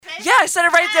Yeah, I said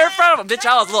it right there in front of him. Bitch,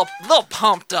 I was a little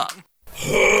pumped up.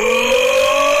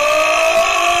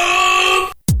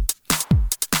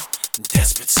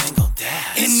 Desperate single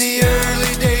dad. In the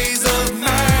early days of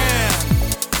man,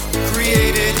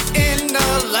 created in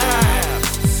the lab.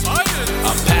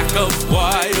 A pack of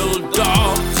wild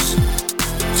dogs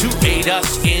to aid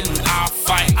us in our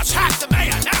fight. Attack the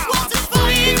mayor now! We'll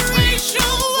defy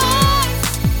racial wars.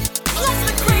 Plus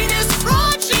the greatest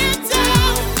project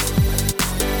down.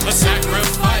 A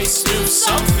sacrifice to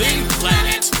something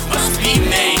planet must be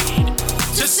made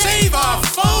to save our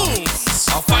phones.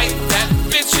 I'll fight that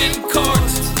bitch in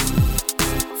court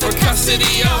for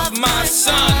custody of my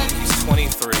son. He's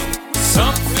 23.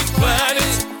 Something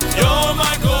planet, you're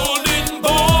my golden boy.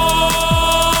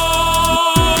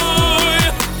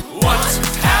 What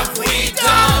have we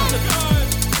done?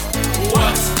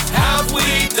 What have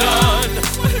we done?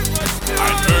 I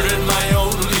murdered my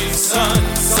only son.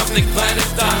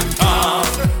 SomethingPlanet.com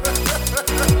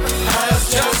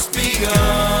has just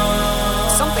begun.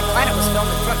 Something Planet was filmed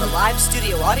in front of a live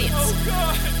studio audience. Oh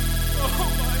God! Oh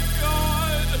my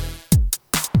God!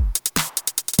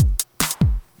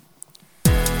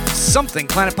 Something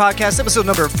Planet Podcast, episode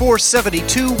number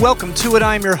 472. Welcome to it.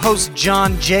 I'm your host,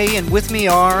 John Jay, and with me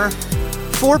are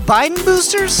 4 Biden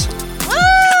boosters. Woo!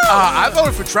 I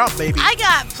voted for Trump, baby. I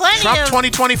got plenty Trump of...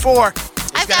 2024. It's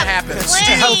I've gonna got happen. plenty.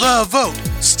 Steal the vote.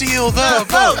 Steal the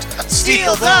vote.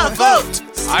 Steal the vote.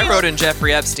 I wrote in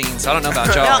Jeffrey Epstein, so I don't know about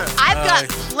y'all. No, I've got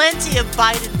plenty of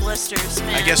Biden blisters,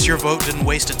 man. I guess your vote didn't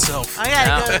waste itself. I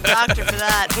gotta go to the doctor for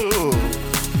that.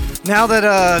 Now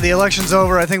that the election's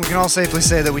over, I think we can all safely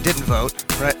say that we didn't vote,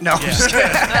 right? No, I'm just kidding.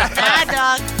 Nah,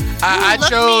 dog. I Look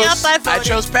me up, I I voted.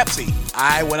 chose Pepsi.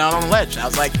 I went out on a ledge. I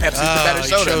was like, Pepsi's the better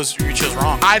soda. You chose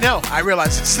wrong. I know. I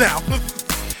realize this now.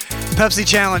 Pepsi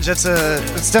challenge. It's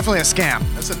definitely a scam.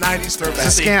 That's a 90s throwback.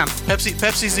 It's a scam.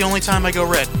 Pepsi's the only time I go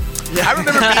red. Yeah. I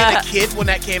remember being a kid when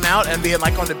that came out and being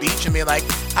like on the beach and being like,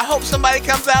 I hope somebody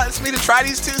comes out and asks me to try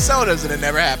these 2 sodas, and it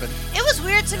never happened. It was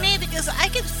weird to me because I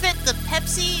could fit the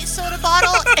Pepsi soda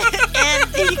bottle and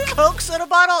the Coke soda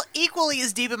bottle equally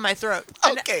as deep in my throat.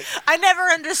 Okay. I never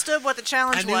understood what the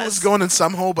challenge I knew it was going in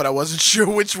some hole, but I wasn't sure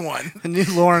which one. I knew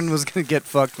Lauren was going to get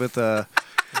fucked with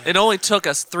It only took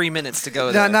us 3 minutes to go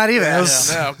there. No, not even. Yeah, it was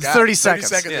no, God, 30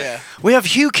 seconds. Yeah. We have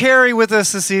Hugh Carey with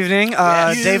us this evening.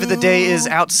 David the Day is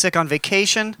out sick on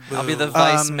vacation. I'll be the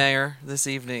vice mayor this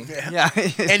evening. Yeah.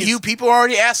 And Hugh, people are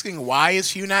already asking, why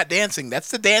is Hugh not dancing?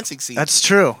 That's the dancing scene. That's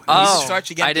true. Oh, start,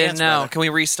 you gotta I didn't dance, know. brother. Can we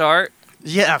restart?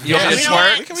 Yeah. You want me to You know twerk?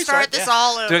 what? We can Start restart, this yeah.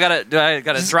 all over. Do I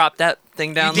gotta drop that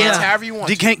thing down You dance there? however you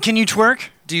want. Can you twerk?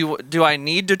 Do I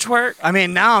need to twerk? I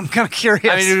mean, now I'm kind of curious.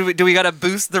 I mean, do we gotta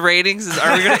boost the ratings?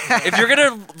 Are we gonna? If you're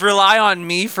gonna rely on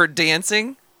me for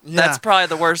dancing, that's probably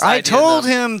the worst I idea. told though.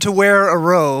 him to wear a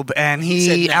robe, and He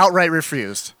said he no. outright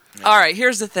refused. All right,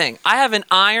 here's the thing. I have an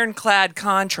ironclad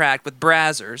contract with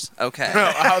Brazzers, okay?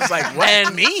 I was like, what?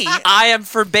 And me? I am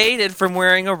forbade from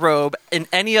wearing a robe in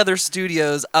any other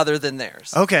studios other than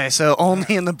theirs. Okay, so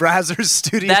only in the Brazzers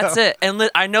studio. That's it. And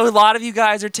I know a lot of you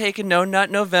guys are taking No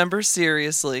Nut November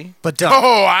seriously. But don't.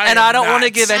 Oh, And I don't want to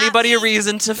not. give anybody a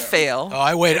reason to fail. Oh,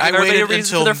 I waited Everybody a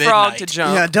reason until for their frog to midnight.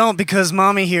 jump. Yeah, don't, because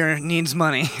mommy here needs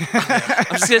money. I'm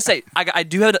just gonna say I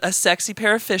do have a sexy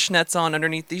pair of fishnets on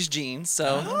underneath these jeans,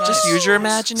 so just use your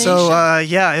imagination. So,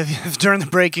 if during the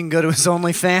break you can go to his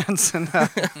OnlyFans and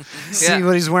see Yeah.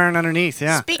 what he's wearing underneath.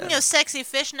 Yeah. Speaking of sexy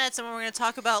fishnets, and what we're going to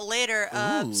talk about later,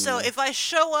 so if I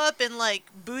show up in like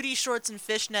booty shorts and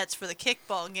fishnets for the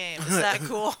kickball game, is that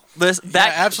cool? This- Yeah,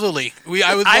 that absolutely.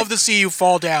 I would love to see you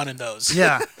fall down in those.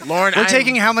 Yeah. Lauren, We're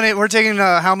taking how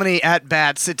many at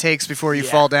bats it takes before you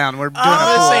fall down. We're doing I'm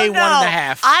a gonna pool. say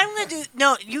 1.5. I'm gonna do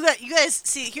no. You guys.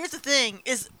 See, here's the thing: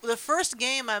 is the first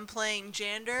game I'm playing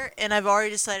Jander, and I've already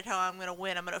decided how I'm gonna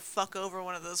win. I'm gonna fuck over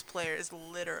one of those players,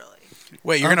 literally.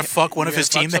 Wait, you're gonna fuck one of his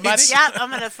gonna fuck teammates? Yeah, I'm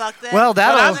gonna fuck them. Well,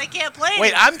 that'll- Because I can't play.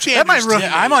 Wait, anymore. I'm Jander's might ruin team.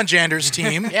 me. I'm on Jander's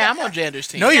team. Yeah, I'm on Jander's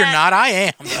team. No, you're Yeah. not. I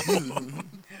am.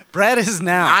 Brad is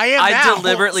now. I am I now.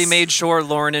 deliberately made sure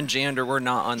Lauren and Jander were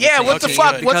not on the Yeah, same what the team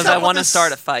fuck? because What's up I with want to this?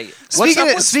 start a fight. What's Speaking up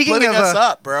of- with speaking splitting of, us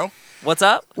up, bro? What's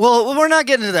up? Well, we're not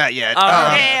getting to that yet. All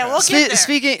right. Yeah, we'll get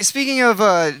there. Speaking of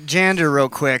Jander, real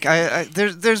quick,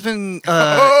 there's been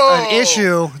Oh, an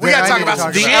issue. we that gotta I talk need about to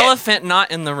some The shit. elephant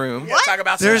not in the room. Let's talk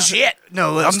about some There's shit.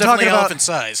 No, That's I'm talking definitely about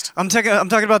elephant-sized. I'm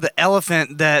talking about the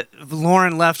elephant that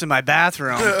Lauren left in my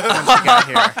bathroom when she got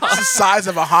here. It's the size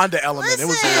of a Honda Element. It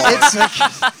was Listen. wild. It's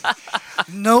like,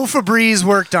 No Febreze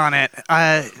worked on it.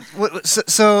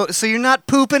 So you're not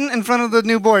pooping in front of the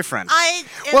new boyfriend?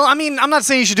 Well, I mean, I'm not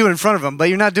saying you should do it in front of him, but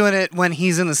you're not doing it when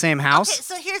he's in the same house. Okay,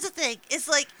 so here's the thing. It's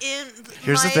like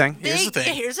Here's the thing.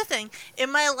 Here's the thing.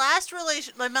 In my last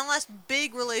my last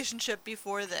big relationship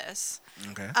before this,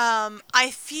 Okay.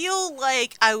 I feel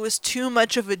like I was too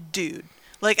much of a dude.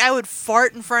 Like I would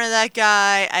fart in front of that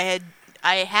guy.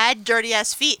 I had dirty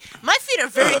ass feet. My feet are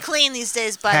very clean these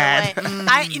days, by the way.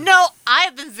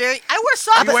 I wear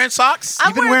socks. You wearing socks?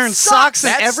 You've been wearing socks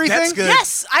and That's everything? good.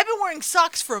 Yes, I've been wearing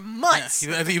socks for months.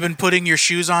 Have you been putting your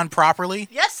shoes on properly?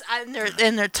 Yes, and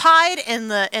they're tied,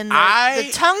 and the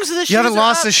tongues of the shoes. You haven't are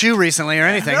lost up. a shoe recently or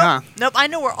anything, huh? Nope, I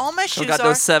know where all my Still shoes got are.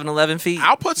 those 7-Eleven feet.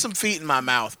 I'll put some feet in my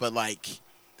mouth, but like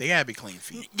they gotta be clean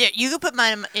feet. Yeah, you can put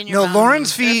mine in your mouth.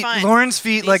 Lauren's They're feet. fine. Lauren's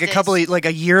feet, These like a days. couple, like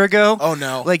a year ago. Oh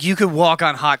no. Like you could walk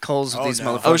on hot coals with Oh, these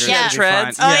no. motherfuckers. Oh, she had It'd be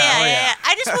treads? fine. Oh yeah.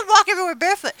 I just would walk everywhere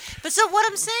barefoot. But so what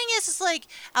I'm saying is, it's like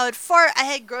I would fart. I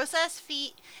had gross ass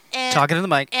feet, and Talking to the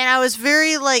mic. and I was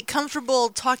very like comfortable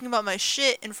talking about my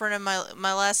shit in front of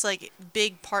my last like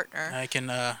big partner. I can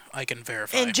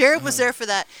verify. And Jared was there for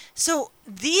that. So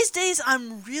these days,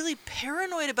 I'm really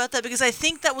paranoid about that because I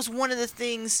think that was one of the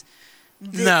things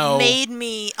that No. made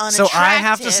me unattractive. So I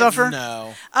have to suffer?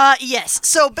 No. Yes.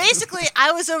 So basically,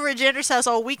 I was over at Jander's house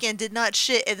all weekend, did not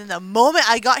shit, and then the moment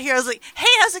I got here, I was like, "Hey,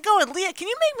 how's it going, Leah? Can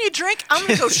you make me a drink? I'm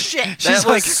gonna go shit." That She's was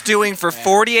like- stewing for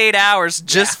 48 hours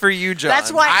just for you, John.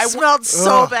 That's why I it w- smelled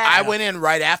so Ugh. bad. I went in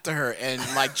right after her and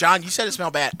like, John, you said it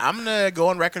smelled bad. I'm gonna go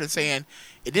on record as saying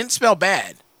it didn't smell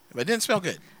bad, but it didn't smell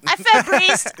good. I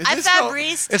Febrezed. It I did smell-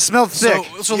 Febrezed. It smelled thick.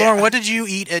 So Lauren, what did you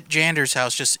eat at Jander's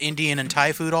house? Just Indian and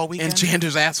Thai food all weekend? And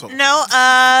Jander's asshole. No.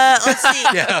 Let's see.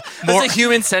 Yeah, It's a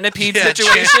human centipede Yeah,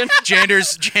 situation.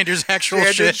 Jander's actual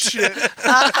Jander's shit.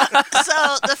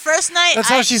 So the first night, That's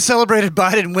how she celebrated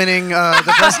Biden winning the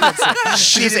presidency.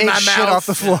 She just in ate my shit mouth. off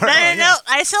the floor. No.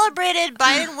 I celebrated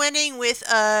Biden winning with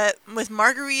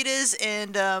margaritas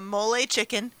and mole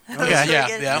chicken. That was Okay, really yeah,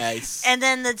 good. yeah. Nice. And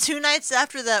then the 2 nights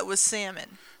after that was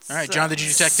salmon. All right, So- John, did you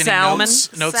detect any Salmon?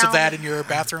 notes of that in your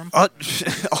bathroom?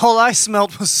 All I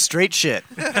smelled was straight shit.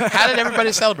 How did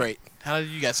everybody celebrate? How did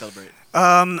you guys celebrate?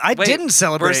 I Wait, didn't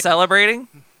celebrate. We're celebrating?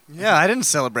 Yeah, I didn't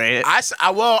celebrate it.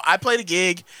 I played a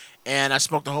gig, and I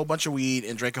smoked a whole bunch of weed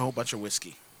and drank a whole bunch of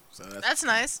whiskey. So That's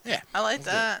nice. Yeah. I like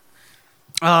that.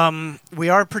 We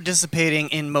are participating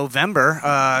in Movember.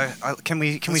 Can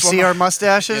we That's see what our my-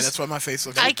 mustaches? yeah, that's why my face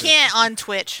looks. I like this. can't on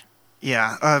Twitch.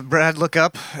 Yeah. Brad, look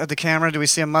up at the camera. Do we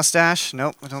see a mustache?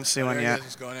 Nope, I don't see one There it yet. is.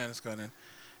 It's going in. It's going in.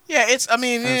 Yeah, it's. I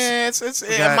mean, yeah, it's.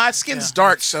 got- my skin's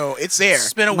dark, so it's there.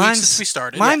 It's been a week since we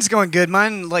started. Mine's going good.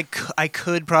 Mine, like, I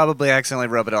could probably accidentally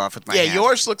rub it off with my Yeah, hand.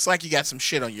 yours looks like you got some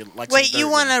shit on you. Like Wait, some you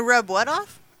dirt want in it. to rub what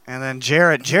off? And then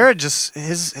Jared just he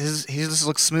just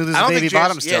looks smooth as I a don't baby think Jared's-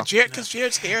 bottom still. Yeah, Jared, because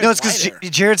Jared's hair. No, is it's because lighter.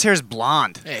 Jared's hair is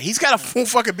blonde. Yeah, he's got a full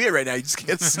fucking beard right now. You just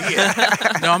can't see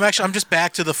it. No, I'm just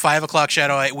back to the 5 o'clock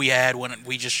shadow we had when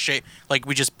we just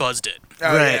we just buzzed it.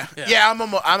 Oh, Right. Yeah, I'm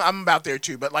about there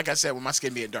too. But like I said, with my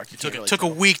skin being dark, you can't really Took a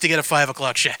week to get a 5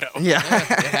 o'clock shadow. Yeah. it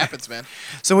happens, man.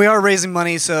 So we are raising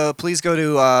money, so please go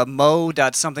to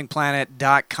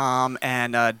mo.somethingplanet.com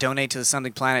and donate to the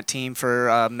Something Planet team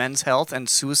for men's health and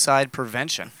suicide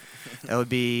prevention. That would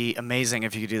be amazing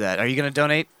if you could do that. Are you going to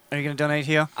donate? Are you going to donate,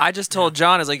 Hio? I just told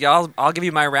John, I was like, I'll give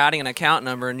you my routing and account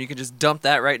number, and you can just dump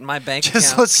that right in my bank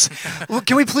Just account. well,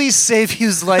 can we please save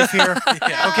Hugh's life here?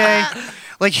 Okay?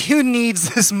 Like, Hugh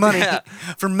needs this money Yeah.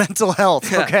 for mental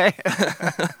health, okay?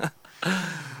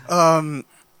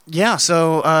 Yeah,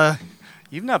 so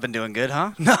you've not been doing good,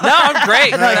 huh? No. No, I'm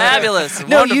great. Fabulous.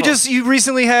 No, Wonderful. you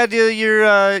recently had your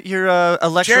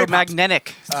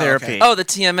electromagnetic therapy. okay. Oh, the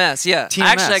TMS, yeah. TMS.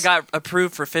 Actually, I got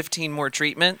approved for 15 more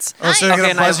treatments. Oh, so you're Okay,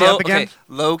 gonna and I buzz you up again?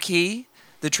 low key.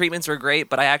 The treatments were great,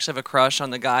 but I actually have a crush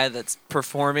on the guy that's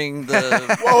performing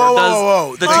the.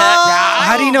 Whoa. The tech.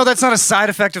 How do you know that's not a side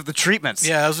effect of the treatments?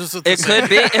 Yeah, I was just. It could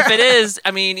be. If it is,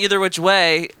 I mean, either which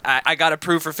way, I got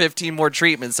approved for 15 more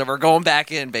treatments, so we're going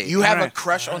back in, baby. You have a Alright.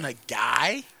 crush on a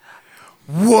guy?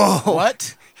 Whoa.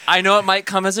 What? I know it might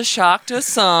come as a shock to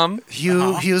some. He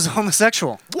was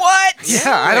homosexual. What?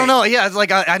 Yeah, I don't know. Yeah,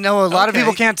 like I know a lot of Okay.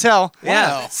 people can't tell.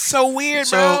 Yeah. So weird,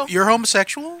 So bro. you're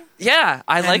homosexual? Yeah,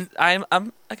 I And-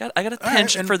 I got a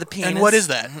penchant And- for the penis. And what is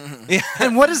that?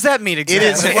 And what does that mean It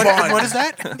exactly? is What- fun. what is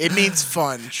that? It means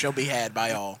fun shall be had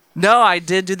by all. No, I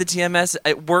did do the TMS.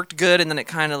 It worked good, and then it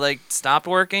kind of like stopped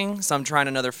working. So I'm trying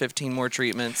another 15 more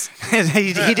treatments.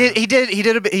 he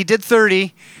did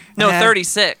 30. No, and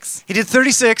 36. He did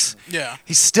 36. Yeah.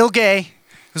 He's still gay.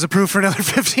 was approved for another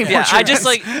 15 more Yeah, I trips. just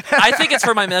I think it's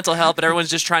for my mental health, but everyone's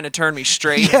just trying to turn me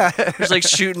straight. Yeah. Just like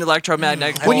shooting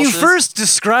electromagnetic When you pulses. first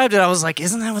described it, I was like,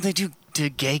 isn't that what they do to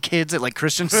gay kids at like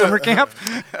Christian summer camp?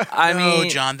 I No, mean,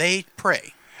 John, they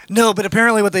pray. No, but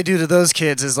apparently what they do to those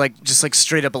kids is like just like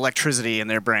straight up electricity in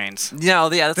their brains. no,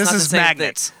 yeah, that's This not is the same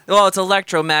magnets. thing. Well, it's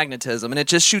electromagnetism, and it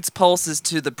just shoots pulses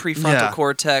to the prefrontal Yeah.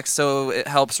 cortex, so it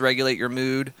helps regulate your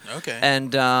mood. Okay.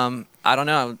 And I don't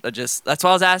know. That's why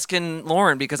I was asking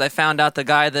Lauren, because I found out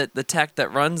the tech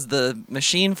that runs the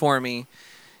machine for me,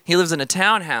 he lives in a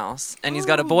townhouse and he's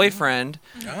got a boyfriend.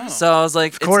 Oh. So I was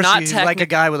like, Of course, it's not you like a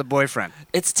guy with a boyfriend.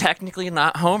 It's technically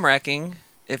not home wrecking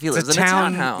if he It's lives a in a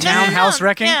town- townhouse. townhouse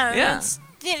wrecking? Yeah. Yeah. it's-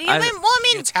 I I-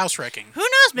 mean, It's house wrecking. who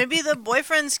knows? Maybe the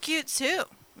boyfriend's cute too.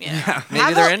 Yeah. Maybe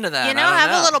Have they're a- into that. You know, I don't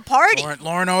have know. a little party.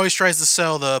 Lauren always tries to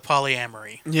sell the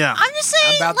polyamory. Yeah. I'm just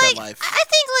saying, I'm about that like, life. I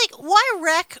think, like, why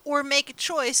wreck or make a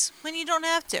choice when you don't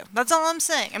have to? That's all I'm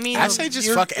saying. I mean, I say just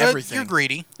You're- fuck everything. You're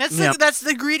greedy. Yep. that's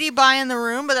the greedy buy in the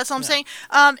room, but that's all I'm saying.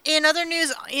 In other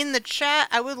news, in the chat,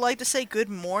 I would like to say good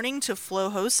morning to Flo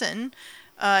Hosen.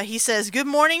 He says, "Good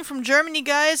morning from Germany,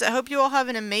 guys. I hope you all have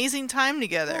an amazing time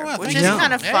together," Oh, wow, which thank is you.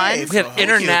 kind of Hey, fun. We have Thank you,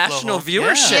 international Flo.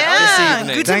 viewership Yeah. this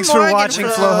evening. Good Thanks morning, for watching,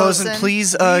 Flo Flo Hosen. Hosen.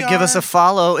 Please We give us are- a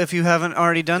follow if you haven't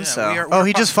already done Yeah, so. we are- Oh, we're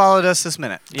he just followed us this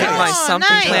minute. Get Yeah. my Oh, Something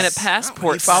nice. Planet He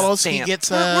passport follows. stamp. He gets.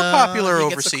 We're popular he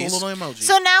gets a overseas. cool little emoji.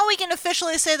 So now we can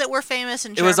officially say that we're famous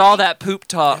in It Germany. was all that poop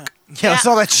talk. Yeah, it's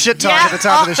all that shit talk Yeah. at the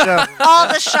top of the show. all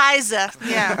the Shiza.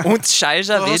 Yeah. Und Scheiße,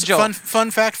 Well, Video.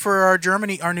 fun fact for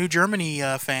our new Germany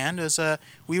fan is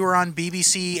we were on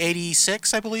BBC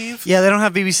 86, I believe. Yeah, they don't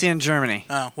have BBC in Germany.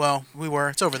 Oh well, we were.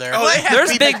 It's over there. Oh, they have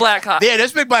There's big black cock. Yeah,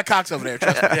 there's big black cocks over there.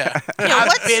 Trust me. Yeah. Yeah,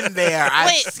 I've been there. I've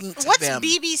Wait, seen what's them.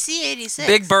 BBC 86?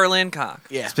 Big Berlin cock.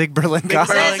 Yeah, It's Big Berlin Big cock.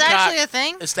 Is Berlin that actually cock. a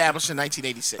thing? established in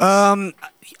 1986.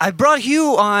 I brought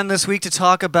Hugh on this week to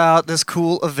talk about this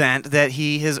cool event that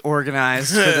he has organized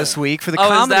for this week for the Oh,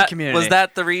 comedy community. was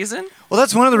that the reason? Well,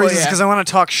 that's one of the Well, reasons yeah. because I want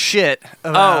to talk shit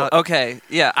about. Oh, okay.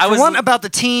 Yeah, I For was. one, about the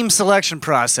team selection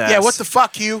process. yeah, what the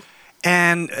fuck, you?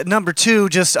 And number two,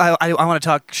 just I want to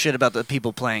talk shit about the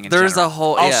people playing. There's a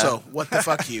whole. Also, what the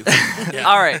fuck, you? Yeah.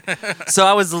 All right. So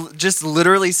I was just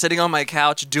literally sitting on my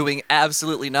couch doing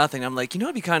absolutely nothing. I'm like, you know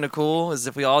what'd be kind of cool is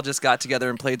if we all just got together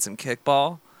and played some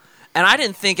kickball. And I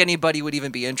didn't think anybody would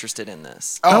even be interested in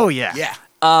this. Oh, yeah. Yeah.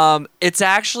 It's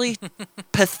actually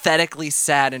pathetically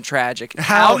sad and tragic.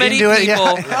 How many into it, people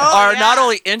yeah. are yeah. not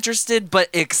only interested but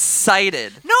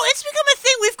excited? No, it's become a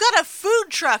thing. We've got a food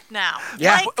truck now.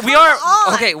 Yeah. Like, We come are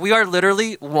on. okay. We are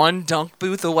literally one dunk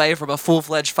booth away from a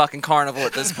full-fledged fucking carnival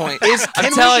at this point. Can I'm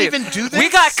we telling even you, do we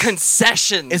this? got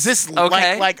concessions. Is this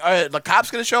okay? like the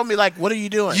cops gonna show me like what are you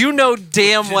doing? You know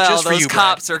damn well Just for those you, Brad.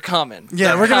 cops are coming. Yeah,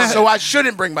 They're we're gonna- coming. so I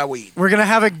shouldn't bring my weed. We're gonna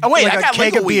have a Oh, wait, like I a got keg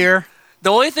legal of weed. beer. The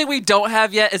only thing we don't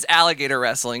have yet is alligator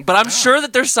wrestling, but I'm sure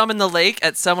that there's some in the lake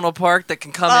at Seminole Park that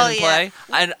can come Oh, in and yeah. play.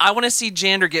 And I want to see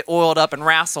Jander get oiled up and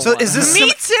wrestle. So one. is this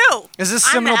Me too. is this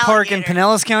I'm Seminole the Park in alligator.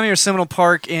 Pinellas County or Seminole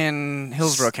Park in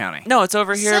Hillsborough County? No, it's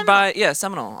over here Seminole.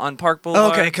 Seminole on Park Oh,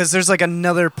 Boulevard. okay, because there's like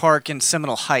another park in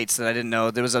Seminole Heights that I didn't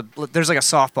know. There's like a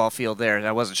softball field there. And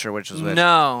I wasn't sure which was which.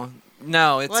 No,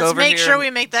 it's Let's over make here. sure we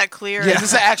make that clear. Yeah. Is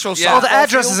this an actual Yeah. Oh, the softball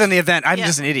address field? is in the event. I'm Yeah.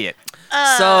 just an idiot.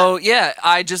 So yeah,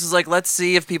 I just was like, let's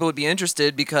see if people would be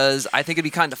interested because I think it'd be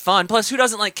kind of fun. Plus, who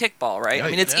doesn't like kickball, right? I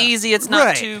mean, it's easy. It's not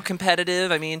Right. too competitive.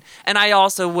 I mean, and I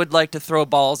also would like to throw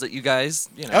balls at you guys.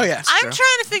 You know. Oh yeah. I'm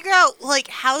trying to figure out like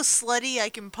how slutty I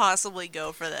can possibly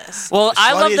go for this. Well,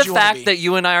 I slutty love as the you wanna fact be. that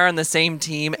you and I are on the same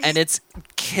team, and it's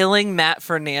killing Matt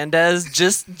Fernandez.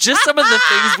 Just some of the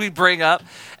things we bring up,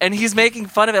 and he's making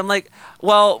fun of it. I'm like,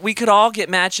 well, we could all get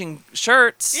matching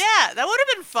shirts. Yeah, that would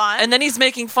have been fun. And then he's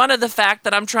making fun of the fact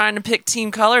that I'm trying to pick team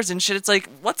colors and shit. It's like,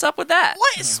 what's up with that?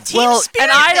 what is Team Well, Spirit,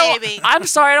 And I don't. baby? I'm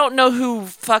sorry, I don't know who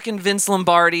fucking Vince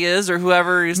Lombardi is or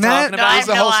whoever he's Matt- talking No, I about. He's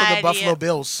the have host no of the idea. Buffalo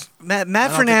Bills. Matt don't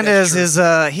think Fernandez that's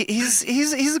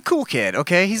is he's a cool kid.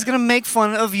 Okay, he's gonna make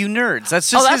fun of you nerds.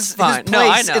 That's Oh, just that's his fine. place No,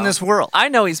 I know. in this world. I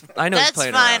know he's That's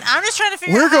playing fine. around. I'm just trying to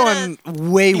figure We're out how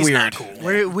going way He's weird. not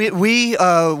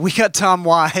cool. We got Tom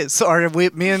Wise,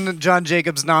 me and John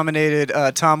Jacobs nominated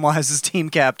Tom Wise as team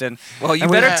captain. Well, you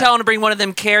And we- better tell him to bring one of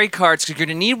them carry cards because you're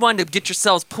gonna need one to get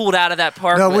yourselves pulled out of that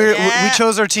park. No, with. we Yeah.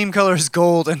 chose our team color as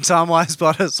gold, and Tom Wise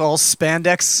bought us all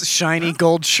spandex, shiny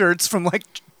gold shirts from like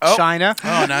China.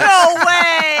 Oh, nice. No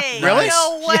way! Really?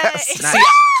 No way! Yes. See,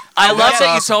 I love that's that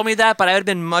you awesome. told me that, but I would have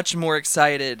been much more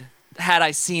excited had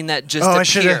I seen that just Oh, I appear.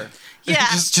 should've- Yeah.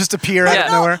 just appear out Yeah.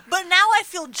 of No, nowhere. but now I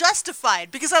feel justified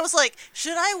because I was like,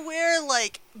 should I wear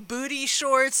like booty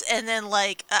shorts and then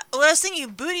like, well, I was thinking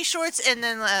booty shorts and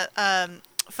then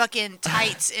fucking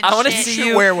tights and I want to shit. see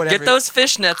you wear whatever. get those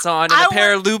fishnets on and a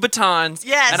pair of Louboutins.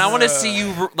 Yes. And I want to see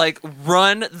you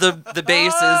run the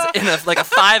bases in a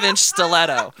 5-inch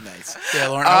stiletto. Nice. Yeah,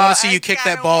 Lauren, I want to see you kick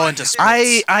that ball into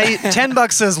space.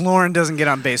 $10 says Lauren doesn't get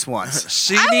on base once.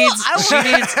 She needs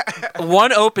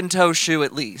one open toe shoe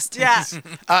at least. Yeah.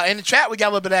 In the chat, we got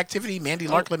a little bit of activity. Mandy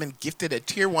Larklemon gifted a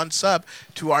tier 1 sub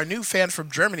to our new fan from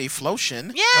Germany,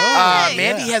 Floshin. Yay!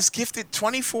 Mandy has gifted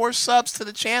 24 subs to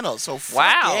the channel. So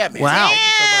Wow. yeah, man. Wow. Thank you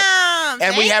so much.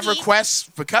 And we have Thank you. requests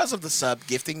because of the sub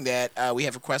gifting that we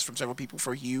have requests from several people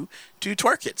for Hugh to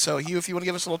twerk it. So Hugh, if you want to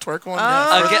give us a little twerk on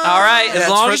Again, all right, Yeah, as it's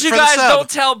long for- as you for the guys sub. don't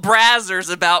tell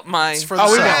Brazzers about my. we Oh,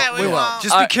 won't. Yeah, We won't.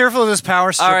 Just be careful of this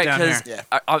power strip All right, down here. because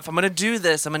Yeah. if I'm gonna do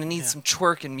this, I'm gonna need some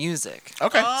twerking music.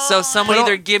 Okay. So someone Put on-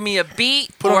 either give me a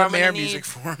beat Put or on I'm the gonna mayor need. music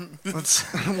for him.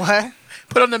 What?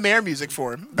 Put on the mayor music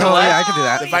for him. Oh, yeah, I can do The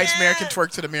that. vice mayor can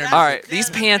twerk to the mayor music. All right, these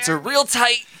pants are real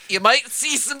tight. You might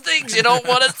see some things you don't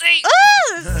want to see.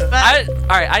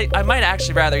 I might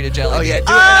actually rather eat a jelly. Oh, yeah. bean.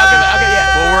 Do it. I'll give it.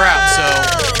 Yeah. Well, we're out,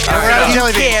 so. We're out.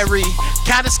 Jelly bean. Scary.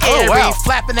 Kind of scary. Oh, wow.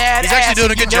 Flapping that He's actually ass.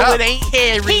 doing a good you know job. it ain't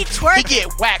hairy. He twerking. He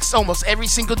get waxed almost every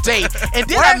single day. And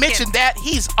did I Twerking. mention that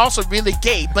he's also really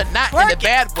gay, but not in a Twerking.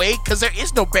 bad way, because there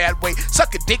is no bad way.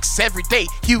 Sucking dicks every day.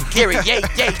 Hugh Gary, yay,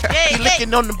 yay. He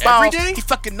licking on them balls. Every day? He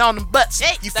fucking on them butts.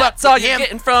 Hey, You fuck That's all with you're him.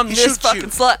 getting from he this shoots fucking you.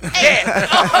 slut.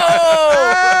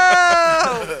 Yeah.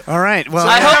 All right. Well,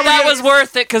 I how hope we that gonna- was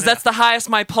worth it because that's the highest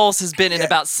my pulse has been in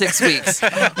about 6 weeks.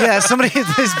 yeah, somebody,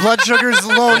 his blood sugar's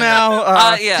low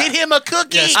now. Yeah. Get him a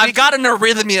cookie. I've got an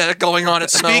arrhythmia going on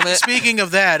at the moment. Speaking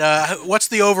of that, what's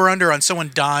the over/under on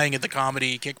someone dying at the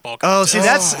comedy kickball Oh,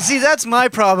 contest? that's my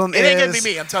problem. It ain't gonna is,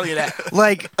 be me, I'm telling you that.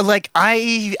 Like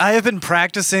I have been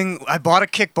practicing. I bought a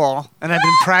kickball and I've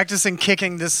been practicing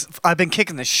kicking this. I've been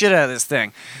kicking the shit out of this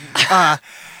thing,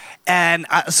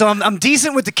 so I'm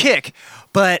decent with the kick.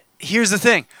 But here's the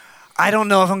thing. I don't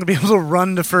know if I'm going to be able to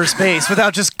run to first base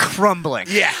without just crumbling.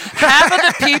 Yeah. Half of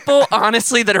the people,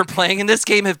 honestly, that are playing in this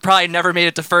game have probably never made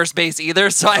it to first base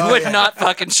either, so I would not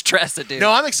fucking stress it, dude.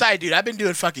 No, I'm excited, dude. I've been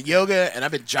doing fucking yoga and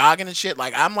I've been jogging and shit.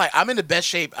 I'm in the best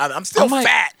shape. I'm still Oh my-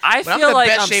 fat. I but I'm feel in the like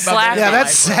best I'm shape slacking. I've been Yeah, in my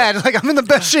that's life, bro. sad. Like I'm in the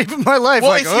best shape of my life.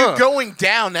 Well, like, if you're ugh. going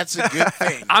down, that's a good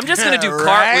thing. I'm just going to do Right?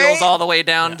 cartwheels all the way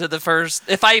down to the first,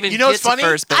 if I even You know get what's funny? to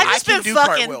first base. I just can been do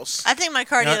fucking. cartwheels. I think my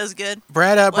cardio is good.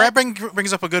 Brad What?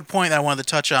 brings up a good point that I wanted to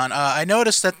touch on. I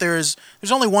noticed that there's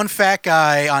only one fat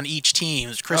guy on each team.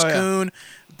 It's Chris Oh, yeah. Kuhn,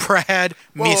 Brad,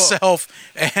 Whoa. myself,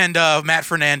 and Matt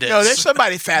Fernandez. No, there's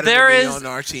somebody fatter There than me is- on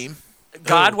our team.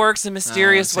 God works in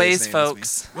mysterious say his ways, name, that's me.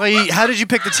 folks. Well, how did you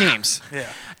pick the teams?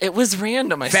 It was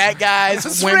random. Fat guys,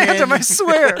 It's women. random, I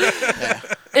swear.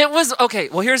 It was, okay,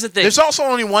 well, here's the thing. There's also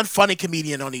only one funny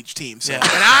comedian on each team. So. And it's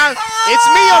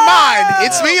me on mine.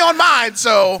 It's me on mine.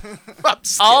 So I'm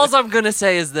just All kidding. I'm going to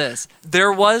say is this.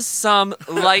 There was some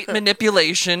light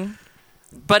manipulation,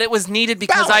 but it was needed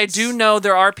because I Balance. do know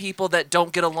there are people that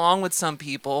don't get along with some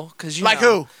people. Cause you Like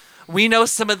know, who? We know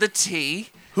some of the tea.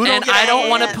 Who don't And get I don't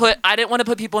want along? to I didn't want to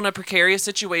put people in a precarious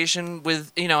situation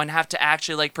with, and have to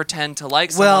actually like pretend to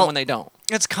like someone Well, when they don't.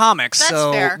 It's comics, That's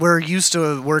so fair. we're used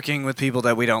to working with people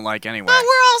that we don't like anyway. But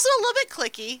we're also a little bit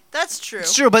cliquey. That's true.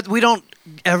 It's true, but we don't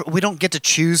get to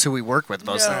choose who we work with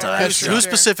most of the No, time. that's Who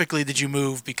specifically did you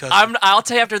move because? I'll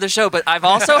tell you after the show, but I've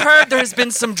also heard there's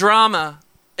been some drama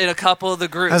in a couple of the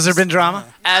groups. Has there been drama?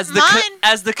 As the Mine?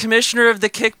 as the commissioner of the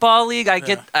kickball league, I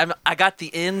got the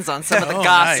ins on some of the Oh,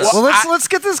 gossip. nice. Well, let's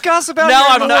get this gossip out. No, here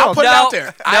in I'm the not. I'll world. put it No, out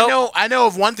there. no. I know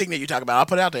of one thing that you talk about. I'll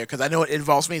put it out there because I know it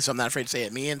involves me, so I'm not afraid to say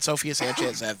it. Me and Sophia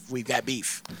Sanchez we've got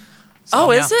beef.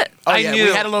 Oh, is it? Oh I yeah, knew.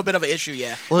 we had a little bit of an issue.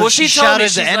 Yeah, Well, she she told me, shouted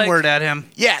she's the like- N-word at him.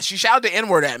 yeah. She shouted the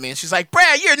N-word at me, and she's like,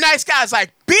 "Brad, you're a nice guy." I was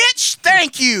like, "Bitch,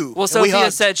 thank you." Well, And we Sophia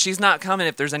hugged. said she's not coming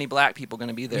if there's any black people going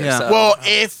to be there. Yeah. So. Well,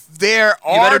 if there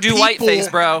are better do people, whiteface,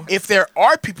 bro. If there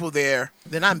are people there,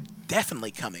 then I'm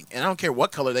definitely coming, and I don't care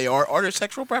what color they are or their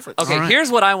sexual preference. okay, All right. here's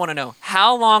what I want to know.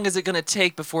 How long is it going to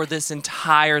take before this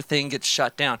entire thing gets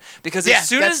shut down? Because Yeah, as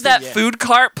soon that's as the- that yeah. food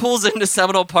cart pulls into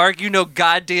Seminole Park, you know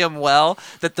goddamn well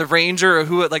that the ranger or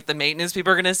who, like the maintenance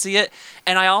people are going to see it.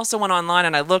 And I also went online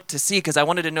and I looked to see because I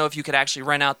wanted to know if you could actually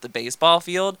rent out the baseball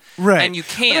field. Right. And you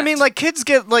But can't. I mean, like kids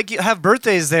get have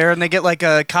birthdays there, and they get like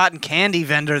a cotton candy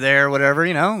vendor there, or whatever.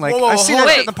 Like Whoa, I see hold that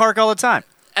on. shit in the park all the time.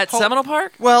 at Seminole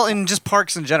Park? Well, in just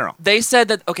parks in general. They said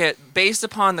that, okay, based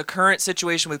upon the current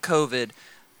situation with COVID,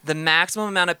 the maximum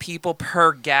amount of people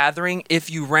per gathering, if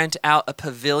you rent out a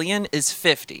pavilion, is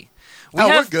 50.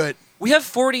 We're good. We have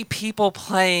 40 people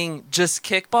playing just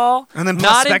kickball, And then plus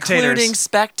not spectators. including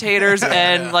spectators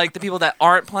and like the people that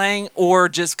aren't playing or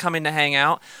just coming to hang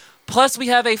out. Plus, we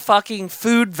have a fucking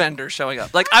food vendor showing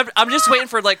up. Like, I'm just waiting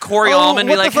for like Corey Allman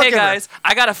to be what the like, fuck "Hey ever. guys,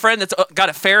 I got a friend that's got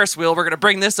a Ferris wheel. We're gonna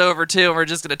bring this over too, and we're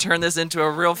just gonna turn this into a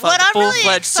real What I'm really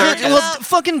full-fledged excited circus." Well,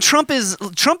 fucking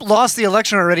Trump lost the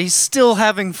election already. He's still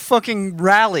having fucking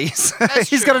rallies.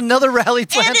 He's got another rally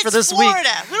planned And it's for this Florida.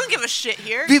 week. We don't give a shit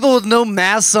here. People with no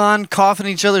masks on, coughing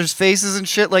in each other's faces and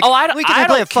shit. Like, Oh, I we can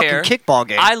play don't a fucking care. kickball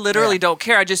game. I literally don't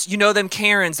care. I just, them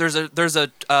Karens. There's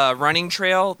a running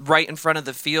trail right in front of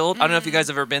the field. I don't know if you guys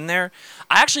have ever been there.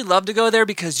 I actually love to go there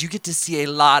because you get to see a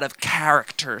lot of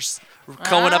characters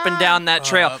going up and down that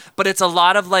trail. But it's a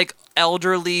lot of like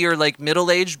elderly or like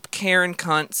middle-aged Karen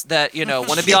cunts that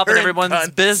want to be up in Karen everyone's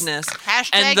cunts. business. Hashtag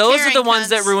And those are Karen the ones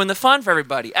that cunts. ruin the fun for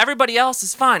everybody. Everybody else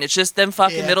is fine. It's just them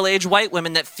fucking Yeah. middle-aged white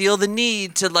women that feel the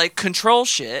need to like control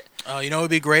shit. It would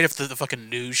be great if the fucking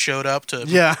news showed up to.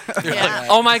 yeah. Yeah.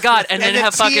 Oh my god! And then then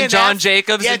have fucking TNF. John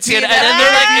Jacobs Yeah, and TNF, and TNF. then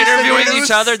they're like Yes. interviewing Yes.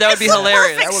 each other. That would be It's the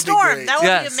hilarious. Perfect That would be storm. great. That would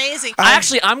Yes. be amazing.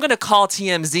 I'm gonna call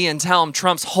TMZ and tell him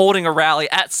Trump's holding a rally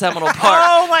at Seminole Park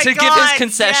Oh my to give God, his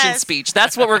concession yes. speech.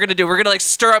 That's what we're gonna do. We're gonna like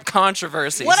stir up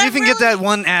controversy. What See I if you can get really- that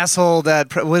one asshole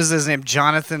what is his name?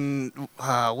 Jonathan,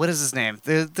 what is his name?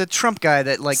 The Trump guy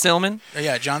that like, Silman?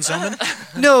 Yeah, John Silman.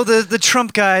 no, the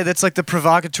Trump guy that's like the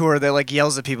provocateur that like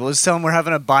yells at people. Just tell him we're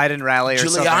having a Biden rally or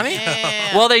something. Giuliani?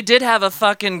 Yeah. Well, they did have a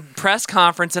fucking press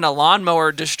conference in a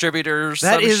lawnmower distributor. Or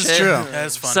That some is shit. true.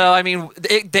 That's funny. So I mean,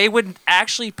 they would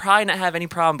actually probably not have any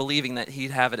problem believing that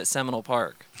he'd have it at Seminole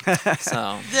Park.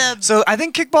 So. So I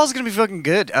think kickball's gonna be fucking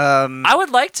good. I would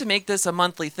like to make this a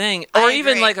monthly thing, or I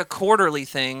even agree. like a quarterly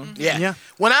thing. Yeah. Yeah.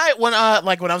 When I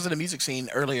was in the music scene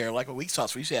earlier, like with Weak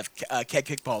Sauce, we used to have Keg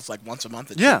Kickballs like once a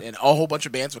month. And Yeah. shit, and a whole bunch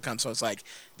of bands would come. So it's like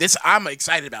this. I'm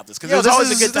excited about this because Yeah, it was this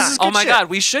always is- a good this time. is Oh good my shit. god,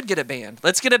 we should get a band.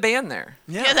 Let's get a band there.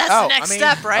 Yeah, that's the next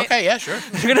step, right? Okay, yeah, sure.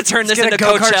 You're gonna turn this get a into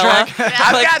go-kart Coachella. track.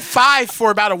 I've Like, got 5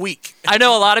 for about a week. I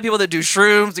know a lot of people that do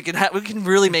shrooms. We can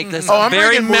really make this Oh, I'm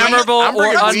very bringing weed. memorable I'm or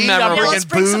bringing weed. I'm unmemorable. Yeah, let's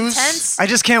bring some booze. tents. I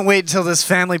just can't wait until this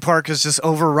family park is just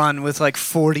overrun with like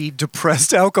 40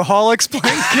 depressed alcoholics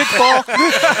playing kickball.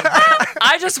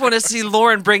 I just want to see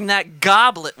Lauren bring that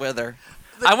goblet with her.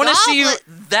 I want to see you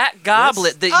goblet? that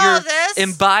goblet that Oh, you're this?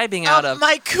 imbibing out of.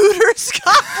 My Cooters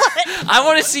goblet. I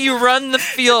want to see you run the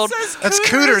field. That's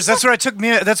Cooters. That's where I took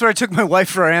That's where I took my wife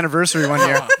for our anniversary one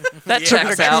year. That Yeah,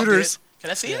 checks okay. out. Cooters. Can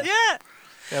I see it? Yeah.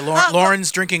 Yeah,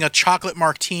 Lauren's drinking a chocolate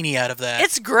martini out of that.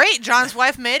 It's great. John's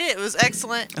wife made it. It was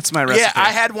excellent. That's my recipe. Yeah,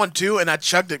 I had one too, and I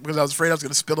chugged it because I was afraid I was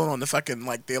going to spill it on the fucking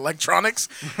like the electronics.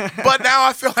 But now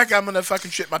I feel like I'm going to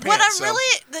fucking shit my pants. What I'm so.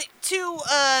 really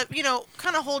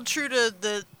kind of hold true to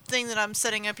the thing that I'm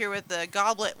setting up here with the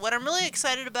goblet. What I'm really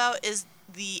excited about is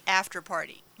the after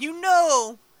party. You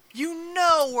know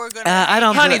we're gonna. I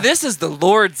don't. Honey, do it. this is the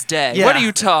Lord's Day. Yeah. What are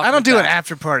you talking I don't do about? an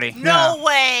after party. No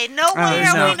way. No way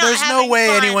there's are no- we not There's no having way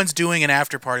fun. anyone's doing an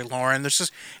after party, Lauren. There's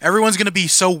just everyone's gonna be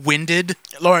so winded.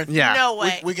 Lauren. Yeah. No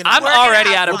way. We can. I'm We're gonna already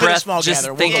have- out of we'll get a breath small just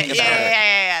gather. We'll thinking go Yeah, about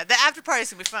yeah, it. The after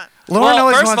party's gonna be fun. Lauren Well,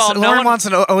 always first of wants. all, no Lauren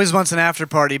one- always wants an after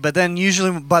party, but then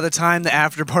usually by the time the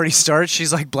after party starts,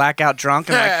 she's like blackout drunk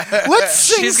and like, let's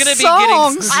sing She's gonna be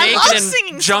songs. getting I naked love and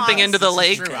singing jumping songs. into the This is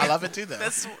lake. true. I love it too, though.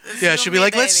 That's Yeah, she'll be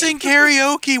like, let's sing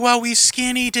karaoke while we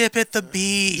skinny dip at the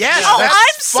beach. Yes, Oh, that's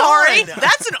I'm sorry. fun.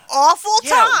 That's an awful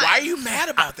Yeah, time. why are you mad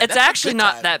about that? It's That's a actually good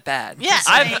not time. that bad. Yeah.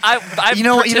 I've You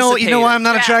know why I'm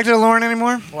not Yeah. attracted to Lauren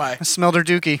anymore? Why? I smelled her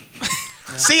dookie.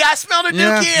 See, I smelled a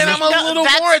Yeah. dookie and I'm a No, little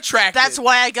that's- more attracted. That's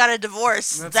why I got a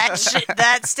divorce. That shit,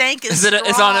 that stank is Is it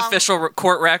is on strong. official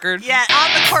court record? Yeah,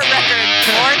 on the court record,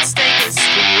 Lauren stank is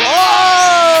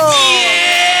strong.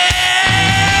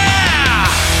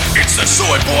 It's the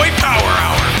Soy Boy Power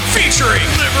Hour, featuring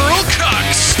liberal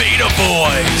cucks, beta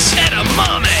boys,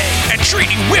 edamame, and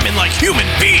treating women like human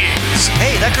beings.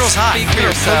 Hey, that girl's hot. Speak I'm for gonna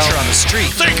yourself. approach her on the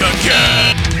street. Think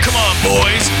again. Come on,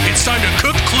 boys. It's time to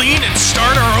cook clean and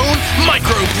start our own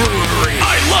microbrewery.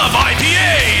 I love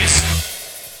IPAs.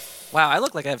 Wow, I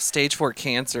look like I have stage 4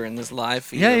 cancer in this live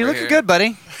feed. Yeah, you're over looking here. good,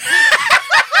 buddy.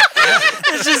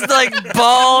 It's just like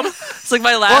bald. It's like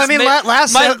my last. Well, I mean, my-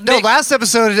 last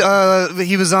episode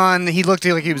he was on. He looked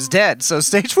like he was dead. So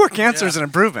stage 4 cancer is an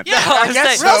improvement. Yeah, I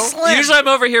guess guess so. Usually I'm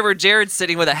over here where Jared's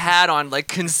sitting with a hat on, like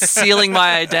concealing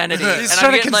my identity. He's and trying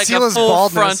I'm to getting like conceal a his full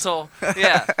baldness. frontal.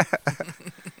 Yeah,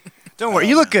 Don't worry,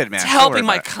 you look good, man. it's Don't helping worry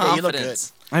my about it. Yeah, you look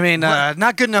confidence. I mean,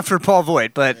 not good enough for Paul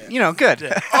Voigt, but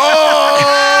good.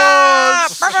 Oh,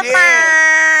 shit.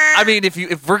 I mean,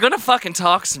 if we're gonna fucking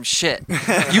talk some shit,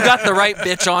 you got the right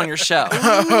bitch on your show.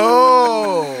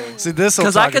 Oh. See, this will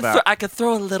Because talk about. I could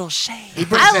throw a little shade. He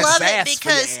brings I that love sass it for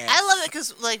your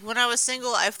because ass. like when I was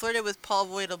single, I flirted with Paul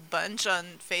Voigt a bunch on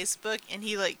Facebook, and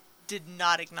he like did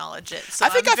not acknowledge it. So I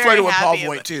think I'm I very flirted with Paul happy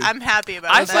Voigt, about- too. I'm happy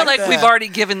about I that. feel like we've already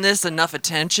given this enough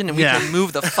attention, and we Yeah. can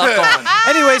move the fuck on.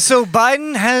 Anyway, so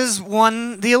Biden has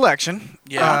won the election.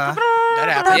 Yeah. That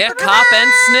happened. Yeah, Cop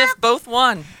and Sniff both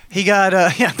won. He got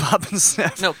Pop and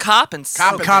Sniff. No, Cop and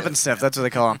Sniff. Cop and Sniff, that's what they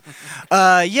call him.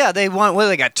 Yeah, they won. What,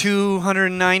 they got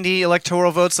 290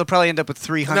 electoral votes. They'll probably end up with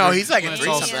 300. No, he's like at when it's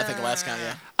 3 all- something, I think, the last count,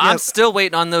 yeah. I'm still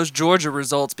waiting on those Georgia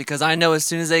results because I know as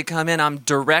soon as they come in, I'm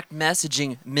direct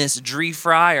messaging Miss Dree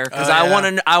Fryer because Oh,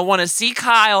 I want to see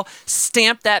Kyle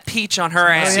stamp that peach on her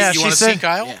ass. yeah, You she want to see said-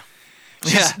 Kyle? Yeah.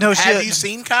 Yeah. No, Have you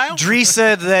seen Kyle? Dree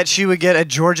said that she would get a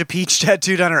Georgia peach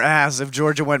tattooed on her ass if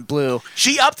Georgia went blue.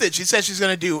 She upped it. She said she's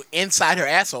going to do inside her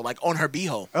asshole, like on her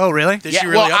beehole. Oh, really? Did Yeah, she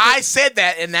really well, up I it? said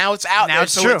that, and now it's out Now there,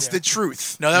 it's so true. it's the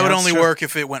truth. No, that Yeah, would that's only true. work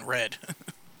if it went red.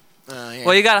 Yeah.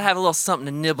 Well, you got to have a little something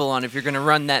to nibble on if you're going to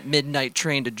run that midnight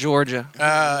train to Georgia.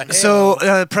 So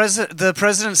the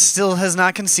president still has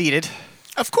not conceded,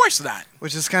 Of course not.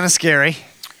 which is kind of scary.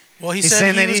 Well, he He's said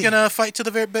saying he that was he- going to fight to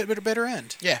the very bitter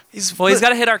end. Yeah. He's Got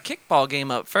to hit our kickball game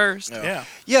up first. Yeah.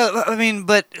 Yeah, I mean,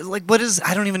 but like, what is?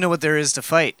 I don't even know what there is to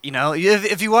fight. You know,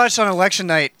 if you watched on election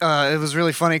night, it was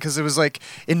really funny because it was like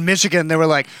in Michigan, they were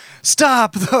like,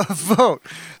 "Stop the vote,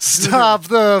 stop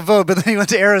the vote," but then you went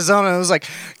to Arizona, and it was like,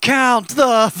 "Count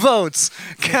the votes,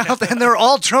 count," and they're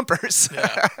all Trumpers.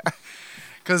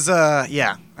 Because I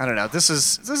don't know. This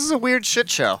is a weird shit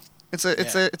show.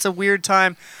 It's a weird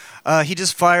time. He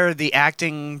just fired the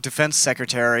acting defense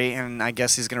secretary, and I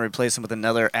guess he's going to replace him with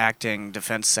another acting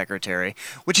defense secretary,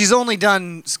 which he's only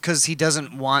done because he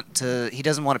doesn't want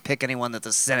to pick anyone that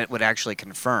the Senate would actually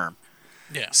confirm.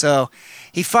 Yeah. So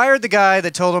he fired the guy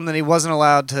that told him that he wasn't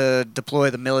allowed to deploy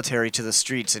the military to the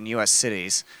streets in U.S.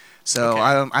 cities. So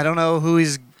Okay. I don't know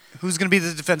who's going to be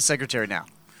the defense secretary now.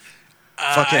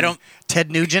 Fucking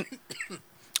Ted Nugent.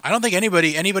 I don't think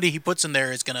anybody he puts in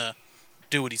there is going to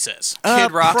do what he says.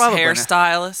 Kid Rock's probably not.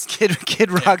 hairstylist. Kid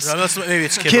Rock's Maybe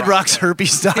it's Kid Rock's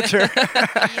herpes doctor.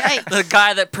 Yikes. The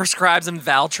guy that prescribes him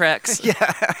Valtrex.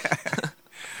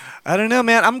 I don't know,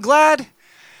 man. I'm glad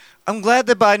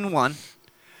that Biden won,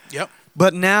 Yep.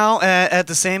 but now at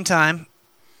the same time,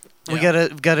 we Yeah.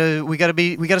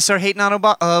 gotta start hating on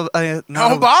Obama.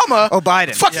 Obama?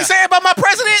 Biden. Fuck you say about my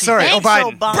president? Sorry, Thanks,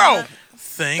 Biden. Obama. Bro,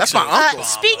 Thanks. That's my Obama. uncle.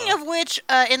 Speaking of which,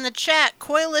 in the chat,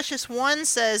 Coilicious1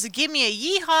 says, "Give me a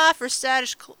yeehaw for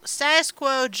status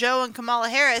quo, Joe and Kamala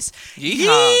Harris."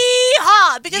 Yeehaw.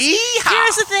 Yeehaw! Because Yeehaw.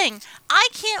 here's the thing: I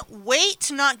can't wait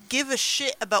to not give a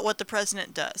shit about what the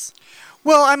president does.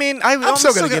 Well, I mean, I'm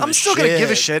still gonna give a I'm still gonna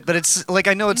give a shit. shit, but it's like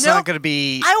I know it's No, not gonna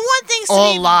be I want things to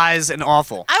all be. lies and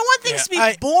awful. I want things to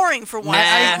be boring for once.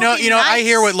 I want to be I nice.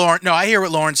 hear what Lauren. No, I hear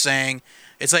what Lauren's saying.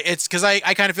 It's like it's because I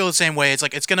kind of feel the same way. It's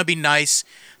like it's gonna be nice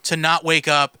to not wake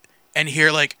up and hear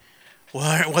like,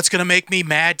 what's gonna make me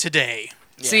mad today?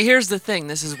 See, here's the thing.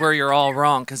 This is where you're all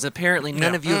wrong because apparently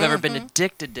none of you have ever been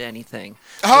addicted to anything.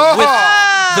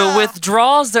 The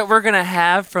withdrawals that we're going to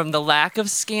have from the lack of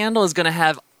scandal is going to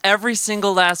have every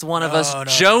single last one of us No.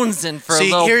 jonesing for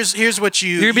See, a little. here's what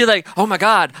You're gonna be like, oh my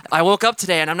god, I woke up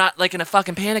today and I'm not like in a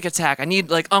fucking panic attack. I need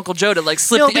like Uncle Joe to like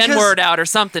slip No, the because- N-word out or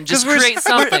something. Just create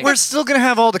something. We're still gonna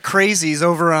have all the crazies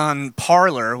over on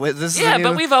Parlor. This is yeah, the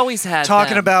but new- we've always had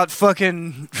talking them. about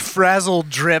fucking frazzle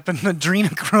drip and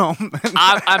adrenochrome.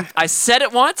 I said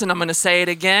it once and I'm gonna say it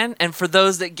again. And for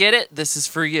those that get it, this is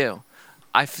for you.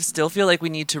 I still feel like we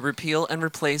need to repeal and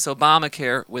replace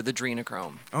Obamacare with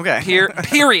adrenochrome. Okay.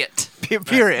 Period.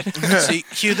 Period. See,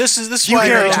 Hugh, this is You why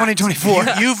carry 2024.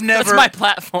 You've never That's my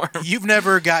platform. You've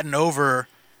never gotten over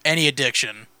any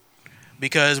addiction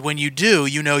because when you do,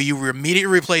 you know you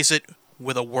immediately replace it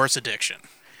with a worse addiction.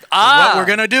 What we're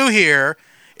gonna do here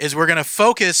is we're gonna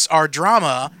focus our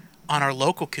drama on our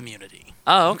local community.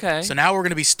 Oh, okay. So now we're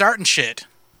gonna be starting shit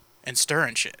and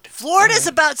stirring shit. Florida's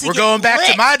about to We're get going back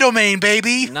lit. to my domain,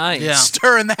 baby. Nice. Yeah.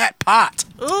 Stirring that pot.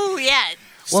 Ooh, yeah.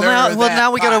 Well, Stir that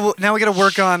now we pot. gotta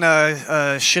work on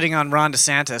shitting on Ron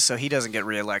DeSantis so he doesn't get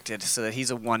reelected, so that he's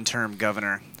a one-term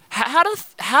governor.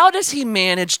 How does he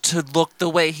manage to look the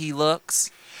way he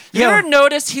looks? You Yeah. ever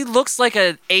notice he looks like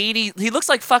he looks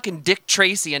like fucking Dick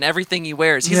Tracy in everything he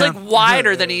wears. He's Yeah. like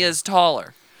wider than he is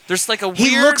taller. There's like a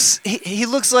weird. He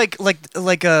looks like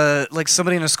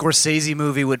somebody in a Scorsese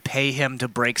movie would pay him to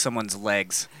break someone's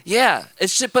legs. Yeah,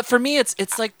 it's just, but for me,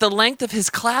 it's like the length of his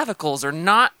clavicles are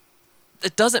not.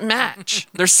 It doesn't match.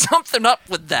 There's something up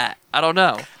with that. I don't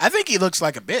know. I think he looks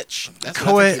like a bitch. That's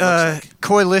what I think he looks like.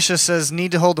 Coilicia says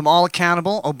need to hold them all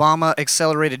accountable. Obama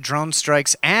accelerated drone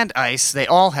strikes and ICE. They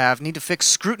all have. Need to fix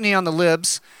scrutiny on the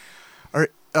libs. Or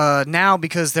now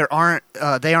because they aren't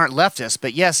leftists.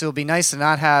 But yes, it would be nice to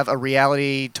not have a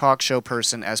reality talk show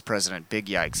person as president. Big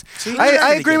yikes. See,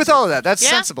 I agree with all of that. That's Yeah.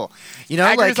 sensible. You know,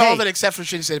 I agree like, with all hey, of it except for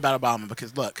shit he said about Obama.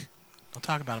 Because look, don't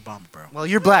talk about Obama, bro. well,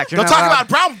 you're black. You're Don't not talk allowed,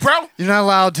 about Brown, bro. You're not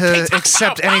allowed to Can't talk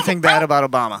accept about Obama, anything bro. bad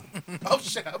about Obama. Oh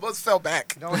shit, I almost fell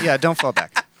back. Don't fall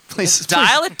back. Please.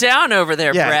 Dial it down over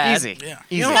there, Yeah, Brad. easy. Yeah.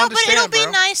 Easy. You don't No, but it'll understand, be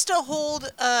bro. nice to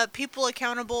hold people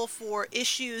accountable for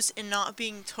issues and not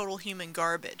being total human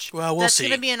garbage. Well, we'll That's see.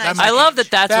 gonna be a That nice. might I love that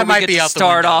that's That where might we be get to out the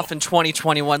start window. off in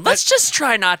 2021. Let's just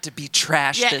try not to be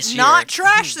trash Yeah, this year. not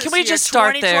trash this Can we year, just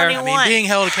start there? I mean, 2021. Being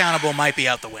held accountable might be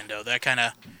out the window. That kind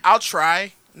of. I'll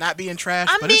try not being trash,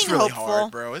 I'm but it's being really hopeful.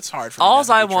 hard, bro. It's hard for me. Alls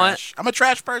not to I be want- trash. I'm a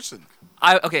trash person.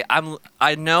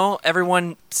 I know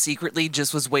everyone secretly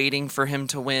just was waiting for him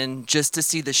to win just to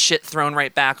see the shit thrown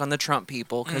right back on the Trump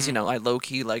people because I low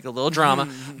key like a little drama,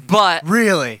 but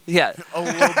Really? yeah, A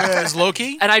little bit. As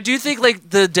Loki? and I do think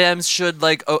like the Dems should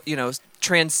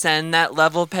transcend that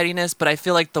level of pettiness, but I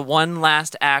feel like the one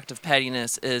last act of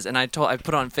pettiness is, and I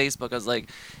put on Facebook, I was like,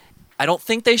 I don't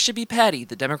think they should be petty.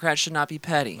 The Democrats should not be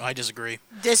petty, I disagree.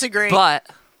 Disagree. but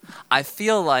I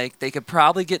feel like they could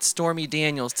probably get Stormy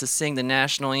Daniels to sing the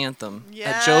national anthem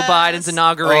at Joe Biden's Yes.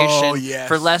 inauguration Oh, yes.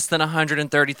 for less than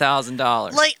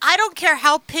 $130,000. like, I don't care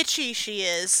how pitchy she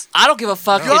is. I don't give a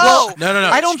fuck. Go. No.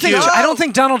 I don't think Huge. I don't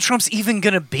think Donald Trump's even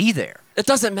gonna be there. It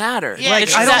doesn't matter. Yeah, Like,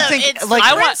 it's I don't the- think- it's like- the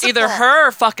I want either principle. her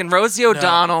or fucking Rosie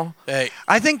O'Donnell. Hey,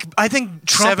 I think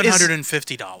Trump is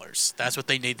 $750. That's what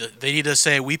they need to. They need to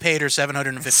say we paid her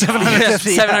 $750.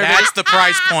 $750. That's the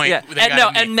price point. Yeah, they and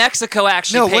gotta meet. and Mexico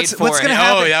actually No, paid what's for gonna it.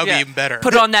 happen- Oh, that would Yeah. be even better.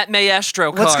 Put on that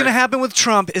Maestro card. What's going to happen with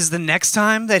Trump is the next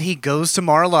time that he goes to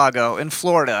Mar-a-Lago in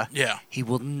Florida, Yeah. he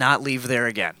will not leave there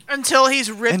again Until he's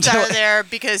ripped Until- out of there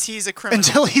because he's a criminal.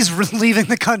 until he's leaving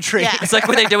the country. Yeah. It's like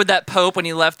what they did with that Pope when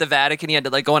he left the Vatican. He had to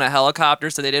like go on a helicopter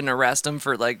so they didn't arrest him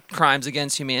for like crimes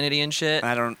against humanity and shit.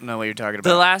 I don't know what you're talking The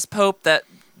about. last Pope that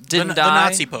didn't the die.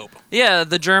 Nazi Pope. Yeah,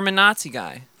 the German Nazi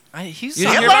guy. He's You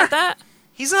didn't hear not, about that?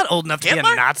 he's not old enough to be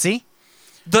Hitler? a Nazi.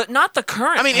 Not the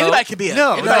current. I mean, Pope. anybody could be a.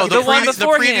 No, anybody the could be one a- the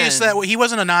previous beforehand. that he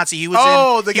wasn't a Nazi. He was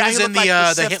Oh, in. the he guy was who in looked the like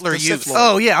the the Sith- Hitler the Youth. Sith Lord.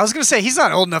 Oh yeah, I was gonna say he's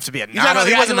not old enough to be a talking Nazi. about No,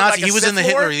 he guy wasn't who looked Nazi. like He a was in the Sith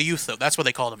Hitler Lord? Youth, though. That's what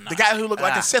they called him. The Nazi. guy who looked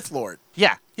like a Sith Lord.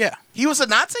 Yeah, Yeah. He was a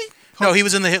Nazi? No, he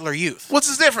was in the Hitler Youth. What's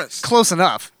his difference? close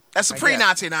enough. That's a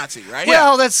pre-Nazi Nazi, right?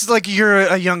 Well, that's like you're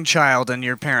a young child and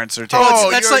your parents are taking. Oh,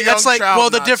 That's you're a like that's young like. child Well,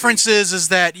 the Nazi. difference is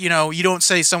that you don't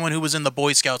say someone who was in the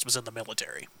Boy Scouts was in the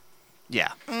military.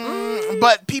 yeah.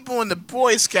 But people in the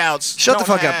Boy Scouts. Shut the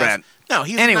don't fuck up, have- Brad. No,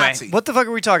 he's a Anyway, Nazi. what the fuck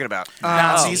are we talking about?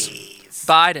 Nazis.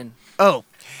 Biden. Oh,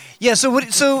 yeah. So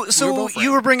what? So both you right.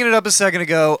 were bringing it up a second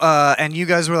ago, and you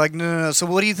guys were like, no. So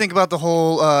what do you think about the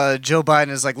whole Joe Biden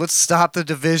is like? Let's stop the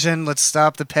division. Let's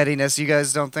stop the pettiness. You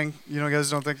guys don't think? guys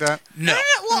don't think that? No.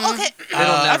 Well, okay. It'll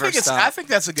I never think stop. I think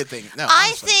that's a good thing. No, I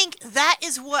honestly. think that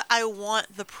is what I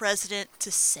want the president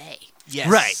to say. yes.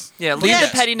 Right. Yeah, leave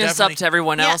Yes, the pettiness definitely. up to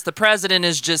everyone Yeah. else. The president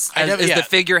is just I never- is yeah. the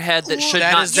figurehead that should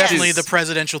That not is definitely choose. the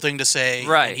presidential thing to say.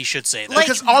 Right. And he should say that. Like-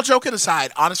 Because all joking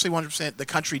aside, honestly, 100%, the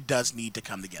country does need to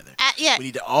come together. Yeah. We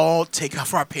need to all take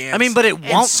off our pants. I mean, but it and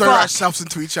won't insert fuck. ourselves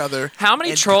into each other. How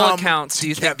many and troll come accounts do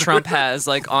you think together. Trump has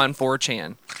like on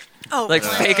 4chan? Oh, Like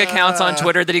fake accounts on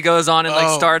Twitter that he goes on and like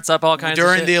Oh, starts up all kinds of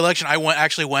During shit? the election, I went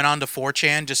on to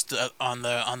 4chan just on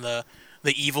the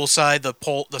evil side, the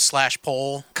slash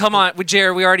poll. Come on,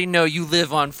 Jared. We already know you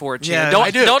live on 4chan. Yeah, don't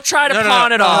I do. don't try to No, no, pawn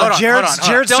no, it no, off. hold on, Jared's hold on.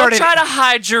 Jared Don't started. try to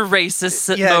hide your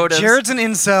racist yeah, motives. Jared's an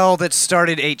incel that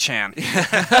started 8chan.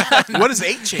 What is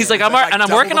 8chan? He's like, Is I'm that and I'm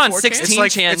double working the on 4chan? 16 It's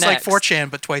like chan it's like next. 4chan,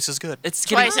 but twice as good. It's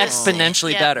getting Twice as-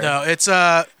 exponentially yeah. better. No, it's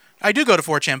I do go to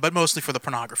 4chan, but mostly for the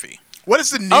pornography. What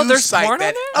is the news Oh, there's site porn on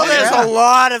that? there? Oh, there's yeah. a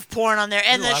lot of porn on there,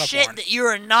 and There's a the lot of shit porn. that you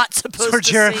are not supposed That's where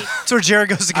to Jared. see. That's where Jared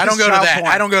goes to get I don't his go to child that.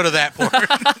 porn. I don't go to that porn.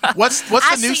 What's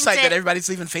I've the news seen site that it. everybody's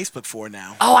leaving Facebook for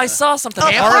now? Oh, I saw something.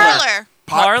 Oh, Parler.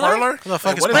 Parlor. Parler? What the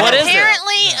fuck is What But What is it?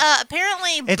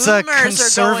 apparently, It's a boomers are going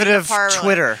conservative to Parler.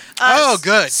 Twitter. Oh,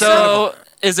 good. So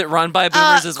is it run by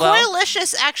boomers as well?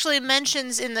 Coilicious actually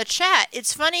mentions in the chat,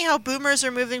 it's funny how boomers are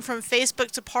moving from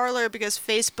Facebook to Parler because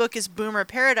Facebook is boomer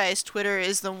paradise. Twitter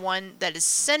is the one that is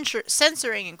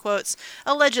censoring, in quotes,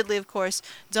 allegedly, of course.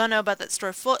 Don't know about that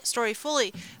story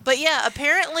fully. But yeah,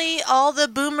 apparently all the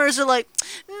boomers are like,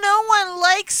 no one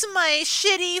likes my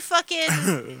shitty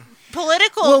fucking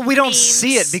political Well, we don't memes.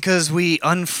 see it because we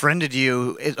unfriended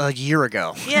you a year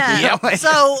ago. Yeah. Like-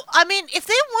 So, I mean, if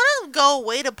they want to go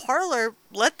away to Parler,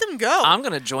 let them go. I'm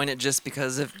gonna join it just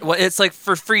because it's like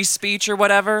for free speech or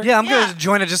whatever. Yeah, I'm Yeah. gonna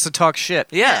join it just to talk shit.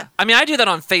 Yeah. Yeah. I mean, I do that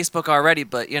on Facebook already,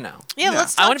 but yeah,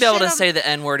 let's I want to be able to talk say shit the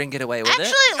N word and get away with Actually,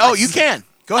 it. Oh, let's- you can.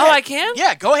 Go ahead. I can?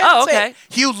 Yeah, go ahead. Oh, and say okay. it.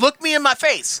 Hugh, look me in my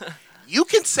face. You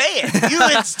can say it.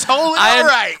 It's totally all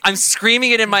right. I'm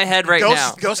screaming it in my head right Go,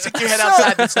 now. go stick your head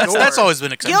outside this door. That's always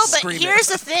been acceptable. Gil, but here's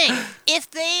the thing: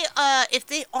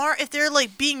 if they're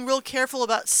like being real careful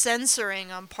about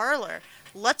censoring on Parler,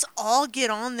 let's all get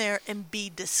on there and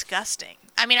be disgusting.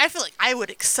 I mean, I feel like I would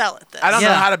excel at this. I don't know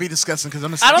Yeah. how to be disgusting because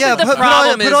I'm a I don't Yeah, think the put all,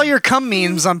 problem put all is- your cum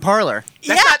memes on Parler.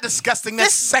 That's Yeah. not disgusting. That's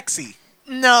This- sexy.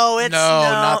 No, it's No,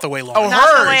 not the way Lauren. Oh, Not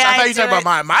the hers. way I thought I you were talking do about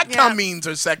mine. My Yeah. cum means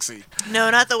are sexy. No,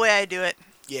 not the way I do it.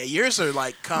 Yeah, yours are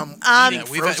like cum. Yeah, eating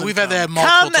we've frozen had that cum.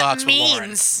 multiple Cum talks with Lauren.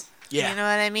 means. Yeah. You know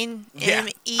what I mean? Yeah.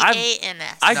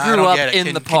 M-E-A-N-S. I No, grew don't up get it. in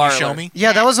Can- the can you parlor. show me?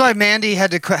 Yeah, that was why Mandy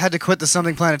had to quit the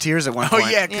Something Planeteers at one Oh point.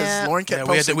 yeah, because Yeah. Lauren kept Yeah,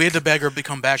 posting. we had to beg her to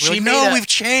come back. We're She like, made no, a- we've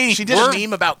changed. She did a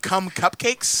meme about cum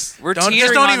cupcakes. We're Don't- just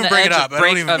teetering don't on even the bring it edge up. of I don't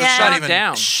break even- of not shut even-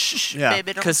 down. Shh, Yeah.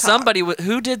 baby, don't Because talk. somebody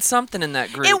who did something in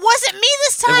that group. It wasn't me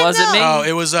this time. It wasn't though. me? Oh,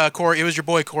 it was Corey. It was your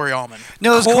boy Corey Allman.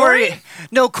 No, it was Corey? Corey.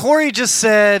 No, Corey just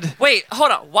said. Wait,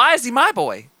 hold on. Why is he my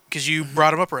boy? Because you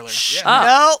brought him up earlier. Oh.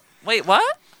 No. Wait,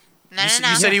 what? No, You, no,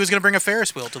 you no. said he was going to bring a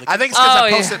Ferris wheel to the. I think it's because Oh, I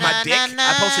yeah. posted my dick.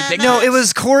 I posted dick. No, pics. it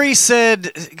was Corey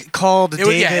said called It was,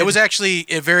 David. yeah, it was actually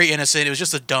very innocent. It was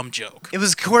just a dumb joke. It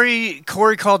was Corey.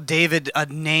 Corey called David a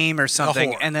name or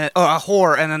something, whore. and then a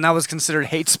whore, and then that was considered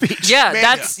hate speech. Yeah, Man,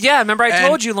 that's Remember, I And-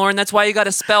 told you, Lauren. That's why you got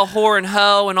to spell whore and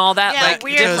hoe and all that. Yeah, like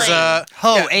weirdly. different.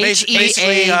 Ho, yeah, basically,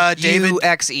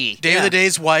 H-E-A-U-X-E. David Yeah. the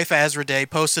Day's wife, Azra Day,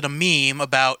 posted a meme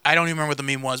about, I don't even remember what the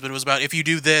meme was, but it was about if you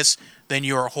do this, then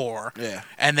you're a whore. Yeah.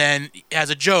 And then as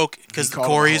a joke, because He called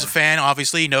him Corey a is a whore. fan,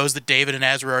 obviously, he knows that David and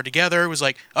Azra are together. It was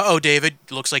like, uh-oh, David,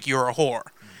 looks like you're a whore.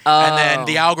 And then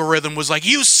the algorithm was like,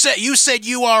 you said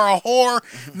you are a whore,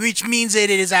 which means that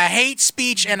it is a hate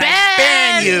speech, and I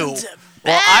ban you.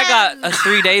 Well, I got a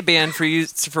 3-day ban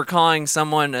for calling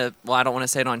someone. Well, I don't want to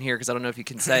say it on here because I don't know if you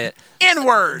can say it.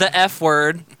 N-word. The F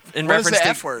word in What is reference the to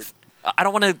F word? I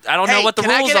don't want to. I don't know Hey, what the can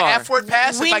rules I get are. an F-word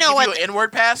pass We if I know give what you the- an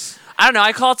N-word pass? I don't know.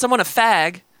 I called someone a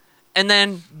fag, and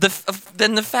then the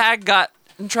fag got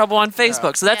in trouble on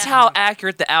Facebook. So that's Yeah. how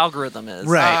accurate the algorithm is.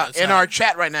 Right. In our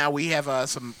chat right now, we have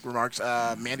some remarks.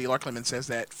 Mandy Larkleman says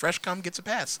that fresh cum gets a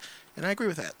pass, and I agree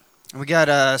with that. We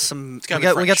got some. gotta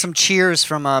We be got French. some cheers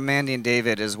from Mandy and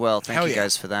David as well. Thank Hell you yeah.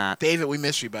 guys for that. David, we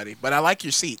miss you, buddy. But I like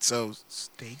your seat, so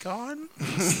stay gone.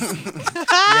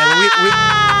 Yeah,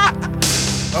 but we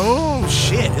Oh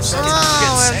shit! It's getting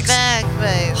Oh, we're sexy. back,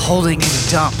 babe. Holding in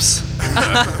dumps.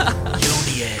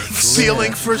 yoni eggs,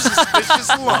 Sealing for suspicious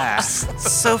lumps.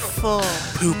 So full.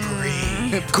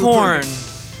 poopery. Corn.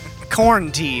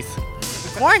 Corn teeth.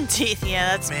 Corn teeth,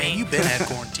 yeah, that's Man, me. you been had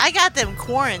corn teeth. I got them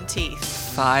corn teeth.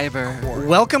 Fiber.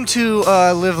 Welcome to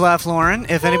Live Laugh Lauren.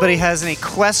 If anybody has any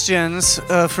questions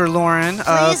for Lauren,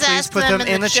 please ask put them them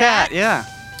in in the the chat. chat. Yeah.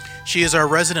 She is our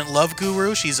resident love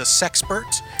guru. She's a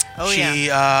sexpert. Oh,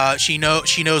 she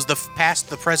knows the past,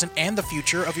 the present, and the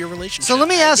future of your relationship. So let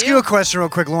me ask do. you a question real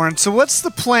quick, Lauren. So what's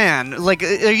the plan? Like,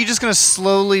 are you just going to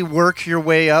slowly work your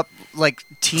way up, like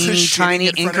teeny shitting tiny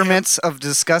in front of him? increments of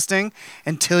disgusing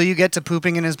until you get to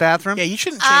pooping in his bathroom? Yeah, you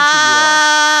shouldn't change who you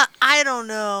are. I don't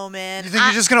know, man. You think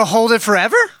you're just going to hold it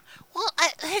forever? Well,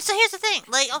 so here's the thing.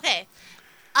 Like, okay.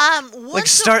 Like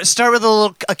Once start with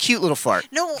a cute little fart.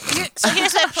 No, so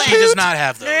here's my plan. she does not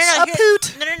have those.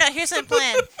 No. Here's my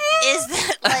plan. Is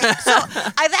that like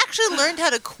so? I've actually learned how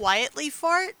to quietly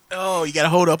fart. Oh, you gotta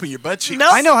hold open your butt cheeks. No.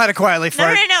 I know how to quietly No,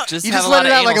 fart. no. Just You have just a let lot it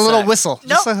of out like a anal little sex. whistle.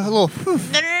 Just a little.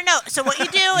 No. So what you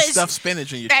do is Stuff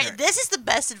spinach in your right. chair. This is the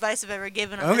best advice I've ever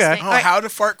given on Okay. this thing. Oh, Right. how to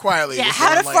fart quietly. Yeah, with how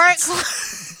to Lauren fart.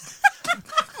 Lance.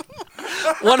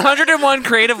 101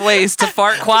 creative ways to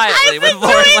fart quietly with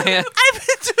Lauren Lance. I've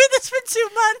been doing this for 2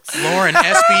 months. Lauren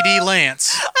SPD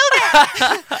Lance.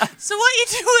 So what you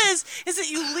do is that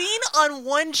you lean on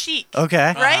one cheek.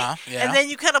 Okay. Right? Yeah. And then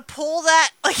you kind of pull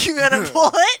that, like you're going to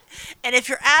pull it. And if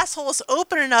your asshole is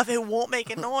open enough, it won't make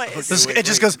a noise. It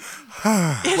just goes.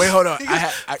 Wait, hold on. Can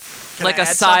Like I a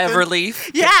add sigh of something?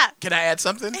 relief. Yeah. Can I add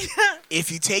something?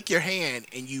 If you take your hand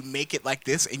and you make it like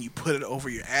this and you put it over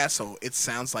your asshole, it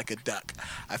sounds like a duck.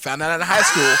 I found that in high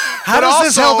school. How does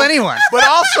this help anyone? But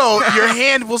also, your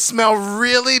hand will smell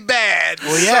really bad.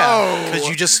 Well, yeah, So- because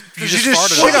you just just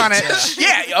farted shit on it.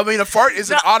 Yeah, I mean, a fart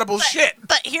is an audible shit.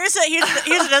 But here's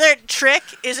another trick.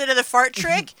 Here's another fart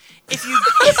trick. If you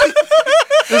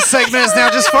This segment is now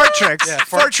just fart tricks. Yeah,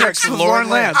 fart tricks with Lauren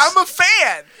Lauren Lance. I'm a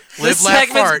fan. Live, This laugh,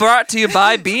 segment's fart. brought to you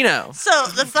by Beano. So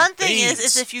the fun thing is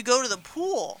Beans. if you go to the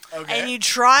pool Okay. and you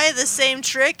try the same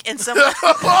trick and someone,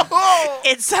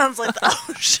 it sounds like the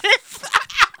ocean.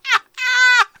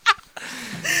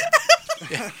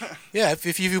 Yeah,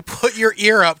 if you put your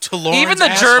ear up to Lauren's Even the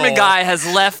German guy has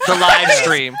left the live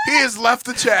stream. He has left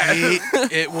the chat.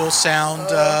 it will sound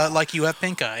like you have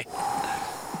pink eye.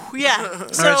 Yeah.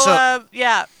 So, right, so-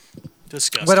 yeah.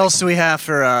 Disgusting. What else do we have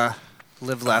for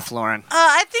Live Laugh Lauren?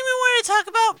 I think we wanted to talk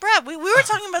about Brad. We were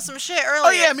talking about some shit earlier. Oh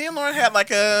yeah, me and Lauren had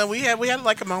like a we had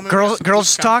like a moment. Girls- of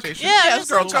girls talk? conversation. Yeah, it just was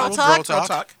girl like talk. girl talk. Girl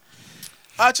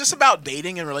talk. Just about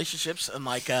dating and relationships and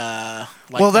like well,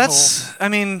 the that's. I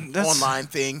mean, whole that's online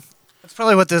thing. That's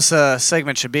probably what this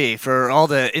segment should be for all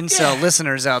the incel Yeah.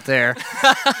 listeners out there.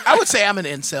 I would say I'm an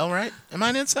incel, right? Am I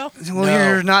an incel? Well, No.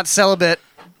 you're not celibate.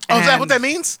 Oh, is that and- what that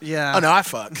means? Yeah. Oh no, I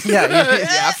fuck. Yeah,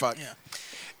 yeah, I fuck.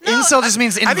 Incel just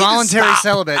means I need to involuntary stop.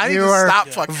 celibate. I need You to are stop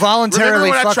fucking. voluntarily Remember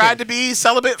when fucking. I tried to be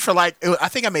celibate for like? I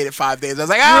think I made it 5 days. I was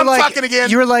like, You were I'm like- fucking again.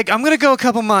 You were like, I'm gonna go a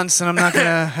couple months and I'm not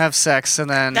gonna have sex, and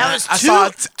then That was I two, saw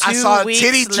I two saw a weeks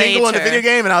titty jingle in a later. video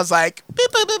game, and I was like,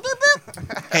 beep, boop, boop, boop,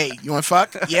 boop. Hey, you want to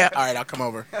fuck? Yeah, all right, I'll come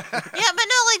over. Yeah, but no,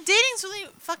 like dating's really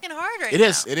fucking hard right It now.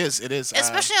 is, it is, it is.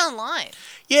 Especially online.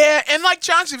 Yeah, and like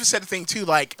John's even said the thing too,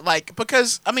 like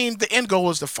because I mean the end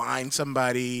goal is to find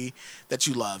somebody that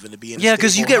you love and to be in. yeah,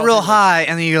 because you get real high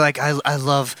and then you're like, I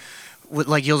love.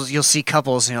 Like you'll see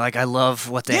couples and you're like, I love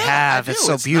what they Yeah, I have. It's do.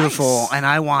 so It's beautiful, nice. and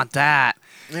I want that.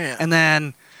 Yeah. And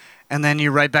then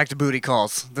you're right back to booty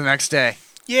calls the next day.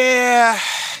 Yeah,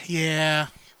 yeah.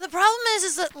 The problem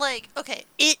is that like, okay,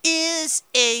 it is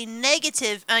a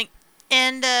negative,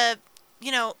 and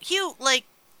you know, Hugh, like,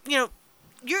 you know,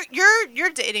 you're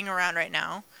dating around right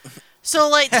now, so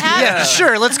like, tap, Yeah,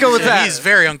 sure. Let's go with that. He's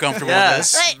very uncomfortable with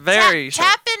Yes. this. like, Very sure.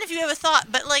 tap in if you have a thought.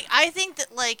 But like, I think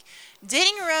that like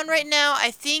dating around right now,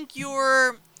 I think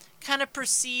you're kind of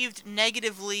perceived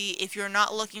negatively if you're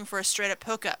not looking for a straight up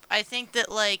hookup. I think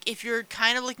that like if you're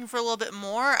kind of looking for a little bit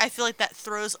more, I feel like that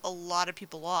throws a lot of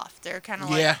people off. They're kind of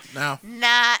like, Yeah, no.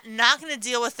 not gonna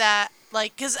deal with that.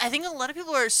 Like, because I think a lot of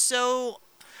people are so.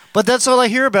 But that's all I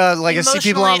hear about. Like I see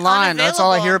people Emotionally online. That's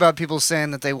all I hear unavailable. about people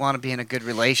saying that they want to be in a good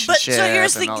relationship.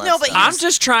 here's the- and all that no, but stuff. I'm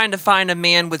just trying to find a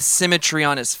man with symmetry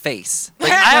on his face.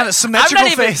 Like, On a symmetrical I'm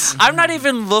not even, face. I'm not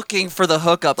even looking for the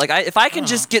hookup. Like, if I can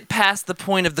just get past the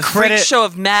point of the Credit- freak show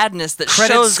of madness that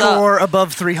credit shows up. score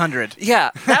above 300.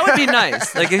 Yeah, that would be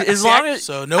nice. Like, as long as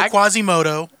So no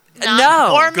Quasimodo,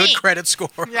 no, or good me. credit score.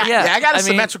 Yeah. Yeah, I got a mean,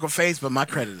 symmetrical face, but my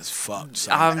credit is fucked.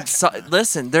 So.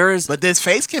 listen, there's But this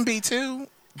face can be too.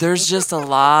 there's just a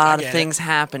lot get of it. things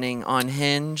happening on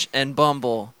Hinge and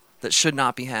Bumble that should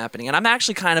not be happening, and I'm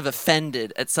actually kind of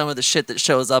offended at some of the shit that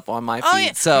shows up on my feed. Oh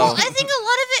yeah. So Well, I think a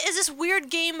lot of it is this weird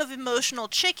game of emotional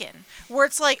chicken, where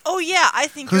it's like, oh yeah, I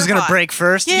think Who's you're gonna hot. break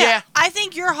first? Yeah, Yeah. I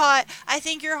think you're hot. I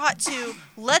think you're hot too.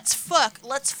 Let's fuck.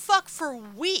 Let's fuck for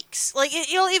weeks. Like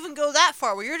it'll even go that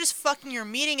far where you're just fucking. You're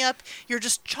meeting up. You're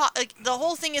just like the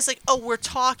whole thing is like, oh, we're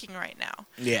talking right now.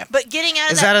 Yeah. But getting out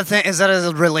of Is that a thing? Is that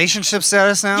a relationship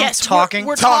status now? yes, talking.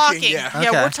 We're Talking, talking. yeah. Yeah,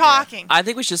 Okay. we're talking. I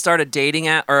think we should start a dating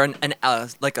app or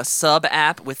like a sub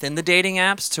app within the dating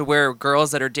apps to where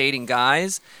girls that are dating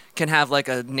guys can have like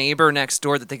a neighbor next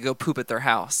door that they can go poop at their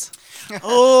house.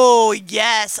 Oh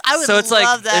yes, I would So it's love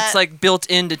like that. it's like built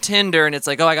into Tinder, and it's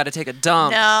like, oh, I got to take a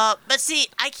dump. No, but see,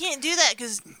 I can't do that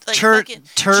because like Turd- fucking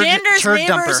turd- Jander's turd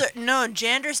neighbors. dumper.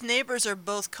 Jander's neighbors are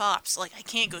both cops. Like I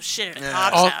can't go shit in a Yeah.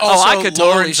 cop's Al- house. Oh, Also, I could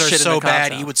totally Lauren's are shit in so the cop's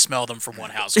bad, house. he would smell them from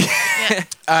one house away.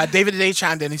 David Today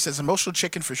chimed in. He says, emotional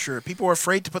chicken for sure. People are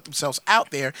afraid to put themselves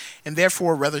out there and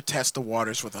therefore rather test the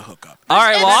waters with a hookup. All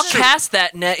right, well, I'll That's true. cast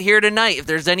that net here tonight. If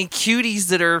there's any cuties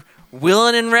that are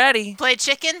willing and ready, Play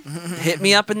chicken. hit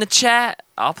me up in the chat.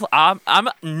 I'm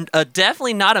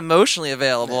definitely not emotionally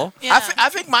available. Yeah. I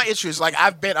think my issue is like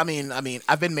I've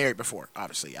been married before.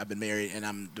 Obviously, I've been married, and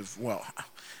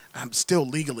I'm still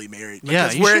legally married. Yeah,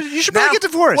 because you should probably get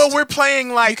divorced. Well, we're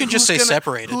playing like You can just who's say gonna-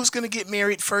 separated. Who's gonna get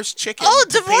married first? Chicken. Oh,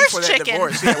 to pay divorce for that chicken.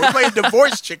 Divorce. Yeah, we're playing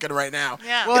divorce chicken right now.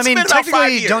 Yeah. Well, I It's mean, been about 5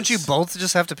 technically, don't you years. both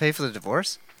just have to pay for the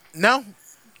divorce? No.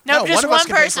 No, just of us one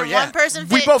can pay for person. it, yeah. One person.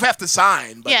 We pay- both have to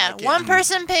sign. But Yeah, like, one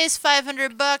person pays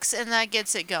 $500 and that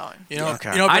gets it going. You know,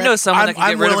 Okay. you know, I Brent, know someone that can I'm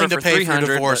get rid of willing her to for pay for your $300,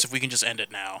 divorce but- if we can just end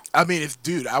it now. I mean,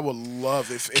 dude, I would love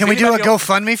if. Can we do a anybody else-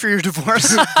 GoFundMe for your divorce?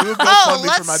 do a Oh, GoFundMe for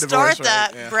let's my start divorce,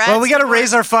 that, right? Yeah. Brad. well, we got to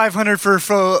raise our 500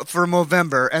 for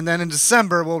November, and then in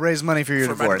December we'll raise money for your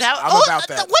For my divorce. I'm about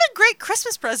that. What a great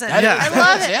Christmas present. That Yeah. is- I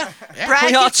love it. Yeah. Brad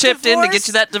We all gets chipped in to get divorced.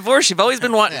 you that divorce you've always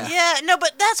been wanting. Yeah, no,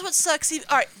 but that's what sucks.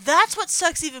 All right, that's what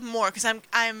sucks even more because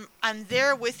I'm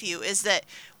there with you. Is that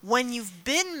when you've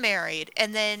been married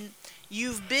and then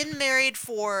you've been married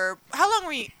for how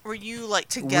long were you like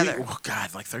together? Oh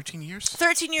God, like 13 years.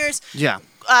 13 years. Yeah.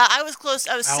 I was close.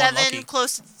 I was How 7, unlucky.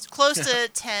 close to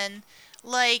 10.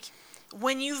 Like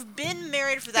when you've been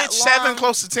married for that It's long, 7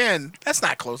 close to 10. That's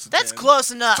not close to 10. that's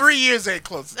close enough. 3 years ain't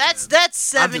close to 10. That's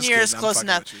 7 just years kidding. I'm close fucking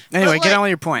enough. with you. Anyway, But, get on with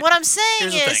your point. What I'm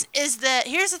saying Here's the is that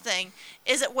here's the thing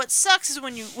is that what sucks is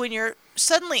when you're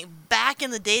suddenly back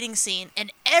in the dating scene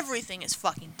and everything is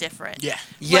fucking different. Yeah.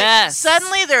 Like, Yes.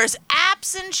 suddenly there's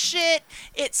apps and shit.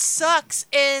 It sucks.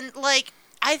 And like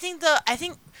I think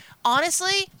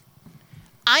honestly,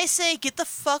 I say get the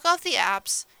fuck off the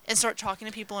apps and start talking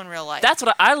to people in real life. That's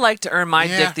what I like to earn my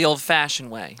Yeah. dick the old-fashioned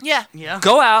way. yeah.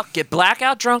 Go out, get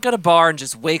blackout drunk at a bar, and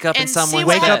just wake up in And see someone's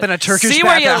what Wake bed. up in a Turkish See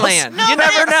where you bathhouse. land. No, you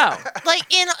but never know. Like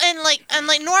and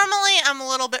normally I'm a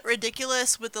little bit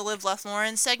ridiculous with the Live Left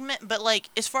Lauren segment, but like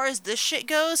as far as this shit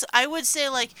goes, I would say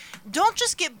like don't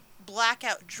just get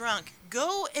blackout drunk.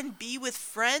 Go and be with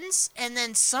friends, and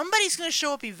then somebody's gonna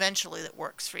show up eventually that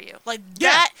works for you. Like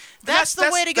Yeah. that's the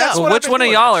way to that's go. what Well, I've which been one of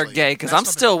doing, y'all are actually. gay? Because That's I'm what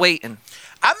I've still waiting.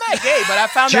 I'm not gay, but I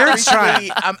found out Jared's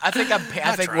recently.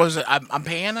 I'm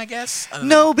pan, I guess. I don't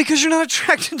know. No, because you're not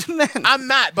attracted to men. I'm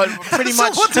not, but pretty So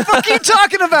much. what the fuck are you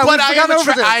talking about? But We've gone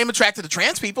over this. I am attracted to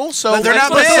trans people, so But they're That's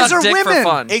not what men. Those suck are dick for women.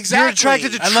 fun. Exactly. You're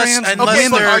attracted to Unless- trans unless Okay,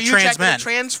 women. but they're are you trans attracted men. to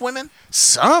trans women?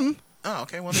 Some. Oh,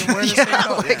 okay. Well, then we're in the same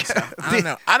boat. Yeah, so, I don't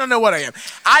know. I don't know what I am.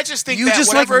 I just think You that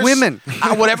just like whatever's- women.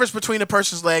 Whatever's between a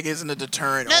person's leg isn't a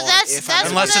deterrent. No, on that's- if that's I'm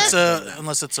Unless what it's I- a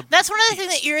unless it's a That's one of the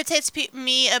things that irritates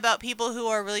me about people who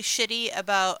are really shitty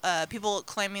about people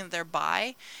claiming that they're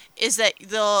bi, is that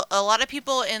a lot of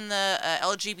people in the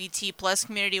LGBT plus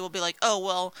community will be like, oh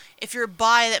well, if you're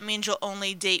bi, that means you'll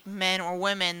only date men or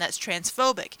women. That's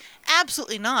transphobic.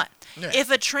 Absolutely not. Yeah.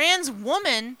 If a trans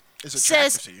woman Is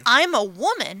attractive says to you. I'm a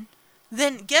woman,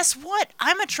 then guess what?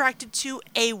 I'm attracted to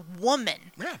a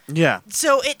woman. Yeah. Yeah.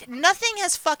 So nothing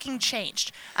has fucking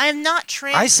changed. I am not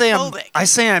transphobic. I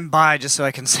say I'm bi just so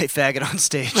I can say faggot on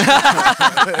stage.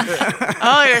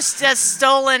 Oh, you're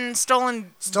stolen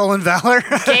Stolen valor.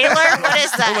 Gaylor? What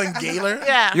is that? Stolen Gaylor?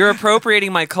 Yeah. You're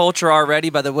appropriating my culture already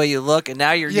by the way you look, and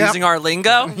now you're Yep. using our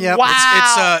lingo. Yep.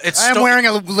 Wow. it's I'm wearing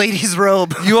a lady's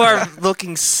robe. You are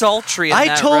looking sultry in I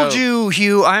that told robe. you,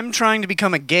 Hugh, I'm trying to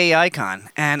become a gay icon,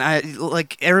 and I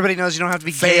like everybody knows you don't have to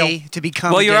be Fail. gay to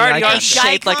become Well, a you gay already icon. are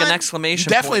shaped like an Icon? exclamation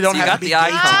You definitely point. don't so you have got to be the gay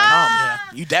to icon. come. Yeah.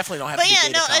 You definitely don't have But to be yeah,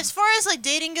 gay no, to come. as far as like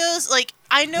dating goes, like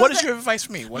I know What that is your advice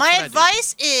for me? What my should I do?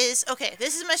 advice is, okay,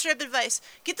 this is my straight up advice.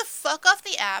 Get the fuck off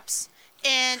the apps.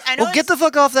 And I know Well, get the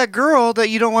fuck off that girl that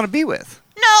you don't want to be with.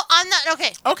 No, I'm not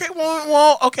okay. Okay,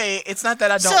 well, okay. It's not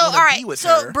that I don't So want all to right. be with So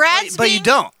her. Brad's But you being-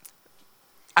 don't.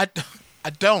 I don't. I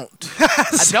don't want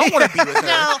to be with her.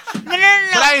 No. But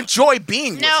I enjoy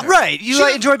being No. with her. Right. You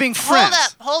like, enjoy being friends.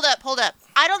 Hold up.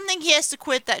 I don't think he has to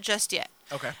quit that just yet.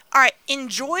 Okay. All right,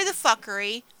 enjoy the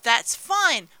fuckery. That's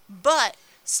fine, but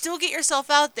still get yourself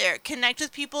out there. Connect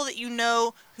with people that you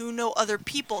know who know other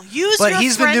people. Use But your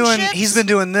he's been friendships.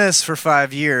 doing this for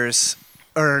 5 years,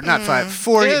 or not 5,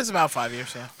 4, It is about 5 years,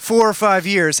 yeah. 4 or 5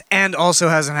 years, and also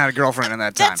hasn't had a girlfriend in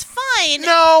that time. That's fine.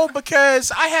 No,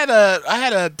 because I had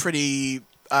a pretty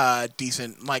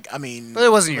decent, like, I mean. But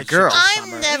it wasn't your girl. I'm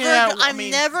never. Yeah, I I'm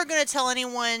mean- never gonna tell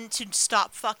anyone to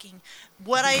stop fucking.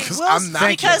 What I will I'm not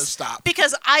because gonna stop.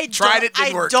 because I Tried don't, it,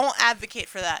 didn't I work. don't advocate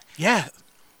for that. Yeah.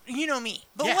 You know me.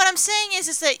 But Yeah. what I'm saying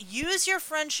is that use your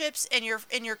friendships and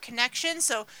your connections.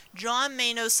 So John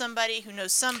may know somebody who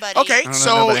knows somebody. Okay, know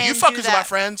so nobody. you And fuckers do are my that.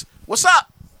 friends. What's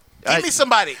up? Give me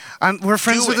somebody. We're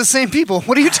friends Do with it. the same people.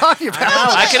 What are you talking about?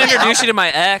 I can introduce you to my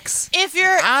ex. If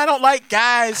you're I don't like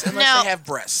guys unless No. they have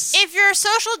breasts. if you're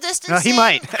social distancing, he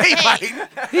might.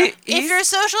 hey, if you're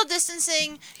social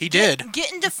distancing, He did.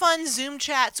 Get into fun Zoom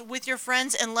chats with your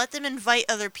friends and let them invite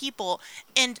other people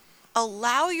and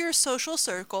allow your social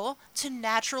circle to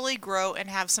naturally grow and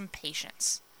have some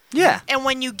patience. Yeah. And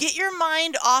when you get your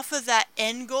mind off of that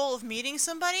end goal of meeting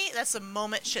somebody, that's the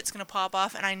moment shit's gonna pop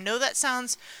off. And I know that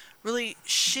sounds really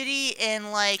shitty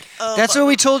and like, oh, That's but- what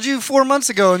we told you 4 months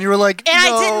ago, and you were like, and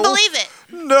no, I didn't believe it.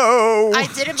 No. I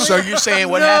didn't believe So it. you're saying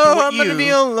what no, happened with I'm you gonna be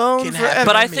alone can forever. happen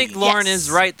But I to think me. Lauren Yes.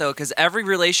 is right though, because every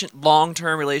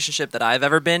long-term relationship that I've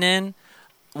ever been in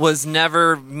was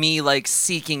never me like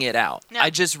seeking it out. No. I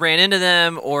just ran into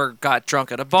them or got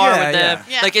drunk at a bar Yeah, with them.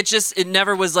 yeah. Yeah. Like it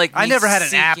never was like I me never had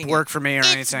an app seeking work it. for me or It's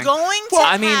anything. going to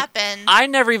I mean, happen. I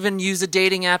never even used a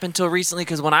dating app until recently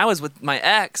because when I was with my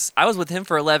ex, I was with him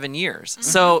for 11 years.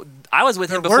 So I was with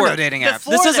him There before. were no dating apps.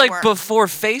 Before This is there like were. before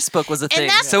Facebook was a And thing.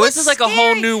 that's So what's this is like a whole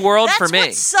scary. new world That's for me.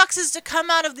 what sucks is to come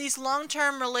out of these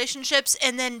long-term relationships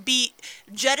and then be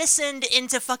jettisoned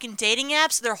into fucking dating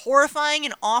apps. They're horrifying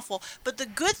and awful. But the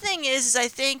good thing is I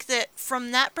think that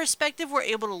from that perspective, we're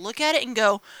able to look at it and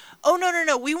go, oh,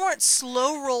 no, we weren't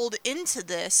slow rolled into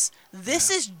this. This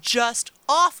is just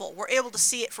awful. We're able to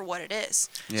see it for what it is.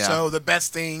 Yeah. So the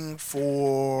best thing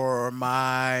for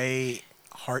my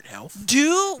heart health.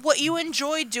 Do what you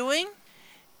enjoy doing.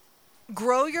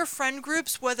 Grow your friend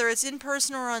groups, whether it's in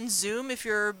person or on Zoom. If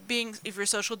you're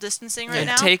social distancing right and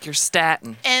now, take your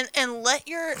statin. and let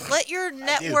your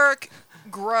network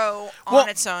grow on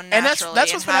its own and naturally.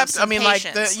 that's what's been have happening. I some mean, like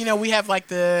patience. we have like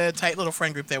the tight little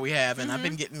friend group that we have, and I've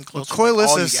been getting close to Coy like,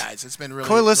 all you Lissus- guys. It's been really.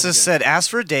 Coy really Lissus good. said, "Ask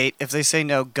for a date. If they say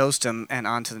no, ghost them, and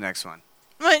on to the next one."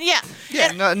 But yeah,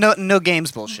 No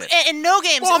games bullshit. and no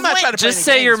games. Well, I'm not When- trying to play Just any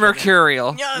say games you're with it.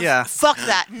 mercurial. No, Yeah. Fuck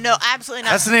that. No, absolutely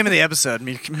not. That's the name of the episode. I'm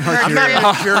Mercury. not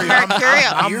Mercury.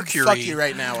 Mercurial. I'm Mercury. fuck you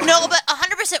right now. No, but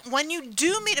 100%. When you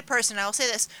do meet a person, I will say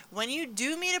this: when you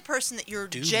do meet a person that you're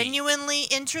genuinely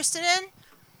interested in,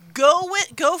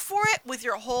 go for it with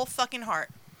your whole fucking heart.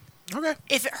 Okay.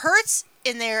 If it hurts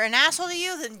and they're an asshole to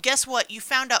you, then guess what? You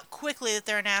found out quickly that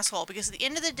they're an asshole. Because at the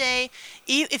end of the day,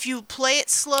 if you play it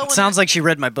slow, It sounds like she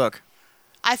read my book.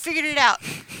 I figured it out.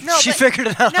 No, She but, figured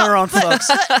it out no, on her own, but, folks.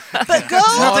 but go.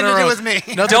 Nothing to her do own. with me.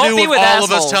 Nothing Don't to do be with with all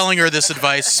of us assholes. telling her this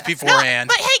advice No, beforehand.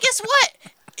 but hey, guess what?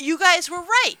 You guys were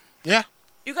right. Yeah.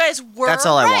 You guys were That's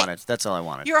all I right. wanted. That's all I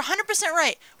wanted. You're 100%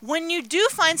 right. When you do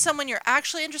find someone you're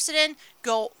actually interested in,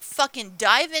 go fucking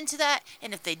dive into that.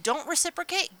 And if they don't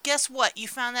reciprocate, guess what? You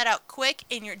found that out quick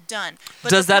and you're done.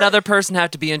 But Does the that per- other person have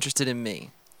to be interested in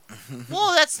me?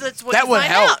 Well, that's what That you would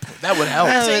find help. out. That would help.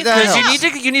 That's what you That find helps.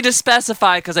 out. You need to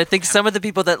specify, because I think some of the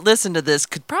people that listen to this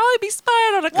could probably be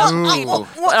spying on a couple Well, people.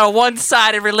 well, A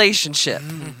one-sided relationship.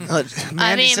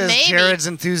 Mandy mean, says maybe. Jared's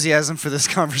enthusiasm for this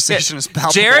conversation is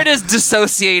palpable. Jared is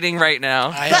dissociating right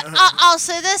now. But I'll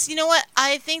say this. You know what?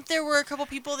 I think there were a couple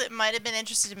people that might have been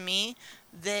interested in me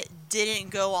that didn't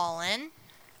go all in,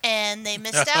 and they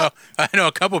missed out. I know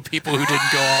a couple people who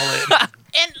didn't go all in.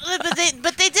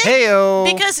 But they did. Heyo.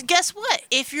 Because guess what?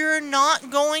 If you're not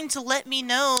going to let me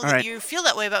know that right. you feel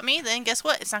that way about me, then guess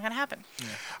what? It's not going to happen.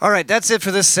 All right, that's it for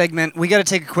this segment. We got to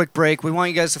take a quick break. We want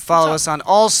you guys to follow us on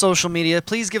all social media.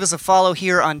 Please give us a follow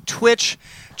here on Twitch.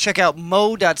 Check out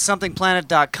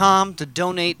mo.somethingplanet.com to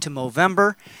donate to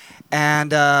Movember.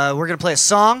 And we're going to play a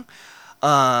song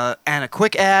and a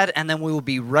quick ad, and then we will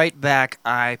be right back,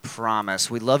 I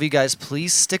promise. We love you guys.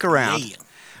 Please stick around. Yeah.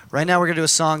 Right now we're going to do a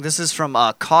song. This is from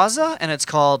Causa, and it's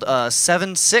called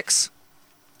 7-6.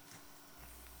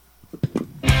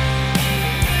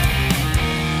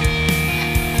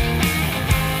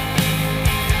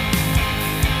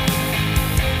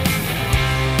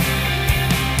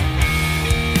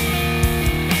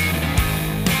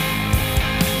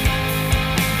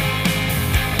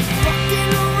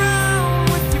 Walking around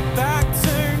with your back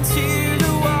turned to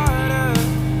the water,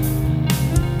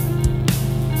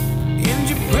 and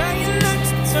you're praying that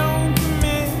you don't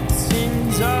commit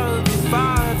sins of your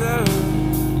father.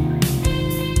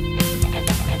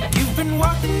 You've been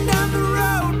walking down the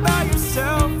road by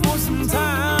yourself for some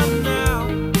time now,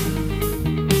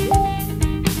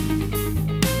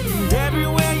 and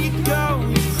everywhere you go,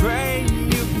 you pray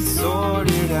you can sort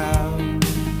it out.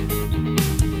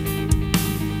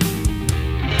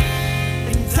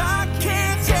 And I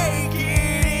can't take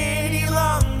it any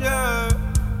longer,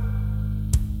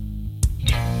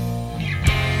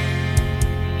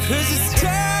 'cause it's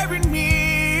tearing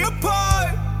me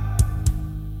apart.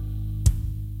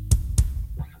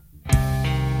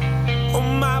 Oh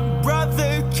my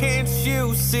brother, can't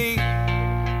you see?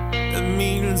 It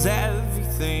means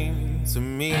everything to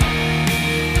me.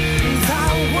 And I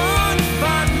wanna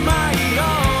find my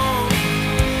own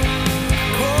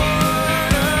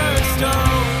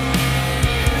cornerstone,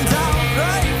 and I'll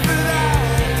pray for that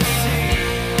to see,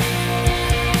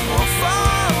 or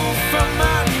fall from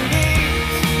my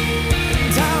knees.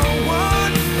 And I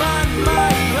wanna find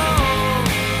my own,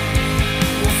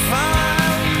 will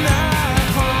find that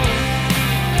home.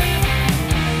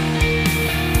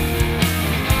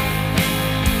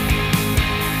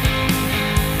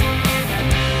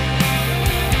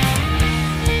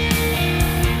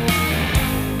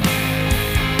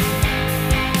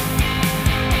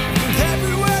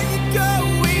 Everywhere you go,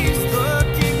 he's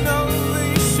looking over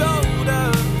your shoulder.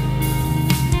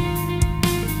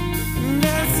 And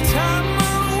as time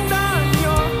moved on,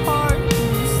 your heart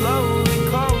grew slowly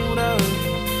colder.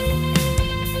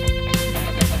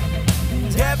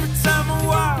 And every time I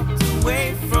walked away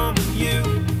from you,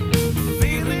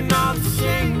 feeling all the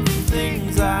shameful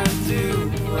things I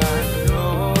do, I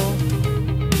know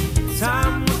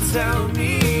time will tell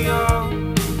me all.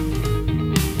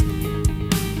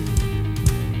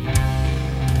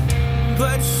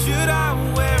 But should I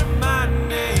wear my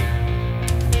name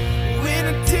when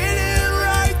I didn't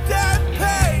write that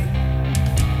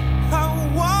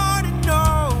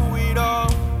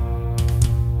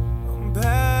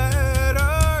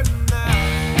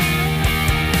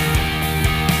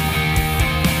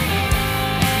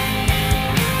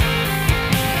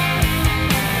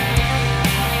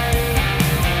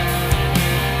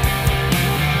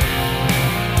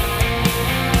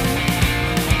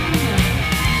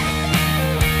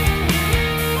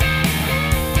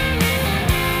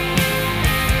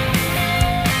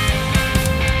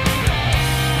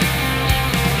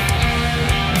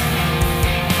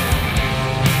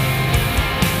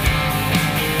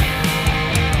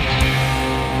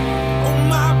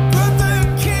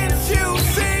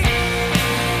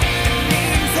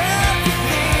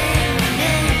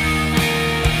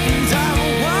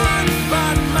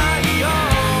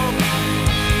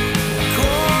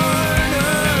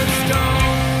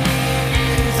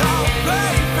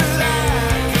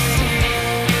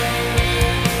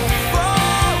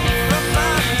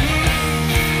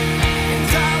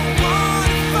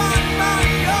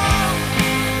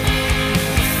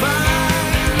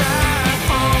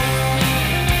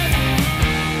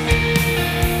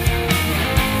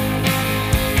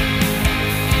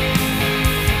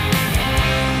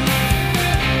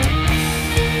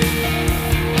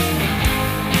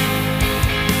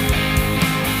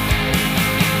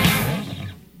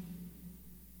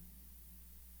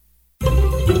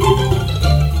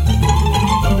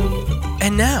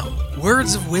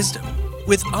Words of Wisdom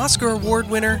with Oscar Award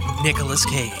winner Nicolas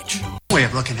Cage. Way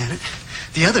of looking at it.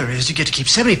 The other is you get to keep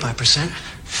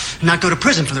 75%, not go to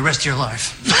prison for the rest of your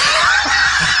life.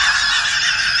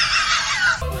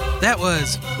 That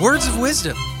was Words of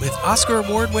Wisdom with Oscar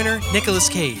Award winner Nicolas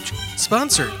Cage,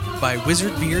 sponsored by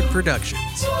Wizard Beard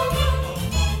Productions.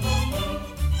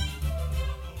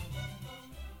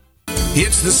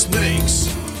 It's the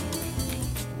Snakes.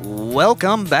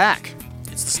 Welcome back.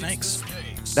 It's the Snakes.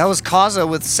 That was Kaza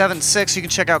with 7-6. You can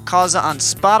check out Kaza on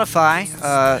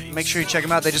Spotify. Make sure you check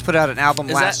them out. They just put out an album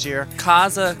Is last that year.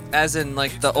 Kaza, as in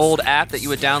like the old app that you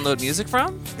would download music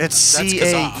from? It's That's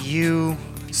Causa.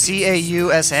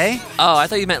 Oh, I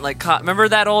thought you meant like remember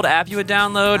that old app you would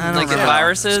download I and don't like get remember.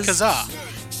 viruses? It's Kazaa.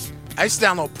 I used to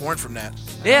download porn from that.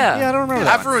 Yeah. Yeah, I don't remember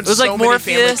that. I've ruined It was so like many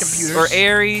family Morpheus computers. or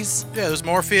Ares. Yeah, there's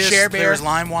Morpheus. Share Bear. There's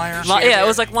LimeWire. Yeah, it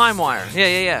was like LimeWire.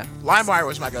 Yeah. LimeWire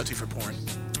was my go-to for porn.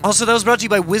 Also, that was brought to you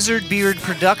by Wizard Beard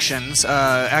Productions.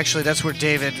 Actually, that's where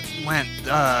David went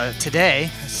today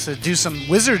to do some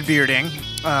wizard bearding.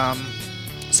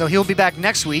 So he'll be back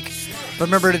next week. But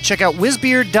remember to check out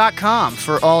wizbeard.com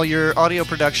for all your audio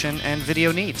production and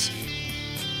video needs.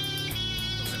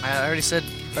 I already said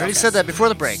that before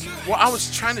the break. Well, I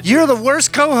was trying to. You're the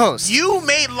worst co-host. You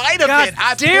made light of God it.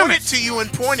 I damn pointed it. to you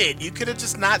and pointed. You could have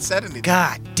just not said anything.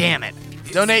 God damn it.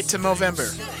 Donate to Movember.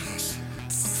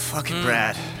 Fucking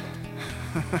Brad.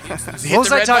 Hit What was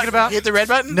the I red talking button. about? Hit the red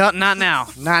button. No, not now.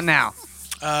 Not now.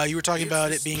 You were talking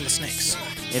about it being the Snakes.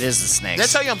 It is the Did I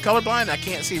snakes. tell you I'm colorblind? I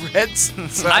can't see reds.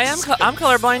 So I am. I'm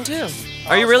colorblind too.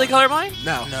 Are you really colorblind?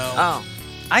 No. No. Oh,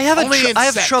 I have Only in I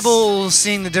have sex. trouble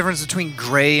seeing the difference between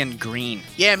gray and green.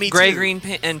 Yeah, me gray, too. green,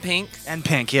 and pink. And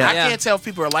pink, I yeah. Yeah. can't tell if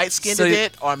people are light skinned So to you-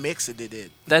 it or mixed to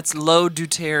it. That's low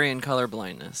deuterium color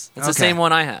blindness. That's the Okay. same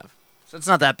one I have. So it's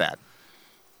not that bad.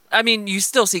 I mean, you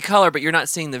still see color, but you're not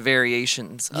seeing the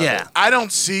variations. Of Yeah. it. I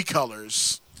don't see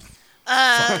colors.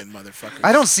 Fucking motherfucker.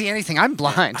 I don't see anything. I'm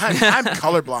blind. I'm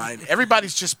colorblind.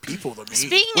 Everybody's just people to me.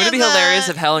 Speaking Would it of be hilarious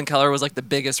if Helen Keller was like the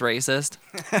biggest racist?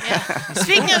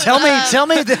 Speaking of tell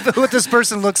me what this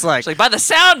person looks like. She's like, by the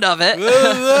sound of it.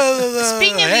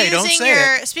 Speaking of Hey, don't using say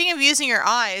your it. speaking of using your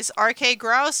eyes, RK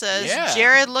Grau says Yeah.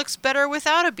 Jared looks better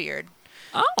without a beard.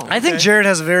 Oh, I think Jared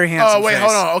has a very handsome Oh wait, face.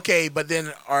 hold on. Okay, but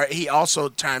then he also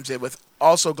chimes in with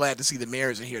also glad to see the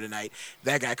mayors in here tonight.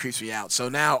 That guy creeps me out. So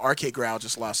now RK Grau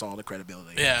just lost all the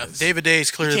credibility. Yeah, Because David Day is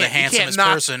clearly the you can't handsomest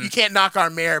knock- person. You can't knock our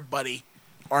mayor, buddy,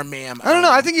 or ma'am. I don't know.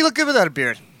 I think you look good without a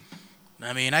beard.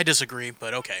 I mean, I disagree,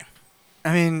 but okay.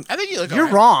 I mean, I think you look. you're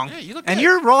alright. wrong. Yeah, you look and good.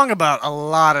 you're wrong about a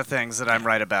lot of things that I'm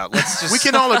right about. Let's just. We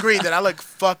can all agree that I look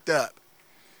fucked up.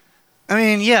 I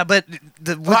mean, yeah, but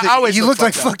I always you look look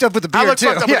like fucked up. fucked up with a I beard look too.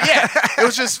 fucked up. Yeah, it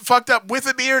was just fucked up with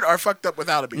a beard or fucked up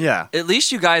without a beard. Yeah. at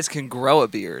least you guys can grow a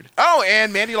beard. Oh,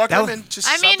 and Mandy That Larkin just.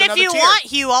 I mean, sucked if another you tear. want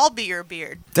Hugh, I'll be your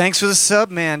beard. Thanks for the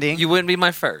sub, Mandy. You wouldn't be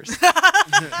my first.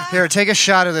 Here, take a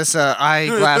shot of this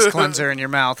eyeglass cleanser in your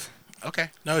mouth. Okay.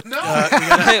 No, No.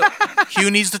 Hey,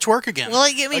 Hugh needs to twerk again. Will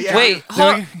it get me? Oh, yeah. wait,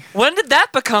 when did that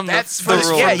become That's the for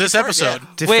rule? yeah, From this you twerk, episode. yeah.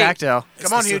 De Wait. facto.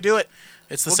 Come on, Hugh, do it.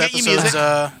 It's We'll this get you episode's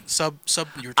music. sub.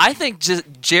 I think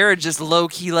Jared just low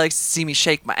key likes to see me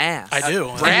shake my ass. I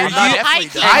do. Brad You- definitely I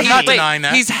does. can't- I'm not Wait, denying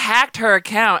that. He's hacked her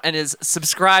account and is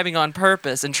subscribing on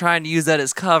purpose and trying to use that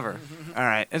as cover. All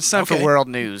right, it's time Okay. for world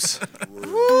news.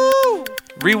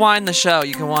 Rewind the show.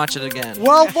 You can watch it again.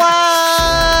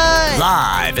 Worldwide!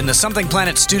 Live in the Something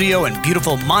Planet studio in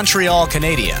beautiful Montreal,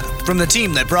 Canada. From the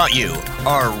team that brought you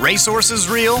Are Racehorses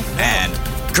Real? And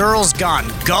Girls Gone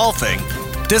Golfing.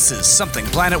 This is Something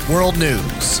Planet World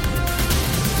News.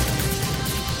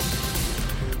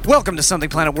 Welcome to Something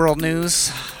Planet World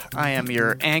News. I am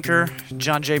your anchor,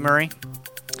 John J. Murray.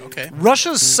 Okay.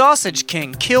 Russia's sausage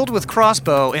king killed with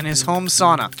crossbow in his home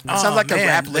sauna. That sounds like a man.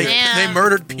 rap They, lyric. Yeah. they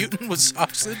murdered Putin with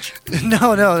sausage.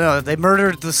 No. They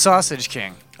murdered the sausage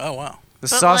king. Oh wow. The But,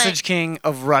 sausage like- king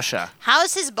of Russia.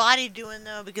 How's his body doing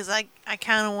though? Because I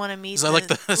kind of want to meet. Is that like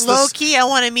the- low key? I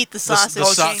want to meet the The- sausage the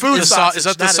so- king. food the sausage, is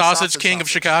that the not a sausage sausage king of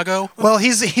sausage. Chicago? Well,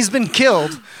 he's been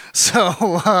killed,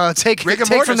 so take Rigor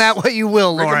from mortis. that what you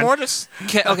will, Rigor Lauren. mortis.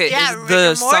 Okay, Yeah, is the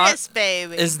rigor mortis,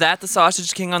 baby. is that the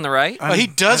sausage king on the right? Well, he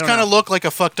does I don't kind know. of look like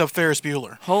a fucked up Ferris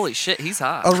Bueller. Holy shit, he's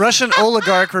hot. A Russian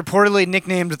oligarch reportedly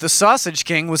nicknamed the Sausage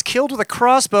King was killed with a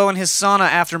crossbow in his sauna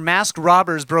after masked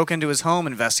robbers broke into his home,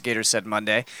 investigators said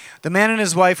Monday. The man and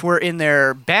his wife were in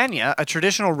their banya, a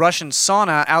traditional Russian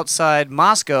sauna outside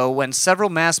Moscow, when several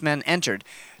masked men entered,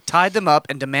 tied them up,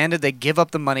 and demanded they give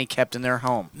up the money kept in their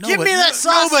home. Give me that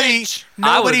sausage.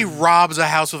 Nobody robs a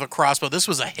house with a crossbow. This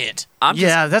was a hit. I'm just,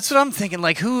 Yeah, that's what I'm thinking.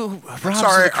 Like, who robs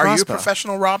Sorry, with a are you a crossbow?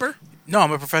 professional robber? No,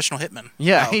 I'm a professional hitman.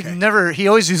 Yeah, Oh, okay. he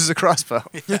always uses a crossbow.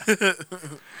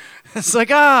 It's like,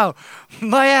 oh,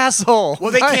 my asshole.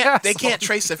 Well, they my can't asshole.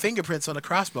 trace the fingerprints on a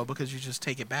crossbow because you just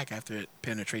take it back after it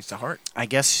penetrates the heart. I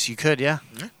guess you could, yeah.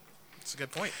 That's a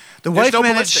good point. The There's wife no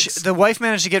managed. ballistics. The wife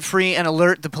managed to get free and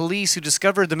alert the police, who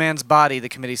discovered the man's body. The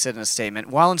committee said in a statement.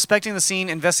 While inspecting the scene,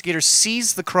 investigators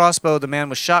seized the crossbow the man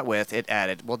was shot with. It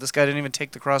added, "Well, this guy didn't even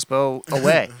take the crossbow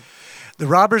away." The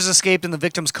robbers escaped in the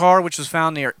victim's car, which was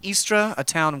found near Istra, a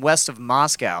town west of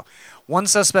Moscow. One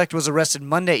suspect was arrested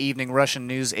Monday evening, Russian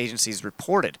news agencies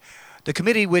reported. The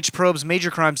committee, which probes major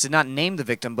crimes, did not name the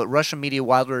victim, but Russian media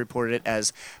wildly reported it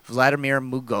as Vladimir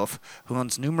Mugov, who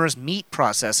owns numerous meat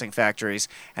processing factories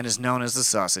and is known as the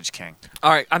Sausage King.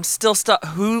 All right, I'm still stuck.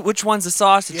 Which one's the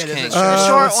Sausage Yeah, King? this is The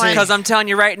short let's see. one. Because I'm telling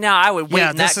you right now, I would wait Yeah,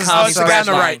 in that this is- Oh, commie it's the guy on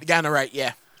the bread right. line. The guy on the right,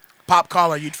 yeah. Pop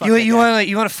collar, you'd fuck You that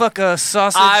guy. want to fuck a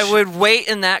sausage? I would wait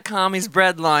in that commie's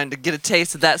bread line to get a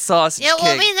taste of that Sausage Yeah, well, I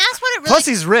King. mean, that's what it really. Plus,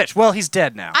 he's rich. Well, he's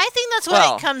dead now. I think that's what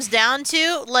Well- it comes down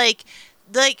to. Like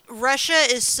Russia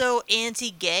is so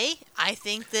anti-gay. I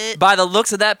think that. By the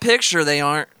looks of that picture, they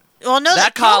aren't. Well, no,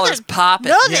 That they killed collar's him. popping.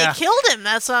 No, Yeah. they killed him.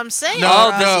 That's what I'm saying.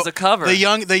 No, this is a cover. The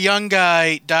young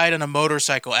guy died in a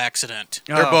motorcycle accident.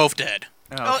 They're Oh. both dead.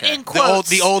 Oh, in The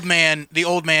quotes. old man was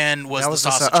that the was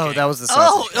sausage oh, king. that was the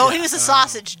sausage. Oh, he was the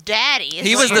sausage daddy. is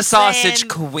He what was you're the sausage saying.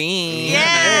 queen.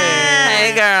 Yeah.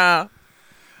 Hey, girl.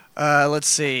 Let's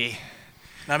see.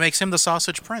 That makes him the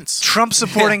sausage prince.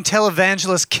 Trump-supporting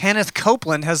televangelist Kenneth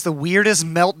Copeland has the weirdest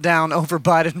meltdown over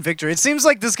Biden victory. It seems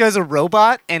like this guy's a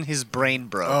robot and his brain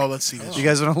broke. Oh, let's see this. You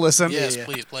guys want to listen? Yes, yeah.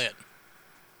 please play it.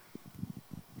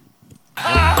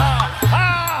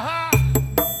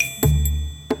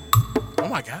 Oh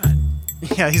my God.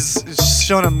 Yeah, he's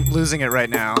showing him losing it right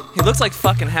now. He looks like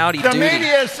fucking Howdy The Doody.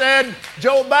 media said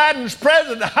Joe Biden's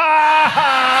president. Ha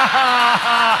ha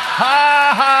ha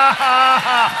ha ha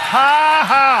ha ha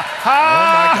ha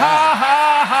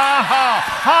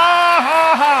ha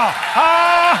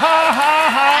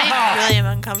I really am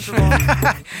uncomfortable.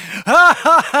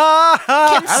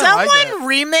 Can someone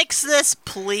remix this,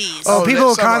 please? Oh, people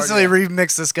will that's somewhere, constantly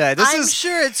remix this guy. This I'm is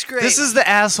sure it's great. this is the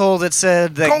asshole that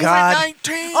said that God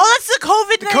COVID-19. Oh, that's the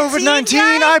COVID-19 COVID-19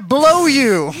 guy? I blow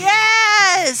you.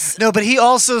 Yes. No, but he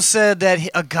also said that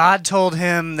a God told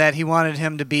him that he wanted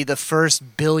him to be the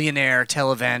first billionaire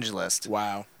televangelist.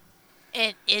 Wow.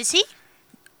 And is he?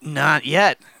 Not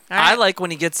yet. I like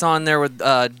when he gets on there with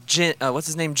what's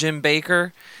his name, Jim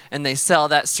Baker, and they sell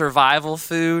that survival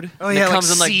food. Oh and yeah, it like comes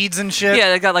in seeds and shit. Yeah,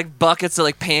 they got like buckets of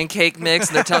like pancake mix,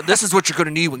 and they're telling this is what you're gonna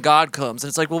need when God comes. And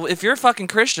it's like, well, if you're a fucking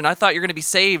Christian, I thought you're gonna be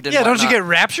saved. And Yeah, don't you whatnot. get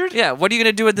raptured? Yeah, what are you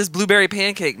gonna do with this blueberry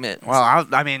pancake mix? Well,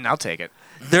 I'll take it.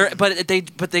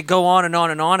 But they go on and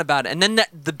on and on about it, and then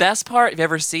the best part, if you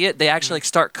ever see it, they actually like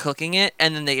start cooking it,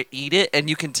 and then they eat it, and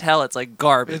you can tell it's like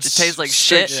garbage. It's it tastes like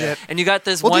straight shit. shit. And you got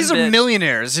this Well, one. these are bit-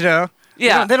 millionaires, you know.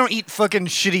 Yeah. They don't eat fucking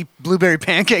shitty blueberry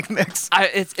pancake mix.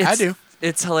 It's I do.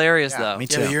 It's hilarious though. Me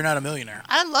Yeah, too. but you're not a millionaire.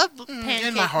 I love pancake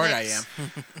In my heart, mix. I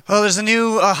am. Oh, there's a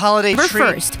new holiday treat.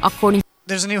 First, according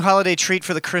There's a new holiday treat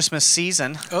for the Christmas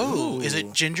season. Oh, is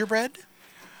it gingerbread?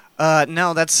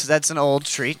 No, that's an old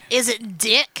treat. Is it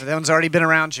dick? That one's already been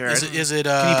around, Jared. Is it?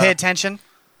 Can you pay attention?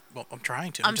 Well, I'm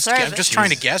trying to. I'm sorry, I'm but- just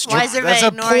trying to guess. Why is That's everybody a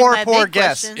ignoring poor, my poor big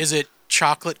guess. question? Is it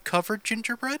chocolate covered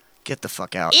gingerbread? Get the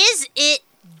fuck out. Is it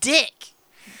dick?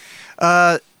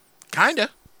 Kinda.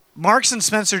 Marks and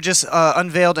Spencer just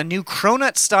unveiled a new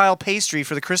cronut-style pastry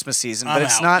for the Christmas season, but I'm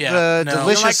it's out. not Yeah, the no. You don't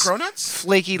delicious, like cronuts?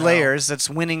 flaky layers that's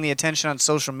winning the attention on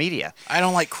social media. I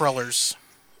don't like crullers.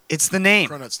 It's the name.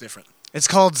 Cronuts different. It's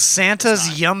called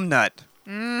Santa's Yum Nut.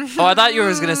 Oh, I thought you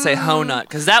were gonna say hoe nut,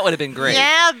 because that would have been great.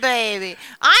 Yeah, baby.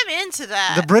 I'm into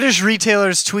that. The British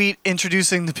retailer's tweet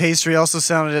introducing the pastry also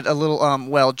sounded a little,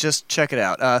 well, just check it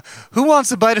out. Who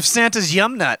wants a bite of Santa's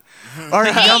Yum Nut? Our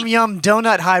Yum Yum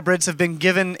donut hybrids have been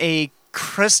given a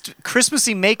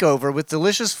Christmassy makeover with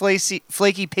delicious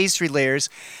flaky pastry layers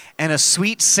and a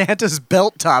sweet Santa's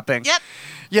belt topping. Yep.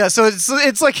 Yeah, so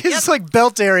it's like his like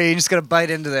belt area. You just gotta bite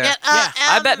into there. Yeah,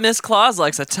 I bet Miss Claus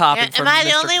likes a topping Am from I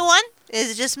the Mr. only one?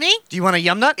 Is it just me? Do you want a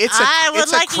Yum Nut? I would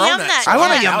it's a like a yum cronut. nut. I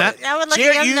want a Yeah. Yum Nut. I would like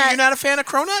Jared, a yum nut. you're not a fan of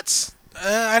cronuts?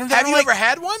 I don't. Have you like, ever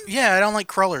had one? Yeah, I don't like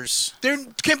crullers. They're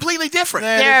completely different.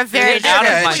 They're very out of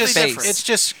different. my it's just, face. It's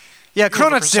just. Yeah, You know,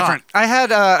 cronut's croissant. different. I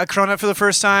had a cronut for the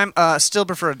first time. Still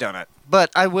prefer a donut,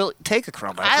 but I will take a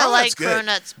cronut. I like good.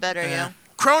 cronuts better, yeah.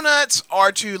 cronuts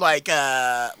are to like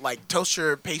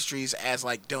toaster pastries as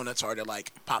like donuts are to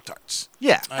like Pop-Tarts.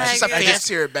 Yeah. It's just a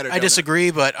fancier, better donut. I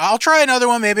disagree, but I'll try another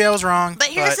one. Maybe I was wrong. But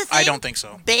here's the thing. I don't think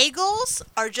so. Bagels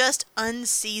are just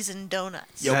unseasoned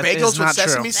donuts. Yo, That bagels is with not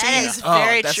sesame true. seeds. That is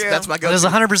very that's, true. That's my That is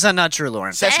go-to. 100% not true,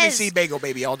 Lauren. Sesame That is seed bagel,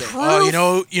 baby, all day. Oh,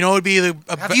 you know what would be the?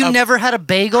 Have you never had a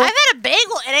bagel? I've had a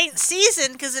bagel. It ain't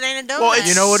seasoned because it ain't a donut. Well, it's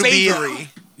You know what would be? savory.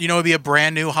 You know what would be a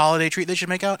brand new holiday treat they should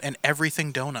make out? An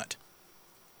everything donut.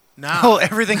 Oh,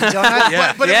 everything donut?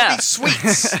 Yeah. But it Yeah. would be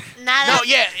sweets. Nah, No, that-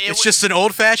 yeah. It's just an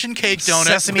old-fashioned cake donut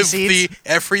Sesame with seeds? the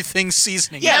everything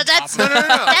seasoning. Yeah, No, that's no.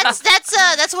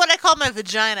 that's what I call my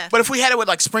vagina. But if we had it with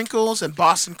like sprinkles and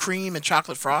Boston cream and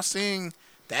chocolate frosting,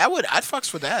 I'd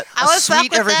fucks with that. I would fuck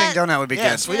Sweet with everything that. donut would be Yeah,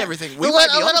 good. sweet everything. A We might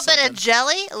be little onto bit something. of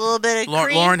jelly, a little bit of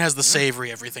cream. Lauren has the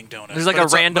savory everything donut. There's like But a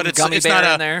it's random but it's, gummy it's bear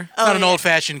not in there. It's not Oh, an yeah.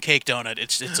 old-fashioned cake donut.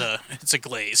 It's a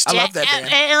glazed. I love that, and,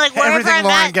 man. and like wherever Everything I'm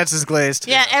Lauren at, gets is glazed.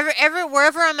 yeah,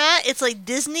 wherever I'm at, it's like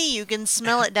Disney. You can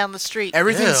smell it down the street.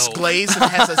 Everything's Ew. glazed and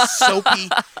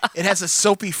has a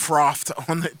soapy froth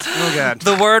on it. Oh, God.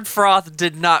 The word froth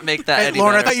did not make that Hey, any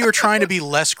Lauren, I better. thought you were trying to be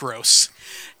less gross.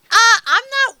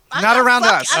 I'm Not around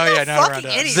fuck- us. I'm Oh, yeah, not not fucking around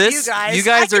us. any of This- you guys. you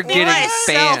guys I are can be getting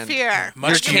myself banned. here. Much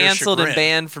You're to your canceled and chagrin.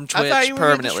 banned from I thought Twitch you were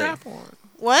gonna permanently. strap on.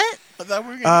 What? I thought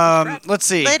we were gonna Let's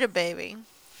see. Later, baby.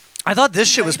 I thought this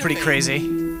shit was pretty crazy.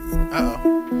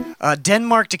 Uh-oh.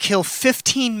 Denmark to kill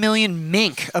 15 million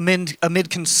mink amid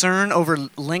concern over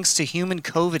links to human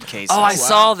COVID cases. Oh, I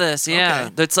saw this. Yeah,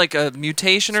 Okay. that's like a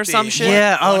mutation or some Big. shit.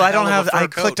 Yeah. Oh, One I don't hell of have. a fur I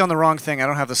clicked coat. on the wrong thing. I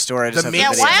don't have the story. I just The have the mink- Yeah,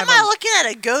 video. why am I looking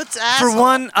at a goat's ass? For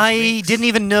one, I didn't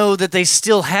even know that they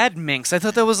still had minks. I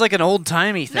thought that was like an old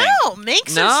timey thing. No,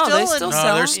 minks No, are still they in. still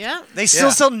sell 'em. Yeah. They still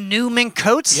Yeah. sell new mink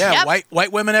coats. Yeah, Yep.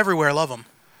 white women everywhere love them.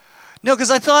 No,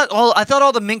 because I thought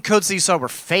all the mink coats that you saw were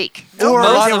fake, or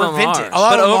most they of were them vintage. are. A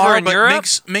lot But of them over are, in but Europe?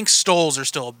 mink stoles are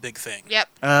still a big thing. Yep.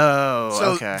 Oh, So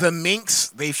okay. the minks,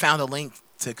 they found a link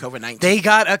to COVID-19. They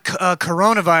got a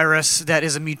coronavirus that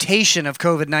is a mutation of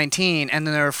COVID-19, and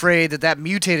then they're afraid that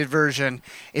mutated version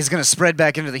is going to spread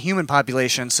back into the human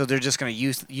population, so they're just going to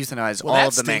euthanize well, all that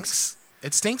of the minks. stinks.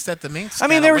 It stinks that the minks. I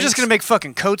mean, got they a were just links. going to make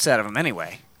fucking coats out of them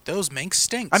anyway. Those minks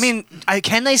stinks. I mean,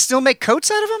 can they still make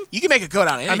coats out of them? You can make a coat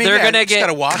out of anything. mean, They're yeah, gonna you just get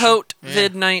gotta wash 'em. coat Yeah.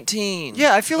 vid-19.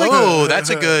 Yeah, I feel like. oh, that's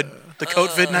a good. The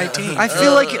COVID-19. I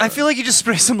feel like you just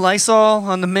spray some Lysol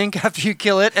on the mink after you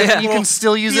kill it, and then you can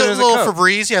still use it as a little coat.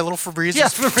 Febreze. Yeah, a little Febreze. Yeah,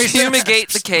 Just- Febreze. Fumigate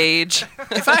the cage.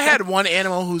 If I had one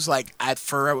animal who's like I had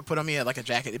fur, I would put on me like a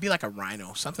jacket. It'd be like a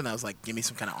rhino, something that was like give me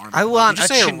some kind of armor. I want Did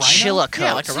a you say a rhino? chinchilla coat.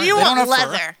 Yeah, like a So rhino. you They don't want have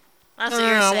fur. leather? That's No, what no,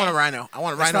 you're no, I saying. want a rhino. I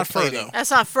want a That's rhino not fur, plating. though.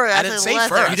 That's not fur. That's I didn't say leather.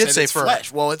 fur. I You did said say it's fur.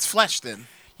 Flesh. Well, it's flesh then.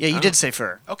 Yeah, you did say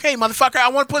fur. Okay, motherfucker. I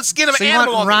want to put skin of So an you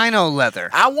animal want on me. rhino leather.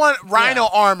 I want rhino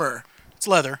armor. It's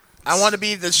leather. I want to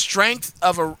be the strength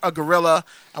of a gorilla.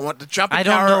 I want the jumping I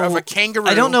don't power know of a kangaroo.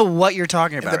 I don't know what you're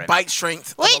talking And about. the right bite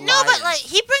strength. Wait, of a no, lion. but like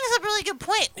he brings up a really good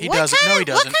point. He what doesn't. Kind No, of, he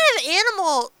doesn't. What kind of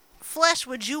animal flesh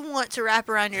would you want to wrap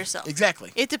around yourself?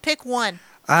 Exactly. You have to pick one.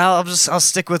 I'll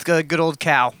stick with a good old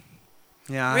cow.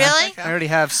 Yeah. Really? I already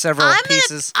have several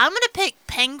pieces. I'm gonna pick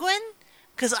penguin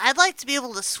because I'd like to be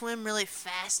able to swim really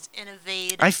fast and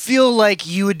evade. I feel like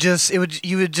you would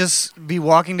just be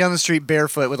walking down the street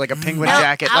barefoot with like a penguin No,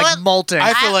 jacket, I like would- molting.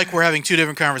 I feel like we're having two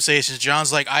different conversations.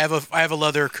 John's like, I have a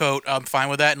leather coat. I'm fine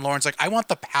with that. And Lauren's like, I want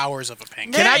the powers of a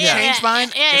penguin. Can I change mine?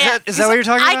 Is that what you're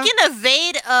talking I about? can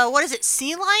evade. What is it?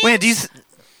 Sea lions. Wait, do you?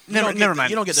 don't Never get- mind.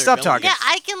 you don't get their Stop ability. talking.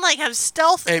 Yeah, I can like have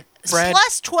stealth. Hey, Brad.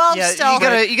 Plus 12 Yeah, stealth.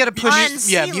 you gotta push. on it-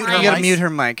 sea yeah, mute her You gotta mic. mute her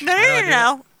mic.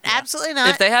 No. Absolutely not.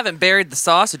 If they haven't buried the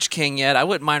Sausage King yet, I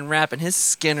wouldn't mind wrapping his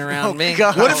skin around me.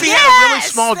 God. What if he had a really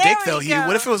Yes, small there dick we though, Hugh? go.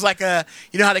 What if it was like a,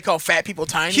 you know how they call fat people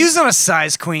tiny? Hugh's not a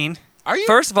size queen. Are you?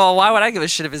 First of all, why would I give a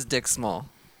shit if his dick's small?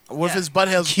 What if his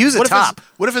butthole? Hugh's a what if his- top.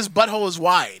 What if his butthole is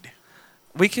wide?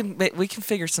 We can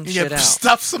figure some You shit out.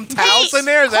 stuff some towels in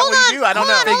there. Is that hold what you do? I don't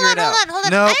know. Figure it out. Hold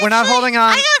on. No, we're not holding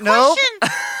on. I got a No. question. But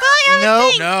I have a No.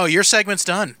 thing. No, your segment's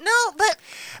done. No, but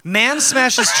Man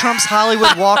smashes Trump's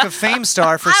Hollywood Walk of Fame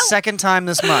star for second time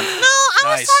this month. no,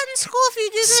 I was Nice. taught in school if you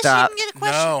do this, Stop. you can get a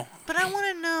question. No. But I want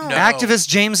to know. No. Activist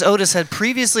James Otis had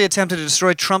previously attempted to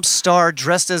destroy Trump's star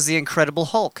dressed as the Incredible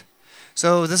Hulk.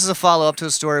 So this is a follow-up to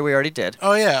a story we already did.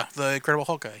 Oh yeah, the Incredible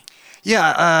Hulk guy.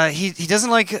 Yeah, he doesn't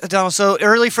like Donald. So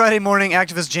early Friday morning,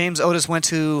 activist James Otis went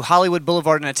to Hollywood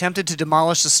Boulevard and attempted to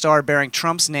demolish the star bearing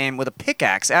Trump's name with a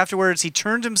pickaxe. Afterwards, he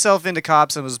turned himself into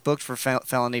cops and was booked for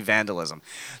felony vandalism.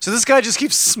 So this guy just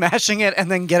keeps smashing it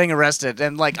and then getting arrested.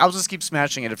 And like, I'll just keep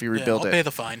smashing it if you Yeah, rebuild I'll it. pay the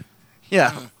fine.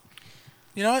 Yeah.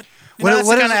 You know what?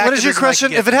 What is your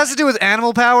question? If it has to do with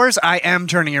animal powers, I am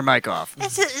turning your mic off.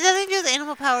 It's nothing to do with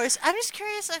animal powers. I'm just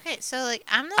curious. Okay, so like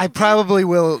I'm not. I probably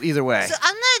will either way. So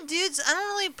I'm not dudes. I don't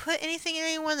really put anything in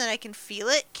anyone that I can feel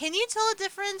it. Can you tell a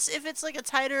difference if it's like a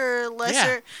tighter or lesser?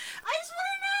 Yeah. I just want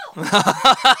to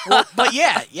know. Well, but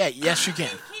yes, you can.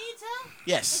 Can you tell?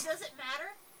 Yes. It doesn't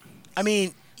matter. I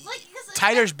mean,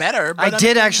 tighter's better. But I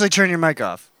did actually turn your mic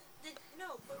off.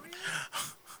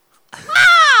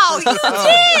 Wow, you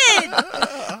did. No,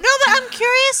 but I'm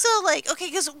curious. So, like, okay,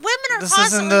 because women are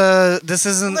constantly. This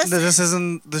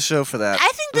isn't the show for that.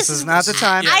 I think this is not the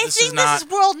time. I think this is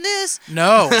world news.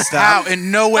 No, Stop. How?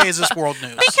 In no way is this world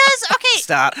news. Because okay.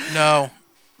 Stop. No.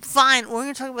 Fine, we're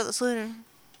gonna talk about this later.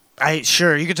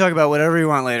 Sure, you can talk about whatever you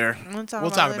want later. We'll talk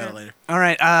about it later. All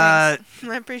right. I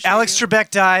appreciate Alex you. Trebek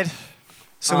died,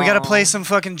 so we got to play some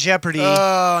fucking Jeopardy.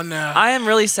 Oh no! I am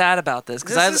really sad about this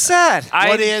because This is sad.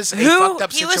 What is a fucked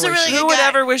up He was a situation? really Who good would guy.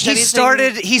 ever wish He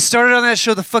anything? started on that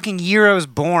show the fucking year I was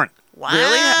born. Wow.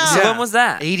 Really? So Yeah. when was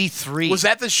that? 83. Was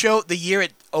that the show the year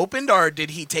it opened, or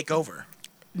did he take over?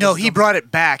 No, he brought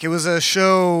it back. It was a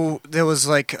show that was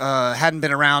like hadn't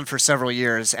been around for several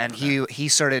years, and he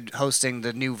started hosting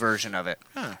the new version of it,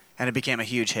 and it became a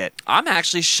huge hit. I'm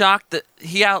actually shocked that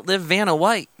he outlived Vanna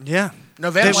White. Yeah.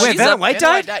 No, Vanna White. Vanna White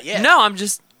died? Yeah. No, I'm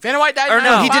just. Vanna White died. Or in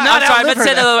no, 95. he did not I'm sorry. I meant outlive to her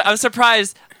say then. the. I'm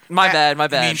surprised. My bad. My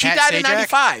bad. She Pat died in Sajak?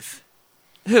 95.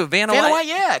 Who? Vanna Vanna White? White,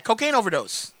 yeah, cocaine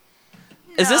overdose.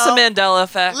 Is this a Mandela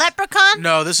effect? Leprechaun?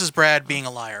 No, this is Brad being a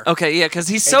liar. Okay, yeah, because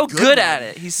he's so good good one. at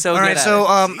it. He's so All good right, at so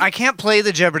it. I can't play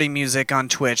the Jeopardy music on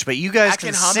Twitch, but you guys I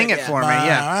can can hum sing it, it yeah. for me.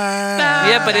 Yeah.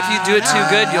 Yeah, but if you do it too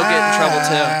good, you'll get in trouble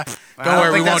too. Don't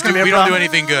worry, we won't do. We don't do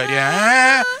anything good.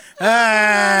 Yeah.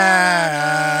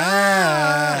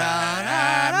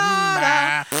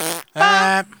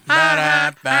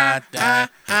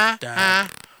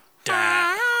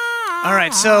 All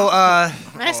right, so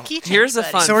Nice keychain. Here's a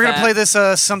buddy. fun. so we're gonna fact. play this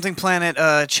Something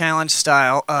Planet challenge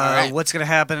style. right. What's gonna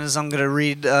happen is I'm gonna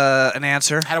read an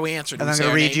answer. How do we answer? Do And we I'm say going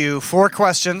to our read name? you 4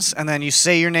 questions, and then you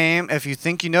say your name if you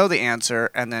think you know the answer,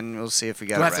 and then we'll see if we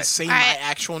got Do it I have right. to say All my right.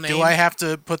 actual name? Do I have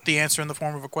to put the answer in the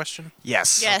form of a question?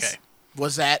 Yes. Yes. Okay.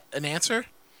 Was that an answer?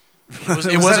 It was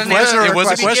that a an answer or question. It a was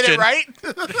a Did he get question.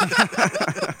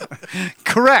 it right?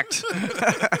 Correct.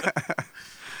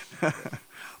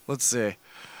 Let's see.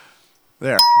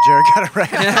 There, Jared got it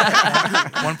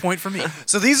right. 1 point for me.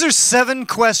 So these are 7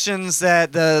 questions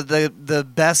that the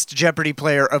best Jeopardy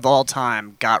player of all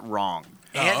time got wrong.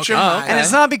 Answer okay. mine. And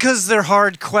it's not because they're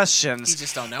hard questions. You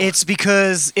just don't know It's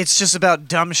because it's just about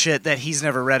dumb shit that he's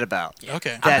never read about.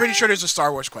 Okay. I'm pretty sure there's a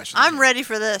Star Wars question. I'm ready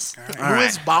for this. Who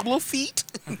is Boblo Feet?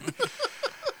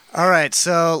 All right,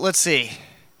 so let's see.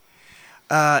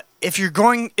 If you're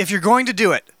going to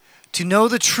do it, to know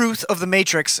the truth of the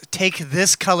Matrix, take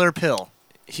this color pill.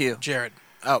 Hugh. Jared.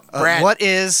 Oh, Brad. What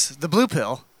is the blue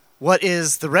pill? What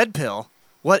is the red pill?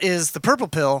 What is the purple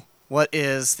pill? What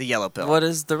is the yellow pill? What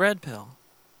is the red pill?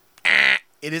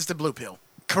 It is the blue pill.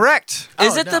 Correct.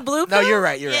 Is Oh, it no. the blue No, pill? you're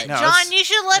right. You're Yeah, right. No, John, it's- you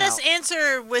should let us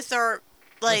answer with our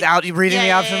like Without you reading the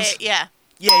yeah, options? Yeah.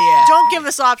 Yeah. Don't give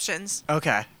us options.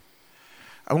 Okay.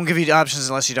 I won't give you the options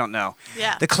unless you don't know.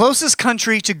 Yeah. The closest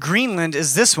country to Greenland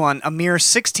is this one, a mere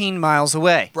 16 miles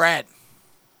away. Brad.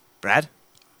 Brad?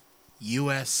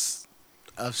 U.S.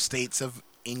 of States of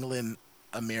England,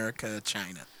 America,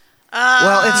 China.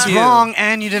 Well, it's Hugh. wrong,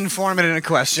 and you didn't form it in a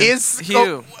question. Is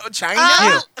Hugh. China?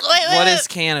 What is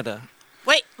Canada?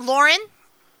 Wait, Lauren?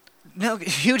 No,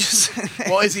 you just...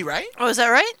 Well, is he right? Oh, is that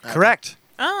right? Correct.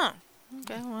 Oh.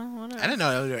 Okay, well, whatever. I didn't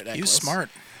know they were that He was close. smart.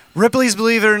 Ripley's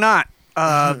Believe It or Not.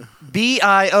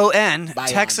 B-I-O-N, Bion.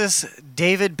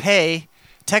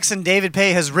 Texan David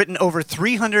Pay has written over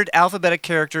 300 alphabetic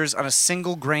characters on a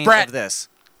single grain Brad. of this.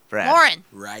 Brad. Lauren.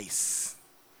 Rice.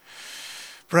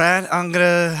 Brad, I'm going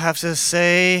to have to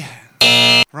say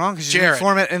wrong because you didn't Jared.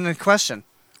 form it in the question.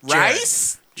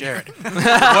 Rice? Jared.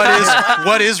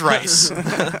 What is rice?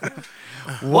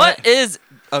 What is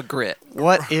a grit?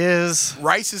 What is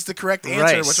Rice is the correct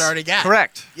answer, rice? which I already got.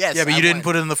 Correct. Yes. Yeah, but I you didn't won.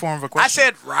 put it in the form of a I question.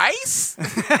 said rice?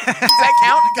 Does that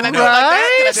count? Can I do it like that?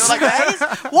 Can I do it like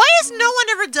that? Why has no one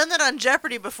ever done that on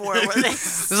Jeopardy before? Where they,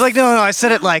 It's like, no, I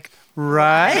said it like,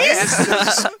 right?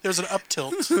 There's an up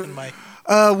tilt in my.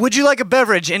 Would you like a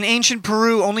beverage? In ancient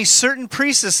Peru, only certain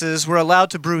priestesses were allowed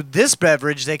to brew this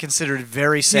beverage they considered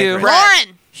very sacred.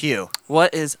 Lauren. Hugh.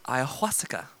 What is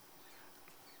ayahuasca?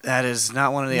 That is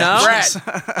not one of the No? options.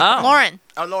 Oh. Lauren.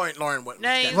 Oh, Lauren. What?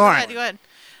 No, you Lauren. go ahead.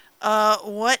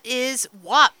 What is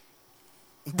WAP?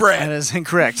 That Brad. is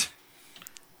incorrect.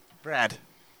 Brad.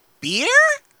 Beer?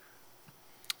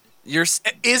 Is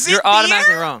it You're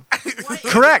automatically wrong.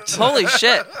 Correct. Holy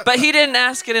shit! But he didn't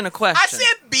ask it in a I question.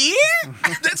 said beer?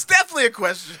 That's definitely a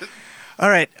question. All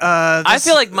right. I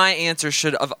feel like my answer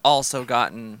should have also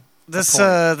gotten This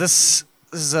a point.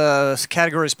 this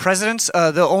category is presidents.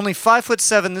 The only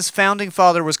 5'7", this founding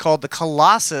father was called the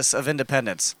Colossus of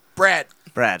Independence. Brad.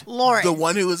 Lauren. The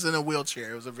one who was in a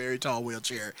wheelchair. It was a very tall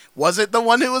wheelchair. Was it the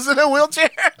one who was in a wheelchair?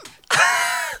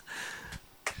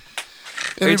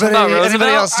 Are you talking about Roosevelt?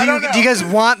 Anybody else? I Do don't you know. guys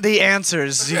want the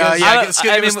answers? Do you guys-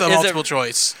 Give us the multiple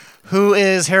choice. Who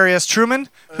is Harry S. Truman?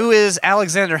 Who is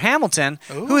Alexander Hamilton?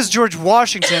 Who is George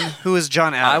Washington? Who is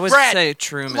John Adams? I would Brad. say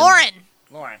Truman. Lauren.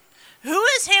 Who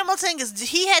is Hamilton? Because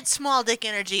he had small dick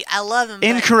energy. I love him. but-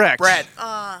 Incorrect. Brad.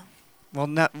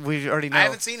 Well, we already know. I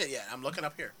haven't seen it yet. I'm looking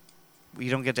up here.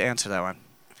 You don't get to answer that one.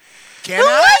 Can Who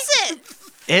I? was it?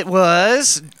 It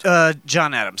was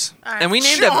John Adams. All right. And we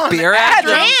named John a beer after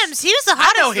him. Rams. He was the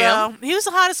hottest. know him. Though. He was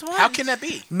the hottest one. How can that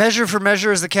be? Measure for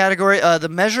measure is the category. The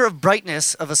measure of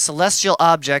brightness of a celestial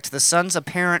object, the sun's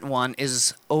apparent one,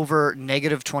 is over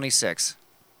 -26.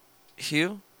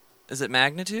 Hugh? Is it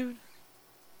magnitude?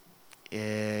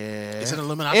 Is it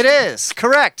Illuminati? It is.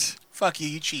 Correct. Fuck you.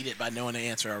 You cheated by knowing the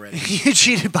answer already. You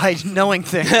cheated by knowing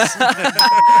things.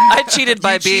 I cheated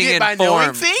by You being cheated by knowing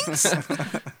informed. things?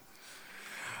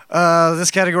 This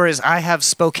category is I have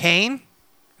Spokane.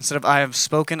 Instead of I have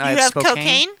spoken, I You have have Spokane.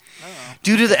 cocaine?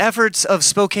 Due to the efforts of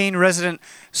Spokane resident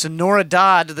Sonora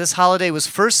Dodd, this holiday was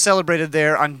first celebrated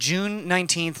there on June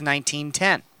 19th,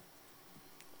 1910.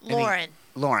 Lauren.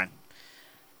 Lauren.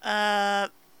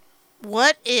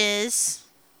 What is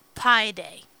Pi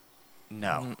Day?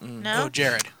 No. No? Oh,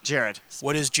 Jared. Jared.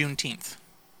 What is Juneteenth?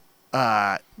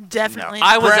 Definitely.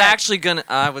 I was Brad. actually gonna.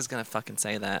 I was gonna fucking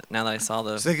say that. Now that I saw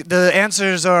the. The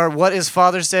answers are what is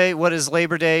Father's Day, what is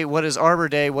Labor Day, what is Arbor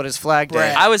Day, what is Flag Day.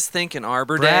 Brad. I was thinking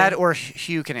Arbor Day. Brad or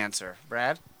Hugh can answer.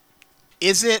 Brad?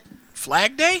 Is it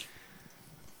Flag Day?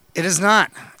 It is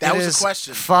not. That It was a is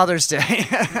question. Father's Day.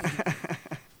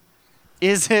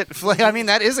 Is it Flag? I mean,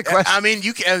 that is a question. I mean,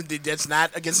 you can. That's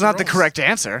not against. It's not the rules. correct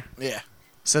answer. Yeah.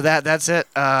 So that's it.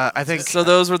 I think. So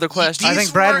those were the questions. I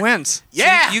think Brad wins.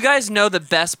 Yeah. You guys know the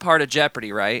best part of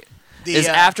Jeopardy, right? Is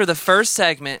uh, after the first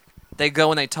segment, they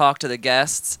go and they talk to the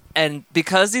guests, and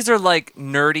because these are like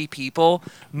nerdy people,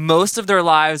 most of their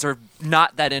lives are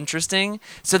not that interesting.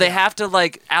 So they have to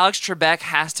like Alex Trebek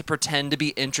has to pretend to be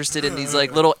interested in these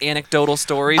like little anecdotal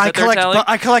stories that they're telling.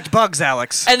 I collect bugs,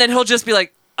 Alex. And then he'll just be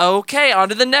like, okay, on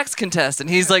to the next contestant.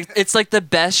 He's like, it's like the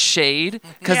best shade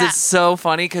because Yeah. it's so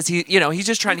funny because he's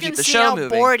just trying You to keep can the see show how moving.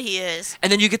 bored he is.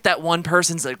 And then you get that one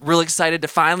person's like real excited to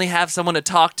finally have someone to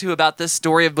talk to about this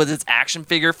story with his action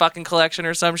figure fucking collection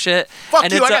or some shit. Fuck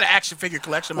and you! it's I got an action figure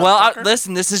collection. well, motherfucker.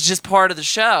 listen, this is just part of the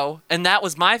show, and that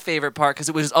was my favorite part because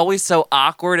it was always so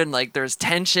awkward and like there's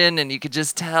tension, and you could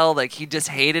just tell like he just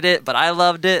hated it, but I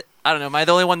loved it. I don't know. Am I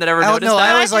the only one that ever noticed No, that?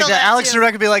 I always like feel that. that Alex too.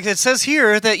 Trebek would be like, it says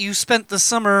here that you spent the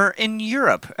summer in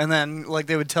Europe. And then like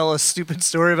they would tell a stupid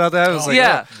story about that. It was like,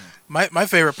 yeah. oh. My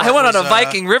favorite part I went on was, a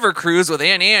Viking river cruise with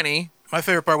Aunt Annie. My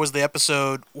favorite part was the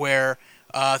episode where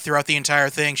throughout the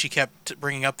entire thing she kept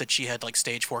bringing up that she had like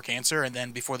stage 4 cancer, and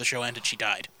then before the show ended she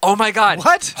died. Oh my God.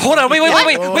 What? Hold on.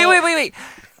 Wait.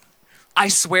 I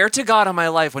swear to God on my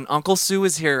life, when Uncle Sue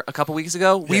was here a couple weeks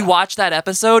ago, we watched that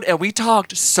episode and we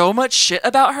talked so much shit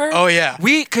about her. Oh, yeah.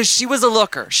 Because she was a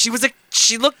looker. She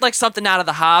looked like something out of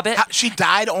The Hobbit. She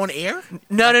died on air?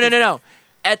 No.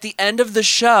 At the end of the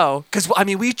show, because I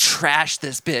mean, we trashed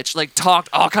this bitch, like talked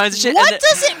all kinds of shit. What and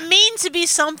does it mean to be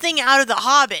something out of the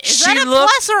Hobbit? Is She that a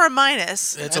looked- plus or a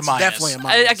minus? It's That's a minus. definitely a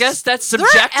minus. I guess that's They're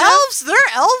subjective. elves. They're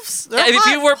elves. They're If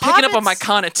you were picking up on hobbits. my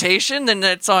connotation, then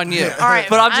that's on you. All right,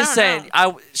 but I'm I just don't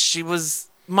saying, she was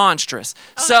monstrous.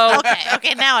 So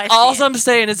Okay, now I see all it. I'm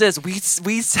saying is this: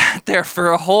 we sat there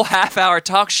for a whole half hour,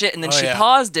 talk shit, and then Oh, she yeah.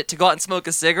 paused it to go out and smoke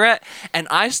a cigarette. And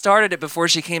I started it before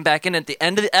she came back in. At the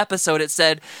end of the episode, it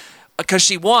said, because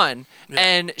she won,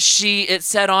 and it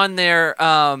said on there,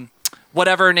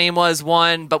 whatever her name was,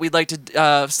 won, but we'd like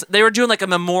to. They were doing like a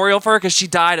memorial for her because she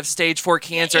died of stage 4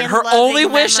 cancer, In and her loving only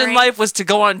wish in memory. life was to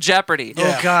go on Jeopardy.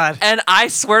 Oh, God. And I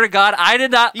swear to God, I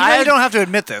did not. You know you don't have to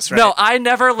admit this, right? No, I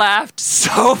never laughed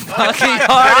so fucking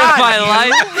hard in my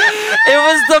life. It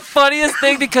was the funniest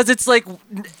thing because it's like,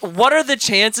 what are the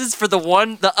chances for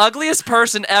the ugliest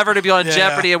person ever to be on Yeah.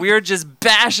 Jeopardy, and we were just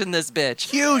bashing this bitch.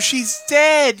 Hugh, she's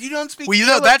dead. You don't speak. Well,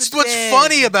 ill of that's the what's dead.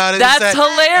 funny about it. is That's that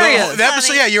hilarious. The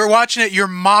episode, yeah, you're watching it. You're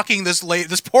mocking this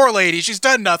poor lady. She's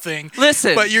done nothing.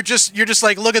 Listen. but you're just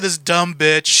like, look at this dumb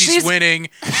bitch. She's winning.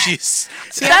 She's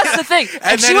That's the thing.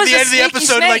 and she then at was the a end of the sneaky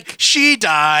episode, snake. like she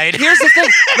died. Here's the thing.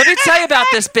 Let me tell you about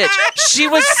this bitch. She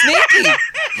was sneaky.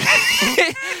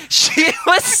 She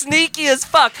was sneaky as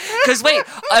fuck. Because wait,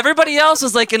 everybody else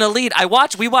was like an elite.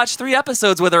 We watched 3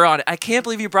 episodes with her on it. I can't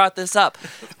believe you brought this up.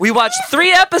 We watched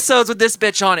 3 episodes with this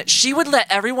bitch on it. She would let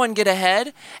everyone get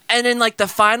ahead, and in like the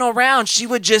final round, she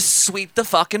would just sweep the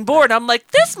fucking board. I'm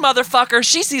like, this motherfucker,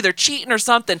 she's either cheating or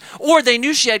something, or they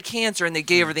knew she had cancer and they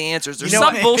gave her the answers. There's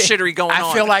some bullshittery going on.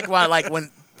 I feel like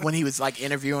when he was like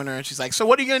interviewing her and she's like, so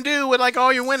what are you gonna do with like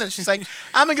all your winners? She's like,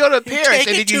 I'm gonna go to Paris. Take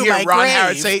And it did you to hear my Ron grave.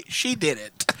 Howard say she did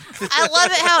it? I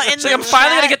love it how in She's the like, I'm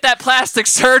finally chat- gonna get that plastic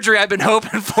surgery I've been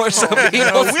hoping for, so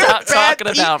people stop talking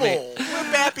about me. We're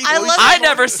bad people. I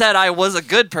never said I was a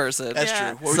good person. That's true.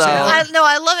 What were you So, saying?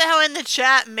 I love it how in the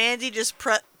chat Mandy just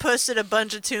posted a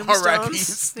bunch of tombstones.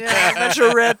 R.I.Ps. Yeah, a bunch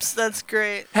of rips. That's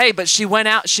great. hey, but she went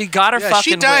out. She got her fucking.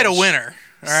 she died wish. a winner.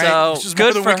 All right, So, which is good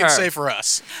more than for we can her. say for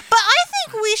us. But I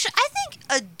think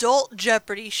adult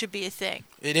Jeopardy should be a thing.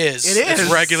 It is. It is.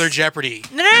 It's regular Jeopardy.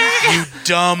 No. You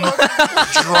dumb,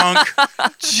 drunk,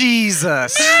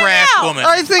 Jesus. trash woman.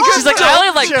 I think She's like, adult I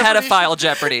only like Jeopardy pedophile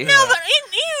Jeopardy. No, but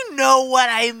you know what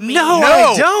I mean. No, no,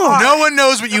 I don't. no one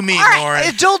knows what you mean, Lauren.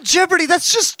 Adult Jeopardy,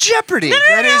 that's just Jeopardy.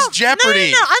 That is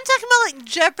Jeopardy. No, I'm talking about like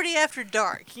Jeopardy After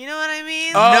Dark. You know what I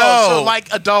mean? Oh, No. so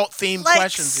like adult themed Like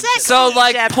questions. and sex- shit. So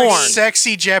like Jeopardy. porn.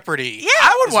 Sexy Jeopardy. Yeah.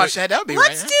 I would watch that. That would be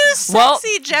Let's right. do sexy Well,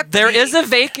 Jeopardy. there is a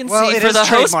vacancy Well, it for is the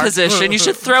host trademarked. position. You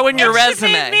should throw in your It should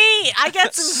be resume. me. I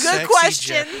got some good Sexy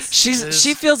questions.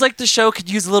 She feels like the show could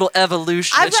use a little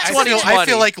evolution. I've It's got- I feel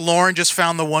 2020. like Lauren just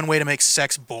found the one way to make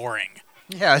sex boring.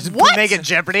 Yeah, What? make it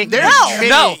Jeopardy. There's many-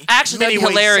 No, actually, that'd many be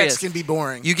ways hilarious. Sex can be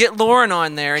boring. You get Lauren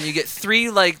on there, and you get 3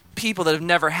 like people that have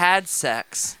never had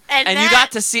sex, And you that-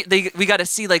 got to see. We got to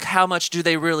see like how much do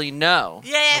they really know.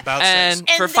 Yeah. About And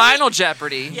sex. for And they- Final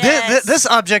Jeopardy, Yes. This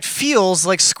object feels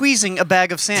like squeezing a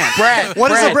bag of sand. Brad,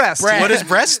 What is Brad, a breast? Brad. What is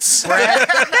breasts?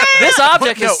 this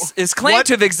object No, is claimed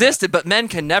to have existed, but men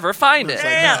can never find it.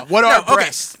 Yeah. What are Okay.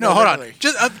 breasts? No, hold on. literally.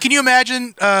 Just can you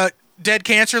imagine dead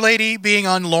cancer lady being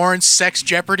on Lauren's Sex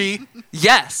Jeopardy?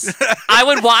 Yes, I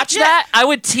would watch that. I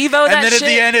would TiVo that And then shit. at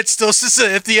the end, it's still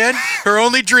at the end. Her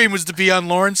only dream was to be on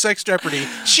Lauren's Sex Jeopardy.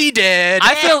 She did.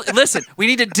 I feel. Listen, we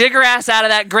need to dig her ass out of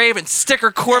that grave and stick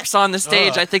her corpse on the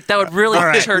stage. I think that would really All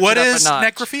right. church What it up is a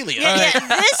notch.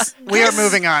 necrophilia? We are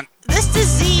moving on. This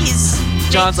disease.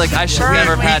 John's like, I should We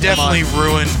never have had him on. definitely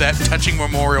ruined that touching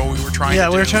memorial we were trying Yeah,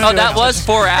 to we were do. trying to Oh, do that it. was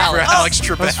for for Alex. Alex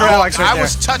Trebek. That's for Alex right I there.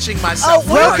 was touching myself.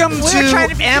 Welcome We're to trying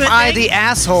to do Am a I thing? the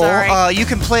Asshole? Sorry. You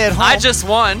can play at home. I just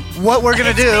won. What we're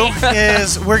gonna do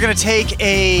is we're gonna take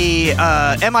a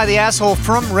Am I the Asshole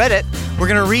from Reddit. We're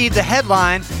gonna read the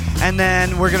headline, and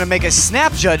then we're gonna make a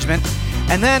snap judgment,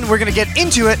 and then we're gonna get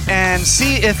into it and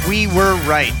see if we were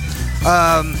right.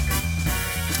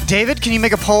 David, can you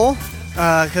make a poll?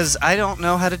 Because I don't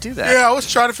know how to do that. Yeah, I was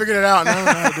trying to figure it out. I don't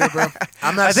know how to do it, bro.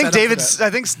 I'm not I think set up for David's. that. I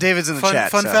think David's in the Fun,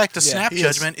 chat. fun so. fact: a Yeah, snap he is.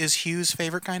 judgment is Hugh's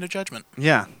favorite kind of judgment.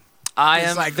 Yeah. I It's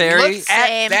am like, very. look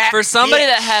at that For somebody bitch.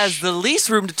 that has the least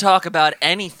room to talk about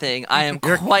anything, I am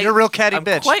You're quite. a real catty I'm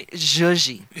bitch. quite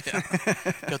zhuzhy.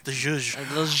 Got the zhuzh.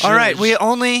 A little All right, zhuzh. we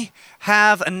only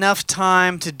have enough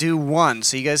time to do one,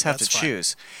 so you guys have That's to fine.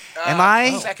 choose. Am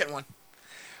I Second one.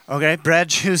 okay? Brad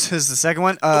chooses the second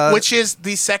one. Which is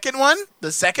the second one?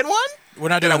 The second one? We're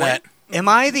not Did I doing win? that. Am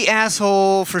I the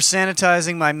asshole for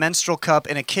sanitizing my menstrual cup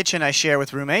in a kitchen I share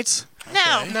with roommates?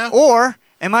 No. No. Or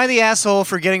am I the asshole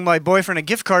for getting my boyfriend a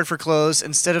gift card for clothes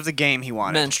instead of the game he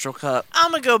wanted? menstrual cup.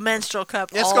 I'm gonna go menstrual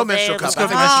cup. Let's all go day menstrual of cup. the Let's go I for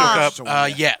think time. menstrual Ah.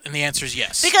 cup. Yeah, and the answer is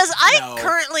yes. Because I No.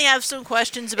 currently have some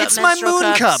questions about It's my menstrual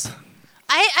moon cups. cup.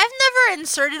 I've never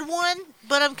inserted one,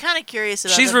 but I'm kind of curious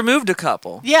about She's it. removed a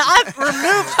couple. Yeah, I've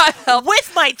removed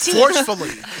with my teeth.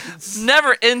 Forcefully.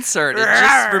 Never inserted,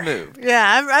 just removed.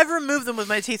 Yeah, I've removed them with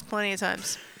my teeth plenty of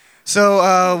times.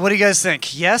 So, what do you guys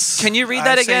think? Yes? Can you read I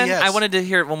that say again? yes. I wanted to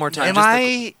hear it one more time. Am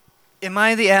just Am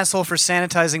I the asshole for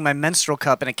sanitizing my menstrual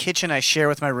cup in a kitchen I share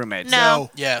with my roommates?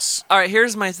 No. Yes. All right,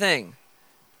 here's my thing.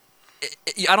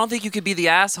 I don't think you could be the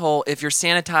asshole if you're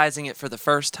sanitizing it for the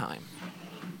first time.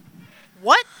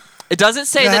 What? It doesn't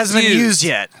say It that's hasn't been used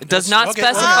yet. It does not Okay,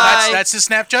 specify. That's the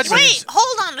snap judgment. Wait,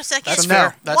 hold on a second. That's So no.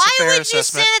 fair. That's Why a fair would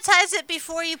assessment. you sanitize it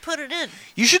before you put it in?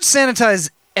 You should sanitize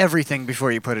everything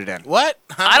before you put it in. What?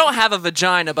 I don't have a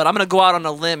vagina, but I'm gonna go out on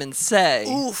a limb and say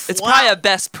Oof, it's wow. probably a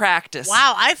best practice.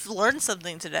 Wow, I've learned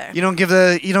something today. You don't give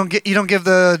the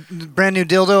brand new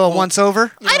dildo a once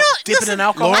over. I don't Dip it listen, in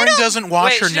alcohol. Lauren I don't- doesn't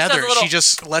wash Wait, her she just does a nether. little- She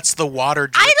just lets the water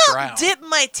drip I don't out. dip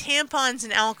my tampons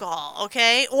in alcohol,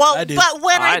 okay? Well, I do. but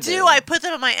when I I do, do. I put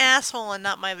them in my asshole and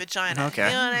not my vagina. Okay.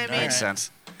 You know what I mean? Makes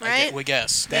sense. Right? We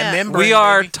guess. That Yeah. membrane, We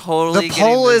are baby. totally The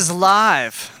poll getting is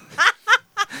live.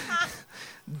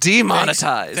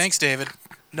 demonetized. Thanks, David.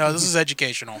 No, this is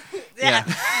educational. Yeah.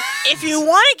 If you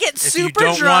want to get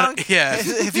super drunk,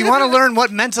 If you want to learn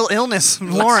what mental illness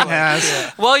Lauren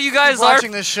has, Well, you guys keep are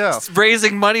watching this show.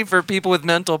 raising money for people with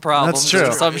mental problems. true.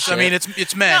 or some I shit. mean,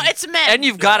 it's men. no, it's men. and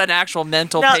you've got an actual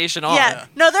mental no, patient on. yeah,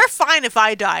 no, they're fine if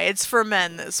I die. It's for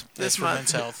men this That's for month.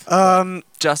 men's health.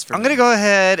 Just for I'm going to go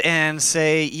ahead and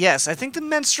say yes. I think the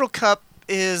menstrual cup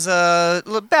is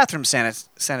bathroom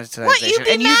sanitization. What, you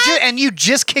be and mad? and you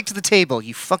just kicked the table,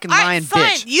 you fucking All right, lying fine.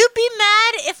 bitch. You be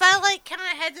mad if I kind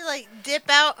of had to dip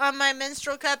out on my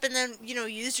menstrual cup and then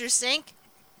use your sink.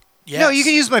 No, you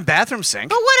can use my bathroom sink.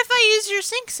 But what if I use your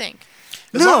sink?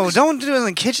 No, don't do it in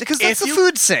the kitchen because that's the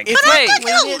food sink. But I'm not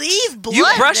gonna leave blood. You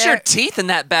brush there. your teeth in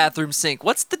that bathroom sink.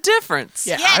 What's the difference?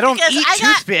 Yeah, I don't because eat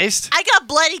toothpaste. I got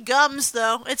bloody gums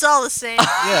though. It's all the same.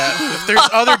 Yeah, if there's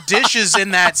other dishes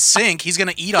in that sink, he's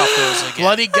gonna eat off those again.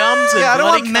 Bloody gums and Yeah, I don't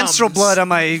bloody want menstrual gums. blood on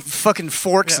my fucking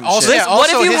forks and Also, shit. yeah, also what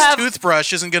if you his have-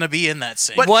 toothbrush isn't gonna be in that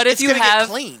sink. But What if it's you gonna get have?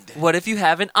 cleaned. What if you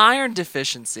have an iron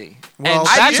deficiency? Well, and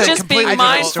that's you're a just completely being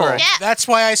different mindful. story. Yeah. That's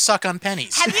why I suck on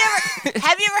pennies. Have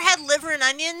you ever had liver and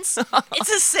onions?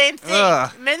 It's the same thing.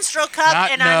 Ugh. Menstrual cup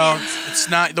and no, onions. it's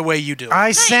not the way you do it. I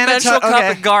Menstrual sanitize. cup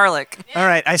Okay. of garlic. All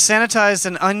right, I sanitized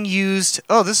an unused.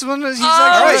 Oh, this is one. He's Oh,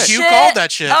 like, right, right. you called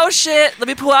that shit. Oh shit! Let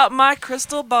me pull out my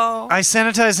crystal ball. I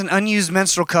sanitized an unused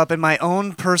menstrual cup in my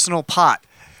own personal pot.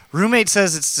 Roommate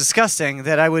says it's disgusting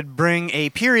that I would bring a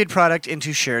period product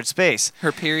into shared space.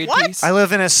 Her period What? piece. I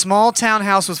live in a small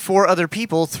townhouse with 4 other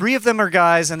people. 3 of them are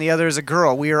guys and the other is a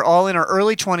girl. We are all in our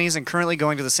early 20s and currently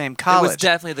going to the same It was college.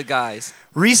 definitely the guys.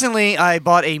 Recently, I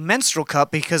bought a menstrual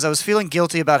cup because I was feeling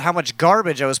guilty about how much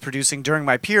garbage I was producing during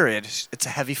my period. It's a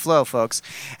heavy flow, folks.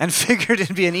 And figured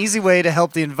it'd be an easy way to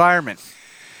help the environment.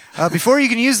 Before you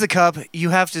can use the cup, you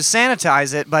have to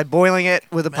sanitize it by boiling it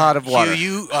with a pot of water.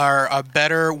 You are a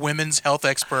better women's health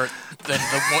expert than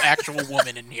the actual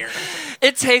woman in here.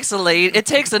 It takes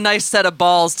a nice set of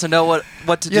balls to know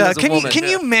what to do Yeah, as a can woman.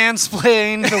 you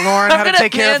mansplain to Lauren I'm how to gonna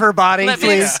take care of her body, let me-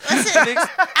 please? Listen, I'm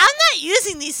not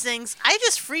using these things. I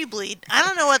just free bleed. I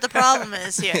don't know what the problem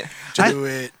is here. Do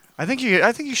it. I think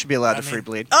you should be allowed to free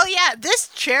bleed. Oh yeah, this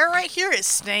chair right here is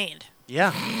stained.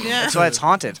 Yeah, Yeah. that's why it's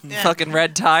haunted. Yeah. Fucking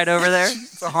red tide over there.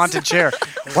 It's a haunted chair.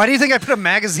 Why do you think I put a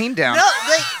magazine down? No,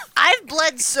 I've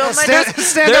bled so much.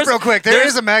 Stand up real quick. There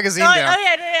is a magazine Oh, down.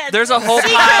 yeah. There's a whole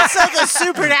pile. Secrets of the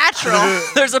supernatural.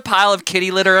 There's a pile of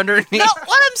kitty litter underneath. No,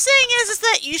 what I'm saying is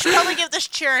that you should probably give this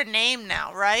chair a name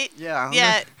now, right? Yeah.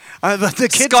 Yeah. But the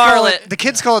kids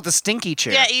Scarlet. call it the stinky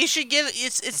chair. Yeah, you should give it.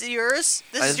 It's yours.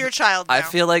 This is your child now. I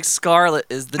feel like Scarlet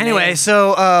is the Anyway, name.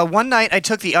 so one night I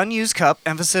took the unused cup,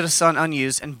 emphasis on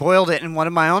unused, and boiled it in one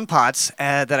of my own pots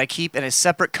that I keep in a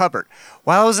separate cupboard.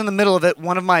 While I was in the middle of it,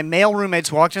 one of my male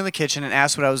roommates walked into the kitchen and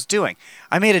asked what I was doing.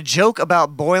 I made a joke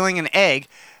about boiling an egg,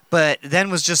 but then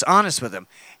was just honest with him.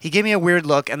 He gave me a weird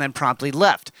look and then promptly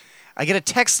left. I get a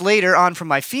text later on from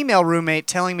my female roommate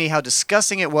telling me how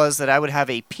disgusting it was that I would have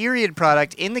a period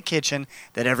product in the kitchen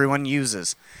that everyone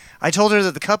uses. I told her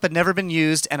that the cup had never been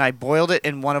used and I boiled it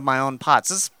in one of my own pots.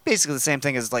 This is basically the same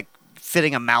thing as like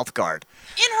fitting a mouth guard.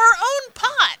 In her own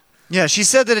pot. Yeah, she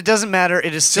said that it doesn't matter.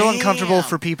 It is still uncomfortable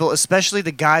for people, especially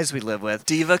the guys we live with,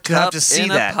 Diva to have cup to see in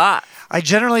that. a pot. I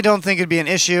generally don't think it'd be an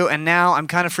issue, and now I'm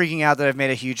kind of freaking out that I've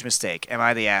made a huge mistake. Am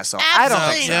I the asshole? I don't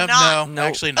think so. Absolutely not.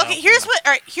 Actually, no. Okay, here's what.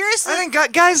 All right, here's the. I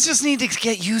think guys just need to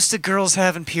get used to girls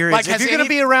having periods. Like, if has you're going to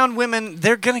any- be around women,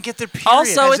 they're going to get their period.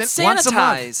 Also, As it's in once a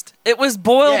month. sanitized. It was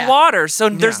boiled Yeah. water, so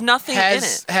there's nothing in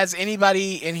it. Has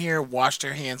anybody in here washed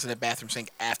their hands in a bathroom sink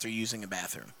after using a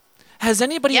bathroom? Has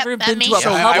anybody Yep, ever that been me to a too.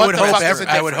 I public would the hope. fuck is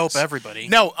the I would hope difference? everybody.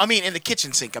 No, I mean in the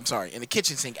kitchen sink. I'm sorry, in the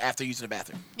kitchen sink after using the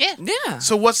bathroom. Yeah. Yeah.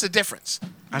 So what's the difference?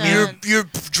 I mean, You're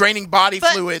draining body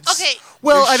But, fluids. okay.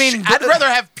 well, I There's mean, I'd rather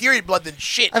have period blood than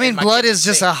shit. I mean, in my blood kitchen is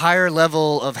just sink. a higher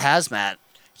level of hazmat.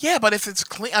 Yeah, but if it's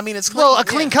clean, I mean, it's clean. Well, a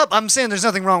clean yeah. cup, I'm saying there's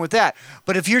nothing wrong with that.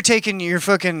 But if you're taking your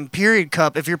fucking period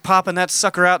cup, if you're popping that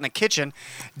sucker out in the kitchen,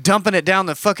 dumping it down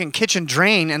the fucking kitchen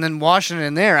drain, and then washing it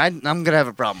in there, I'm going to have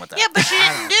a problem with that. Yeah, but she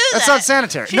didn't do that. That's not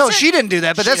sanitary. She No, said- she didn't do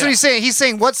that, but that's Yeah. what he's saying. He's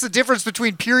saying, what's the difference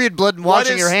between period blood and What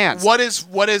washing is- your hands? What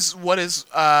is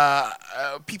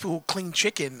people who clean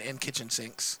chicken in kitchen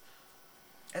sinks?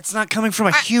 It's not coming from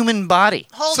a human body.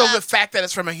 Hold So up. the fact that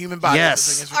it's from a human body. Yes.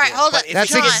 everything is All right, revealed. hold But up. if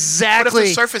That's it's- John. exactly. What if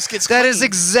the surface gets That is clean?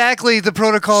 exactly the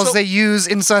protocols So- they use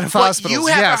inside of But hospitals. you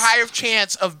have yes. a higher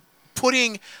chance of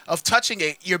touching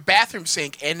your bathroom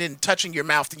sink and then touching your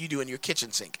mouth than you do in your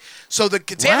kitchen sink. So the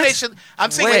contamination.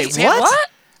 I'm saying. Wait, the contam- what?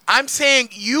 I'm saying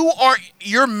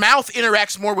your mouth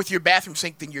interacts more with your bathroom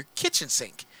sink than your kitchen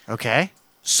sink. Okay.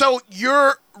 So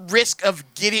your risk of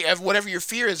whatever your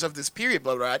fear is of this period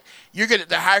blood rod, you're gonna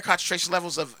the higher concentration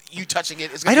levels of you touching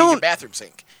it is gonna be in your bathroom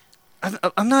sink.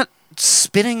 I'm not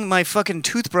spitting my fucking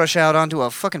toothbrush out onto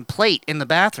a fucking plate in the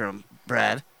bathroom,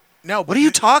 Brad. No. What are you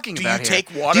talking do about you here?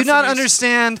 take water Do you from not your-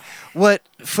 understand what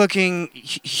fucking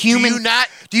human? Do you not?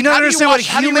 Do you not how do understand wash- what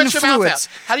how do you human rinse your mouth fluids?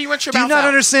 out? How do you rinse your Do you mouth not out?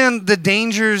 understand the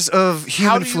dangers of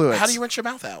human fluids? How do you rinse your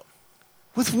mouth out?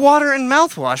 With water and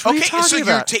mouthwash. What are you talking so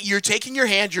about? you're taking your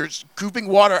hand, you're scooping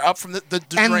water up from the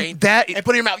And drain that- and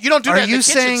putting it in your mouth. You don't do Are that in the you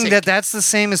kitchen saying sink. that that's the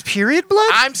same as period blood?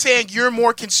 I'm saying you're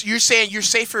more. You're saying you're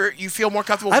safer. You feel more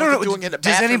comfortable. I don't know. doing it in the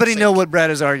Does bathroom anybody sink. know what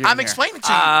Brad is arguing I'm here? explaining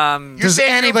to you. You're Does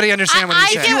saying anybody understand what he's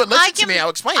saying? If you would listen to me, I'll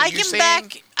explain. I You're can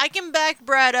saying I can back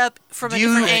Brad up from a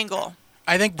different angle.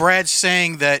 I think Brad's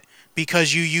saying that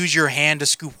because you use your hand to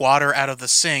scoop water out of the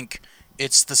sink,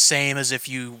 it's the same as if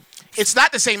you. it's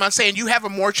not the same. I'm saying you have a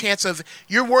more chance of.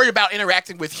 You're worried about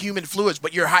interacting with human fluids,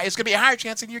 but it's going to be a higher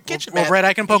chance in your kitchen. Well, Brad,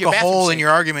 I can poke a hole in your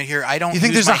argument here. I don't. You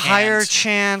think use there's a my higher hands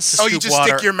chance? to Oh, you scoop just water.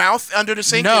 stick your mouth under the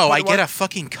sink? No, and put I the get water- a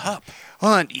fucking cup.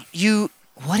 Hold on,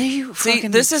 what are you See,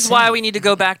 fucking this is saying? why we need to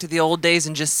go back to the old days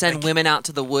and just send women out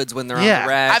to the woods when they're on Yeah. the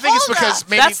rag. I think it's because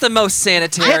maybe That's the most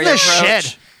sanitary Get in the approach.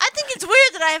 shed. I think it's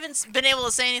weird that I haven't been able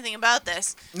to say anything about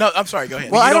this. No, I'm sorry. Go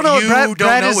ahead. Well, I don't know. you Brad, don't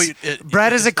Brad know is, what it-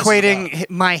 Brad is this is equating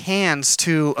my hands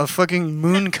to a fucking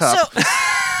moon cup.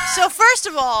 So first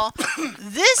of all,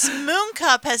 this moon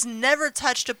cup has never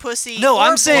touched a pussy. No, or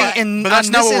I'm saying blood. in But that's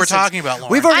on not this what we're instance, talking about,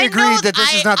 Lauren. We've already I know agreed that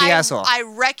this is not the asshole. I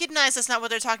recognize that's not what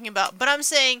they're talking about, but I'm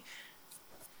saying,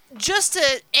 just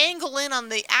to angle in on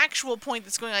the actual point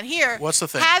that's going on here. What's the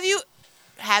thing?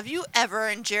 Have you ever,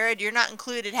 and Jared, you're not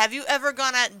included, have you ever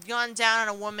gone down on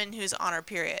a woman who's on her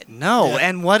period? No,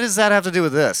 and what does that have to do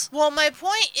with this? Well, my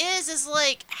point is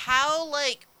like how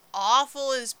like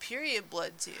awful is period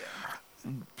blood to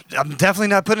you? I'm definitely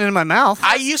not putting it in my mouth.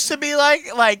 I used to be like,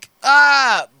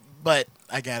 but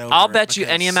I got over I'll it bet you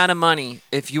any because- amount of money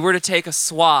if you were to take a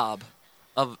swab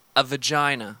of a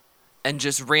vagina and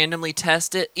just randomly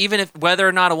test it, even if whether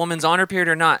or not a woman's on her period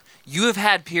or not, you have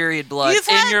had period blood You've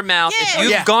in had- your mouth. yeah. If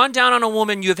you've Yeah. gone down on a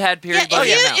woman, you have had period blood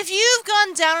in your mouth. If you've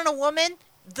gone down on a woman,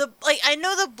 I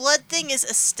know the blood thing is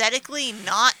aesthetically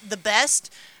not the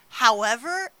best.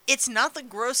 However, it's not the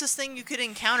grossest thing you could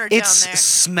encounter It's down there.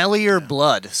 smellier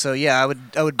blood, so yeah, I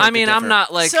would. beg I to mean, I'm differ.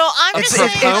 not like So I'm a just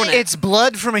proponent. saying, It's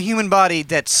blood from a human body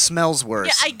that smells worse.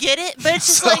 yeah, I get it, but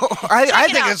it's just so like I check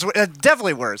it think out. it's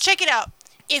definitely worse. Check it out.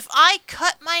 If I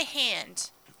cut my hand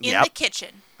in Yep. the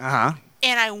kitchen Uh huh.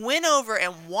 and I went over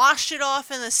and washed it off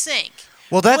in the sink,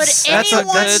 Well, that's would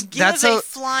anyone that's give a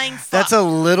flying fuck? That's a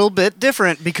little bit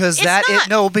different because It's that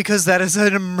not. because that is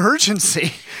an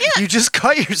emergency. You just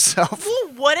cut yourself.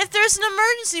 Well, what if there's an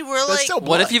emergency where like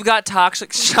What if you've got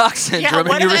toxic shock syndrome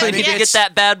what and you if- really need to yes. get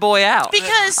that bad boy out?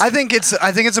 because I think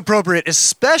it's appropriate,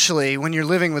 especially when you're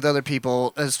living with other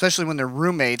people, especially when they're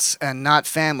roommates and not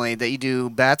family, that you do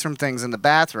bathroom things in the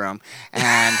bathroom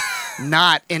and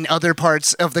not in other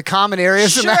parts of the common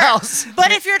areas in the house.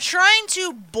 But if you're trying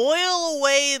to boil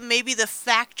away maybe the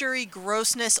factory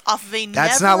grossness off of a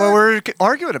That's never, not what we're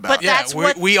arguing about. But Yeah, that's we,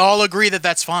 what. we all agree that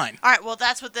that's fine. All right, well,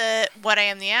 that's what I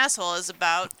am the asshole is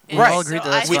about. We all agree so that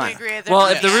that's I fine. agree that Well,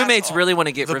 they're if the the roommates asshole. really want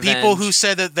to get The revenge, people who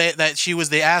said that she was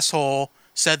the asshole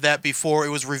said that before it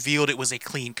was revealed it was a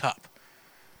clean cup,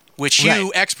 which you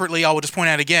Right. expertly, I will just point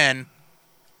out again,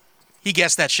 he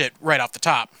guessed that shit right off the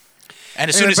top. And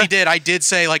as soon as he did, I did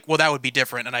say like, well, that would be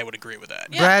different, and I would agree with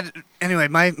that. Brad, anyway,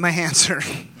 my hands are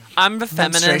I'm a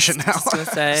feminist. menstruation now. just gonna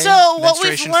say. So what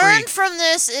we've Menstruation learned free. from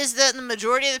this is that the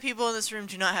majority of the people in this room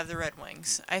do not have the Red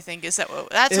Wings. I think is that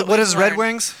that's what What we've is Red learned.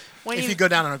 Wings? When If you go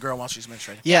down on a girl while she's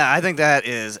menstruating. Yeah, I think that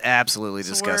is absolutely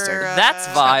disgusting. we're, That's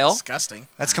vile. Disgusting.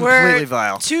 That's we're completely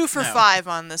vile. 2 for 5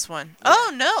 on this one.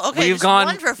 Oh no, okay, We've just gone-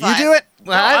 1 for You 5. You do it.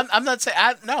 No, I'm not saying.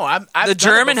 I've the done it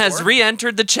German has before.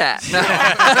 re-entered the chat. so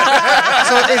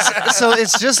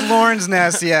it's just Lauren's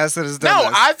nasty ass that has done No,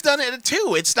 this. I've done it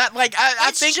too. It's not like I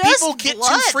It's think just people get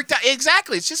blood. too freaked out.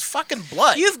 Exactly, it's just fucking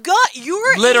blood.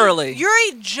 You're Literally. you're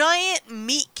a giant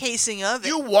meat casing of it.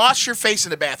 You wash your face in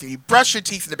the bathroom. You brush your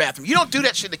teeth in the bathroom. You don't do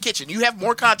that shit in the kitchen. You have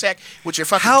more contact with your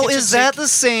fucking How kitchen is that sink. the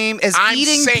same as I'm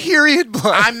eating saying- period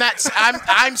blood? I'm not.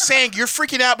 I'm saying you're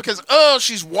freaking out because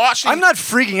she's washing. I'm not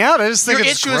freaking out. I just think Your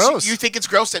it's issue gross. is you think it's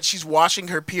gross that she's washing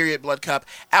her period blood cup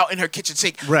out in her kitchen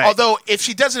sink. Right. Although if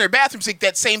she does in her bathroom sink,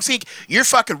 that same sink, you're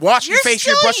fucking washing your You're face,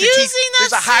 you're still brushing your teeth. using that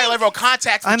There's a higher sink. level of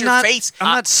contact with I'm your not. face. I'm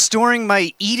not storing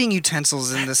my eating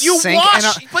utensils in this You sink. wash-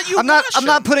 and but you I'm not. wash I'm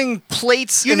not them. putting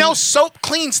plates. You in, know, soap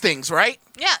cleans things, right?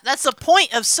 Yeah, that's the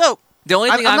point of soap. The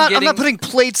only thing I'm I'm not putting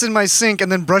plates in my sink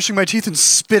and then brushing my teeth and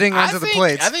spitting onto the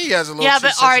plates. I think you guys are a little Yeah, too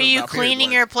but are sensitive you about period cleaning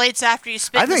blood. your plates after you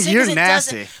spit? I in the think sink? you're 'Cause it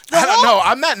nasty. doesn't- the I don't whole- know.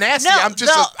 I'm not nasty. No, I'm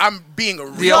just. I'm being a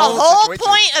The real whole situation.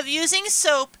 point of using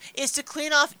soap is to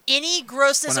clean off any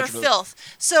grossness or 100%. filth.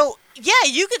 So, yeah,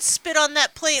 you could spit on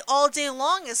that plate all day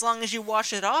long as as you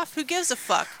wash it off. Who gives a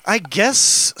fuck? I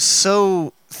guess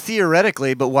so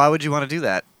theoretically, but why would you want to do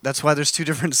that? That's why there's two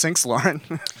different sinks, Lauren.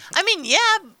 I mean, yeah,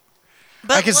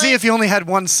 but I can see if you only had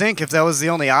one sink, if that was the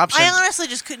only option. I honestly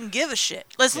just couldn't give a shit.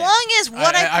 As long as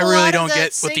what I I pull really out of don't that get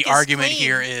what sink the is argument clean.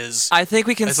 here is. I think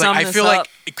we can It's sum like, I this feel up.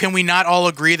 like, can we not all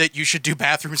agree that you should do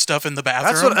bathroom stuff in the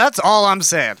bathroom? That's all I'm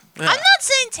saying. I'm not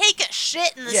saying take a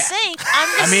shit in the sink. I'm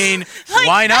I just. mean, like,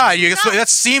 why not? that's You, that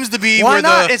seems to be Why where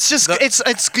not? the. It's just the- it's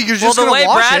you're just Well, the gonna way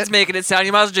wash Brad's it. making it sound,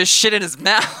 you might as well just shit in his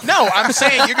mouth. No, I'm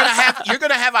saying you're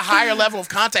gonna have a higher level of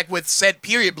contact with said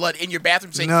period blood in your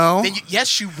bathroom sink. No. Than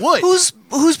yes, you would.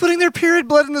 Who's putting their period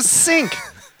blood in the sink?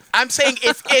 I'm saying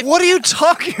if What are you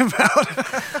talking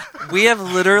about? We have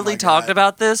literally talked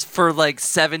about this for like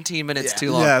 17 minutes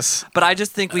too long. Yes. But I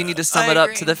just think we need to sum I it up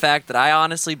agree. to the fact that I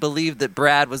honestly believe that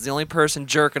Brad was the only person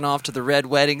jerking off to the red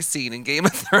wedding scene in Game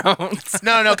of Thrones.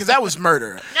 no, because that was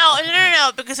murder.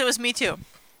 No, because it was me too.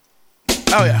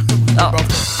 Oh yeah. Oh.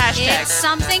 Hashtag. It's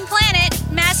Something Planet,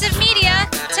 Massive Media,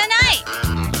 tonight.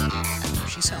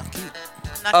 She sounds cute.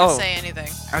 Not gonna Oh. say anything.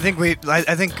 I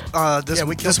think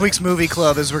this week's movie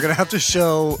club is we're gonna have to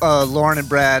show Lauren and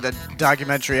Brad a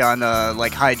documentary on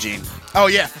like hygiene. Oh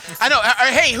yeah. I know.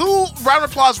 Hey, round of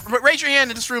applause. Raise your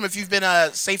hand in this room if you've been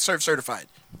Safe Serve certified.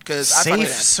 Because I fucking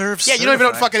Safe am. Serve Yeah, you don't even know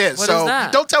what the fuck it is. What so is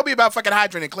that? don't tell me about fucking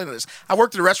hygiene and cleanliness. I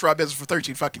worked in the restaurant business for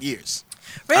 13 fucking years.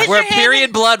 Raise Where your hand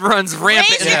period blood runs rampant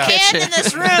Raise in your the hand kitchen. in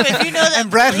this room if you know that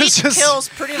And Brad was bleach just kills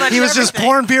pretty much he was just everything.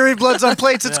 pouring period bloods on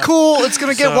plates. It's cool. It's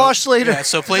gonna get So- washed later. Yeah,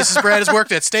 so places Brad has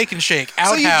worked at, Steak and Shake,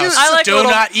 So you do- Outhouse, I like do a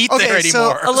little- not eat there Okay, so-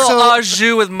 anymore. A little So- au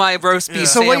jus with my roast beef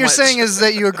So what you're sandwich. saying is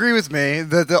that you agree with me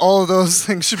that all of those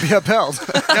things should be upheld.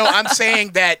 No, I'm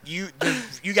saying that you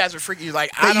guys are freaking. You're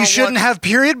like, I That don't you shouldn't want, have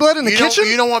period blood in the you kitchen.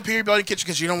 You don't want period blood in the kitchen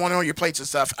because you don't want it on your plates and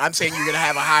stuff. I'm saying you're gonna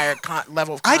have a higher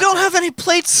level of I contact. don't have any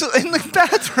plates in the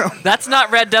bathroom. That's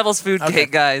not Red Devil's food Okay.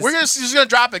 cake, guys. We're just gonna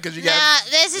drop it because you guys. Nah,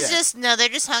 this is Yeah. just they're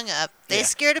just hung up. They're Yeah.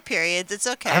 scared of periods. It's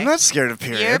okay. I'm not scared of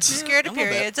You're periods. scared of A little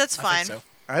bit. periods. That's I think fine. so.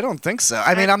 I don't think so.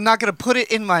 I mean, I'm not gonna put it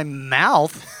in my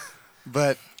mouth,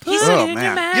 but He's oh in your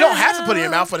man, mouth. You don't have to put it in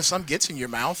your mouth, but if some gets in your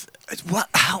mouth, what?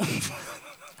 Ow.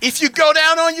 if you go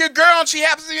down on your girl and she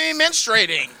happens to be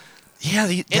menstruating, Yeah,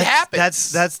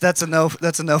 happens. That's a no.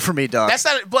 That's a no for me, dog. that's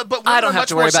not. But I women don't are have much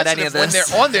to worry more about any sensitive of when this.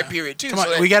 they're on their period too. Come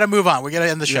so on, we got to move on. We got to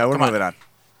end the show. yeah, we're Come on. moving on.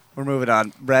 We're moving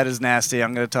on. Brad is nasty.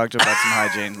 I'm gonna talk to him about some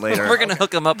hygiene later. We're gonna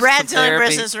hook him up. Brad's with the some only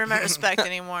therapy. person that's respect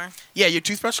anymore. Yeah, your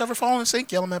toothbrush ever fall in the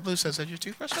sink? Yellow Matt Blue says that your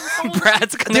toothbrush ever fall in the sink?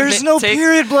 Brad's gonna There's no take,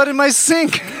 period blood in my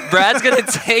sink. Brad's gonna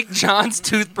take John's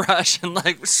toothbrush and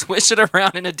like swish it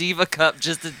around in a diva cup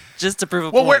just to prove a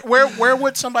Well, point. where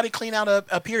would somebody clean out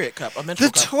a period cup, a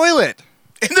menstrual The cup? toilet.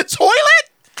 In the toilet?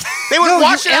 They would No,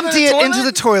 wash you it out empty in the it into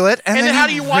the toilet, and And then then how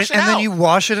do you wash it and out? then you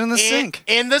wash it in the sink.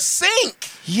 In the sink.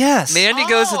 Yes. Mandy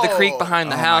goes to the creek Oh. behind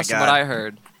the Oh my house, from what God. I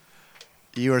heard.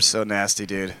 You are so nasty,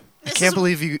 dude. I This can't is-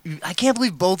 believe you. I can't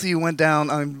believe both of you went down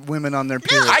on women on their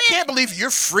period. I can't believe you're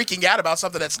freaking out about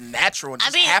something that's natural and I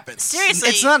just mean, happens. seriously.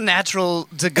 It's not natural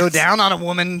to go down on a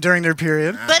woman during their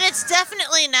period. But it's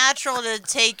definitely natural to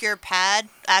take your pad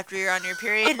after you're on your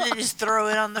period and then just throw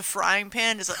it on the frying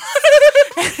pan. Just like,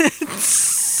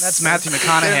 That's Matthew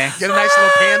McConaughey. Get a nice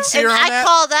little pan sear and on I that.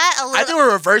 call that a I little. do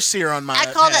a reverse sear on my I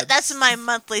call pads. that. That's my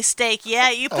monthly steak.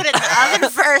 Yeah, you put it in the oven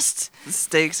first. The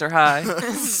stakes are high.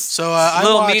 So I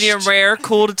Little watched, medium rare,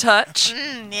 cool to touch.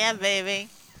 Yeah, baby.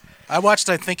 I watched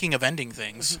I'm Thinking of Ending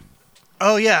Things.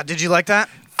 Oh yeah, did you like that?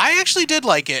 I actually did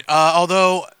like it.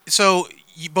 Although, so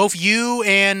both you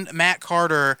and Matt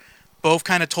Carter both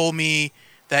kind of told me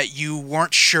that you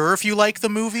weren't sure if you liked the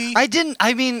movie. I didn't.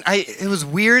 I mean, it was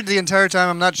weird the entire time.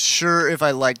 I'm not sure if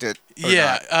I liked it. Or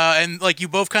Yeah, not. and like you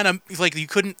both kind of like you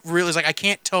couldn't realize like I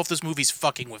can't tell if this movie's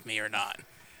fucking with me or not.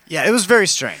 Yeah, it was very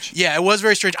strange. Yeah, it was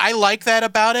very strange. I like that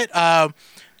about it.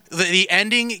 The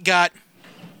ending got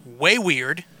way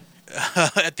weird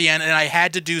at the end, and I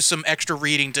had to do some extra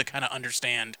reading to kind of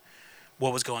understand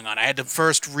what was going on. I had to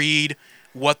first read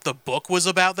what the book was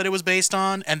about that it was based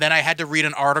on, and then I had to read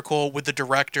an article with the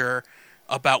director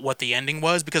about what the ending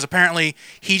was, because apparently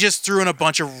he just threw in a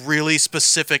bunch of really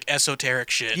specific esoteric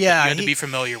shit that Yeah, you had to be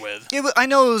familiar with. I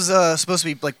know it was supposed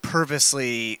to be like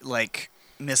purposely like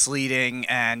misleading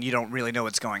and you don't really know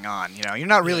what's going on. You're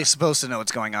not really supposed to know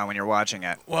what's going on when you're watching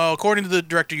it. Well, according to the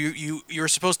director, you're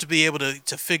supposed to be able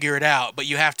to figure it out, but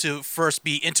you have to first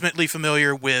be intimately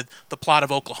familiar with the plot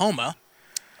of Oklahoma,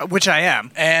 which I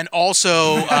am, and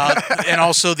also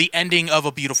the ending of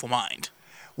A Beautiful Mind,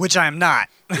 which I am not.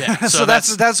 Yeah, so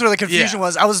that's where the confusion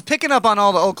was. I was picking up on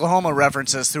all the Oklahoma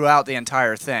references throughout the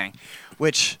entire thing,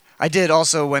 which I did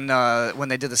also when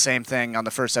they did the same thing on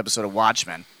the first episode of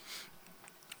Watchmen.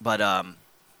 But I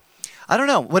don't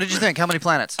know. What did you think? How many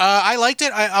planets? I liked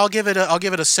it. I'll give it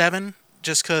a 7,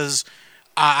 just because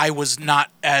I was not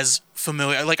as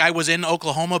familiar. Like, I was in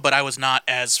Oklahoma, but I was not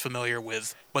as familiar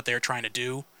with what they're trying to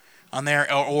do on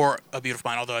there, or A Beautiful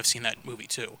Mind. Although I've seen that movie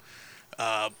too.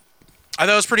 I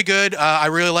thought it was pretty good. I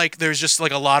really like. There's just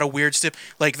like a lot of weird stuff.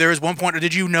 Like, there was one point.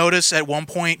 Did you notice at one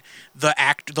point the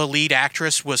lead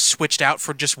actress was switched out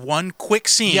for just one quick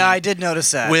scene? Yeah, I did notice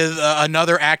that with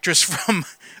another actress from.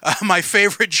 My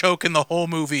favorite joke in the whole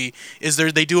movie is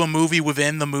they do a movie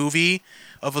within the movie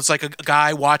of it's like a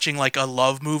guy watching like a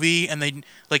love movie, and they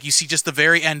like you see just the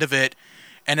very end of it,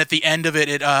 and at the end of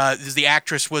it, the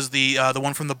actress was the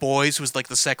one from The Boys who was like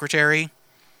the secretary.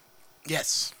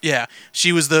 Yes. Yeah,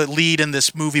 she was the lead in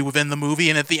this movie within the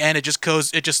movie, and at the end, it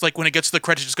just like when it gets to the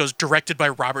credits, it just goes directed by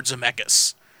Robert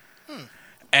Zemeckis.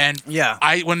 And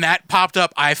when that popped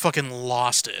up, I fucking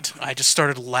lost it. I just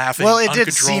started laughing. Well, it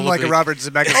did seem like a Robert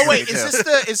Zemeckis. Oh wait, movie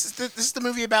is this the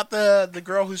movie about the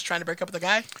girl who's trying to break up with the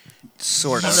guy?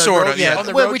 Sort of. Yeah.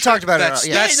 Well, we talked about it.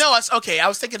 No, it's okay. I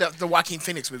was thinking of the Joaquin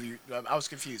Phoenix movie. I was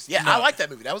confused. Yeah, No. I like that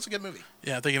movie. That was a good movie.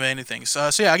 Yeah, thinking about anything. So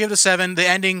yeah, I give it a 7. The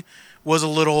ending was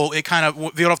it kind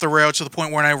of veered off the rails to the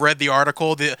point where when I read the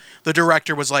article, the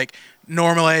director was like,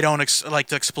 normally I don't like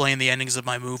to explain the endings of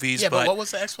my movies. Yeah, but what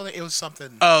was the explanation? It was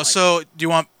something. Oh, like, so do you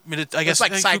want me to? I guess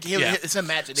it's like it's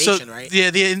imagination, so, right? Yeah,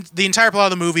 the entire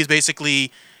plot of the movie is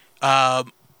basically the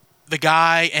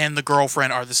guy and the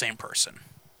girlfriend are the same person.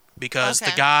 Because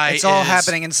the guy it's all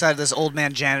happening inside this old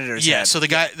man janitor's head. So the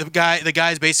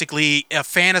guy's basically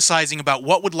fantasizing about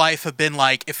what would life have been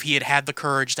like if he had the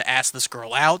courage to ask this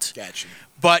girl out. Gotcha.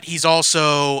 But he's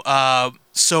also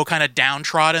so kind of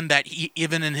downtrodden that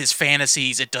even in his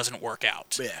fantasies, it doesn't work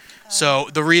out. Yeah. So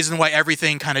the reason why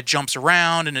everything kind of jumps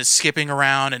around and is skipping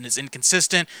around and is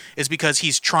inconsistent is because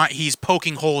he's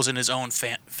poking holes in his own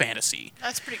fantasy.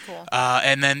 That's pretty cool.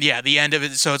 And then the end of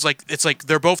it. So it's like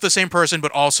they're both the same person,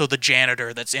 but also the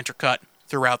janitor that's intercut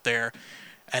throughout there.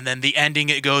 And then the ending,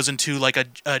 it goes into like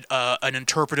an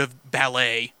interpretive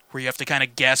ballet where you have to kind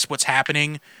of guess what's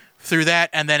happening through that,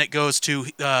 and then it goes to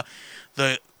the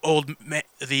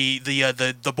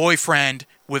boyfriend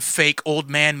with fake old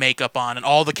man makeup on, and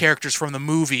all the characters from the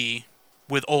movie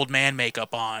with old man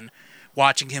makeup on,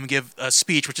 watching him give a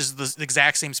speech, which is the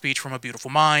exact same speech from A Beautiful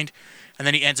Mind, and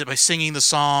then he ends it by singing the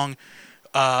song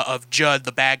of Judd,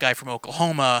 the bad guy from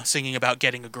Oklahoma, singing about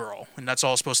getting a girl, and that's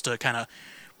all supposed to kind of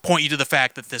point you to the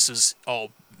fact that this is all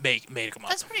made him up.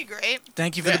 That's pretty great.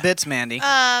 Thank you for the bits, Mandy.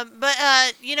 But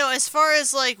as far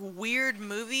as like weird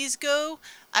movies go,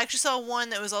 I actually saw one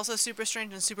that was also super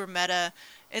strange and super meta.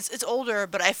 It's older,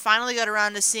 but I finally got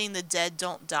around to seeing The Dead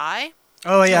Don't Die.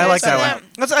 Oh yeah, I like that one.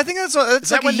 I think that's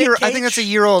like a year. I think that's a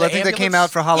year old. I think that came out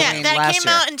for Halloween that last year. came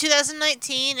out in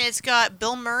 2019. It's got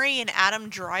Bill Murray and Adam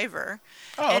Driver.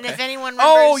 Oh, and okay. if anyone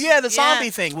remembers, the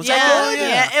zombie thing. Was that good?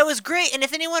 Yeah, it was great. And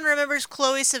if anyone remembers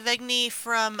Chloe Sevigny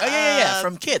from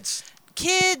from Kids.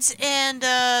 Kids and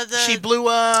she blew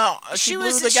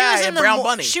the guy in Brown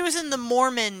Bunny. She was in the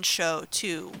Mormon show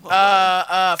too. Big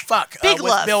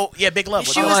Love. Big Love.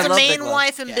 She was the main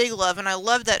wife in Big Love, and I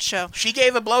loved that show. She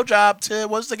gave a blowjob to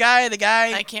the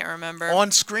guy I can't remember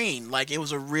on screen, like it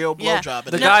was a real blowjob.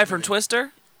 The guy from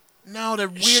Twister. No, the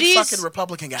weird fucking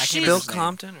Republican guy. Bill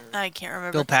Compton. I can't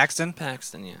remember. Bill Paxton.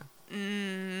 Yeah.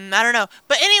 I don't know.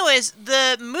 But anyways,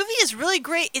 the movie is really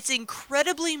great. It's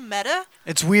incredibly meta.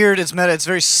 It's weird. It's meta. It's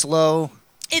very slow.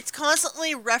 It's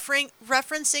constantly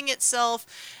referencing itself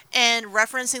and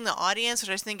referencing the audience,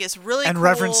 which I think is really and cool.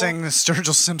 referencing the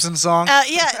Sturgill Simpson song.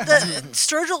 The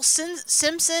Sturgill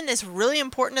Simpson is really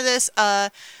important to this.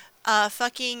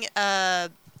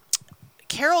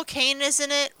 Carol Kane is in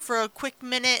it for a quick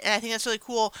minute, and I think that's really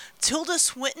cool. Tilda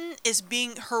Swinton is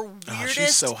being her weirdest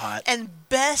she's so hot. and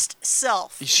best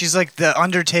self. She's like the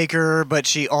Undertaker, but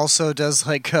she also does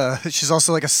like she's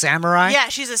also like a samurai. Yeah,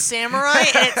 she's a samurai,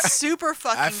 and it's super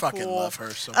fucking cool. I fucking love her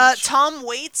so much. Tom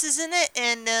Waits is in it,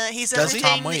 and he's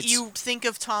everything that you think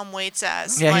of Tom Waits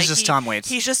as. Yeah, he's just Tom Waits.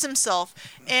 He's just himself,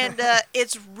 and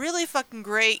it's really fucking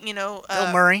great. Bill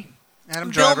Murray. Adam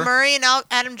Driver. Bill Murray and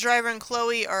Adam Driver and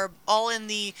Chloe are all in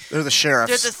the... They're the sheriffs.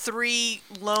 They're the 3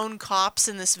 lone cops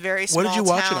in this very small town. What did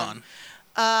you watch it on?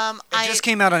 It just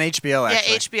came out on HBO,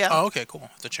 actually. Yeah, HBO. Oh, okay, cool.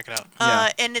 Have to check it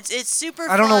out. And it's super.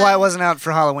 I don't know why it fun. wasn't out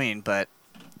for Halloween, but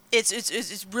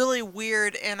It's really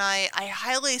weird, and I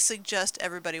highly suggest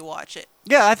everybody watch it.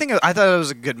 yeah, I thought it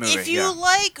was a good movie. If you yeah.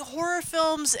 like horror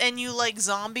films and you like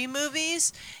zombie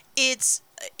movies, it's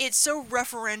so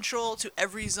referential to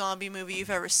every zombie movie you've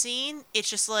ever seen. It's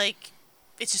just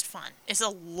fun. It's a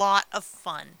lot of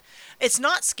fun. It's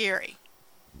not scary.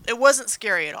 It wasn't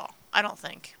scary at all. I don't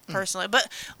think personally, but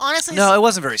honestly, No, it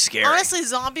wasn't very scary. Honestly,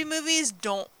 zombie movies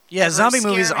don't. Yeah, ever zombie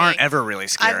scare movies me. aren't ever really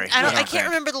scary. I can't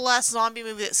remember the last zombie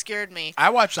movie that scared me. I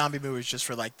watch zombie movies just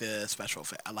for like the special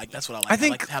effect. That's what I like. I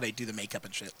think- like how they do the makeup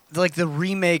and shit. Like the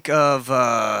remake of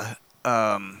Dawn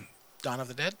of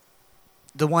the Dead.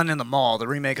 the one in the mall, the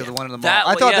remake of the one in the mall. That-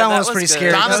 I thought yeah, that one that was was pretty good.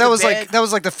 scary Dawn because of that the was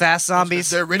Dead- like the fast zombies.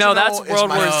 The original that's is World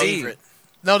my War Z. favorite.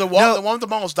 No, the one with the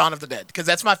mall is Dawn of the Dead because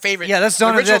that's my favorite. Yeah, that's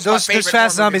Dawn of the Dead. original's my There's favorite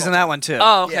fast horror movie zombies of in all that one too.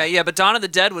 Oh, okay, yeah, but Dawn of the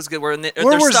Dead was good. Where they're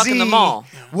World War stuck Z, in the mall.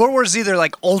 World War Z, they're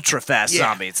like ultra fast Yeah.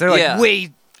 zombies. They're like Yeah. way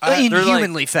They're like-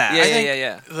 inhumanly fast.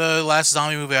 Yeah. The last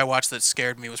zombie movie I watched that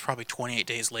scared me was probably 28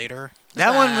 Days Later.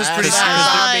 That one was pretty It's scary. not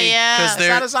a zombie. yeah. Because It's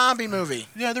not a zombie movie.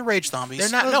 Yeah, they're rage zombies. They're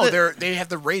not. Well, No, they have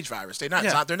the rage virus. They're not.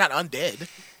 Yeah. They're not undead.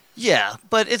 Yeah,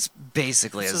 but it's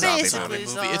basically a zombie Basically movie. movie.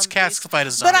 It's zombies. classified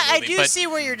as a zombie But I movie. do but, see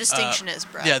where your distinction is,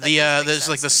 Brad. Yeah, That does make there's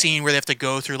like sense the to me. scene where they have to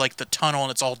go through like the tunnel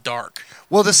and it's all dark.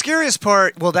 Well, the scariest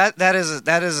part, that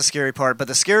is a scary part, but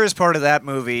the scariest part of that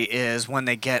movie is when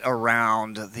they get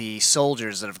around the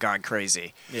soldiers that have gone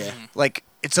crazy. Yeah. Like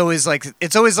it's always like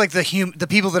the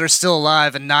people that are still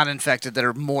alive and not infected that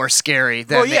are more scary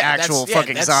than the actual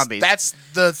fucking zombies. That's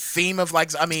the theme of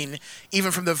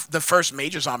even from the first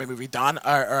major zombie movie,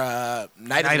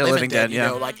 Night of the Living Dead. You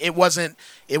know, like it wasn't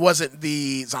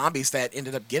the zombies that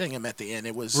ended up getting him at the end.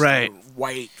 It was Right.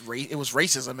 It was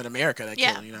racism in America that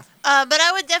killed him. You know. But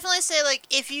I would definitely say, like,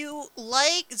 if you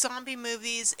like zombie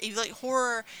movies, if you like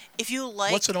horror, if you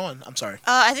like... What's it on? I'm sorry.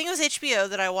 I think it was HBO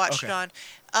that I watched it Okay. on.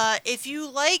 If you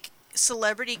like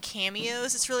celebrity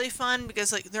cameos, it's really fun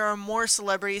because, like, there are more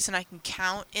celebrities than I can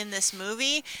count in this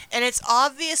movie. And it's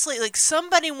obviously, like,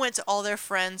 somebody went to all their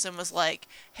friends and was like,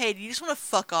 hey, do you just want to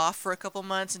fuck off for a couple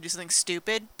months and do something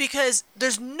stupid? Because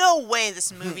there's no way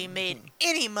this movie made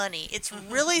any money. It's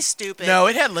really stupid. No,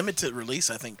 it had limited release,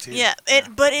 I think, too. Yeah,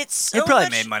 but it's so It probably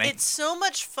much, made money. It's so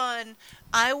much fun.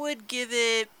 I would give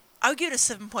it a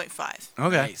 7.5.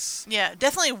 Okay. Nice. Yeah,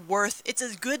 definitely worth. It's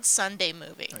a good Sunday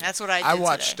movie. That's what I did. I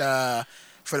watched today.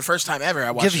 for the first time ever.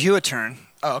 I watched. Give Hugh a turn.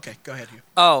 Oh, okay. Go ahead, Hugh.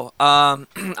 Oh,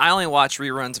 I only watch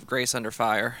reruns of Grace Under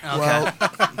Fire. Well,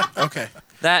 okay.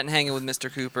 That and Hanging with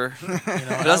Mr. Cooper.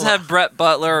 It doesn't have Brett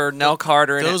Butler or Nell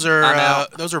Carter in Those it. are I'm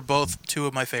out. those are both two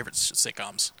of my favorite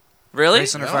sitcoms. Really?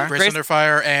 Grace Under Fire? Grace Under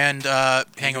Fire and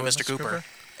Hanging with Mr. Cooper.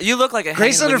 You look like a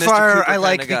Grace Hanging Under with Mr. Fire Cooper I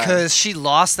like kinda guy. because she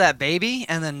lost that baby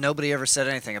and then nobody ever said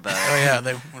anything about it. Oh yeah,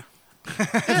 they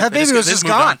That baby was just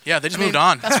moved on. gone. Yeah, they just moved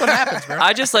on. That's what happens, bro.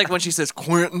 I just like when she says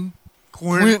Quentin.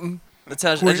 That's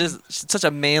how she's such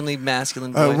a manly,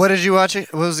 masculine voice. What did you watch?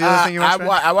 What was the other thing you watched?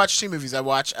 Brad? I watched two movies. I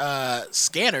watched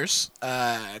Scanners,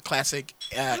 classic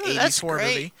 80s that's horror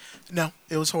great. movie. No,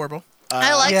 it was horrible.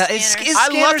 I like yeah, Scanners. is I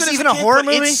loved Scanners it as even a kid, horror but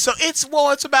movie?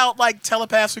 It's about like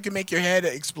telepaths who can make your head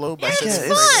explode by Yeah,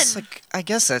 sending it's rays. fun. like, I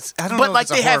guess that's. I don't But know. like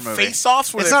if it's they a horror have movie.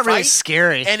 face-offs where It's they not really fight,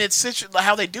 scary. and it's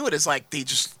how they do it is like they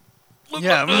just.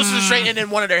 Yeah, This is straight, and then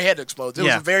one of their head explodes. It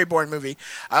was Yeah. a very boring movie.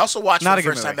 I also watched Not for a the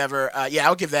good first time movie. ever. Yeah,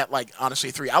 I'll give that like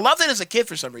honestly 3. I loved it as a kid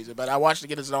for some reason, but I watched it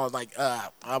again as an adult. I was like,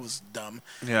 I was dumb.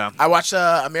 Yeah. I watched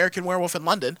American Werewolf in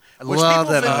London. Which love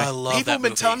people that have movie. been, I love people that have been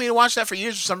movie. telling me to watch that for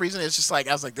years. For some reason, it's just like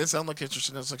I was like, this doesn't look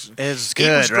interesting. This looks It's It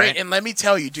good, was great, right? and let me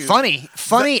tell you, dude, Funny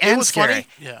it and was scary. funny.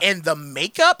 Yeah. And the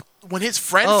makeup when his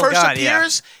friend Oh, first God, yeah.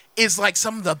 appears is like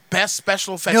some of the best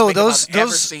special effects No, makeup those I've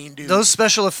ever seen, dude. those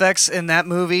special effects in that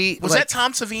movie was like, that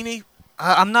Tom Savini?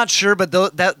 I'm not sure, but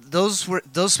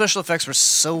those special effects were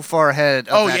so far ahead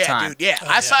of Oh that yeah, time. dude. Yeah,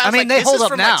 I saw. I mean, like, they this hold is up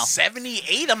from now. Like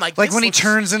 78. I'm like, Like this when he looks-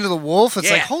 turns into the wolf, it's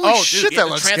yeah. like holy oh, shit, dude, that the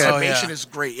looks good. transformation Oh, yeah. is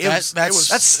great. It That's- was.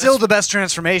 That's still the best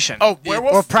transformation. Oh,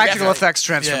 werewolf or practical Definitely. effects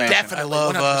transformation. Definitely. I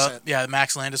love 100%. the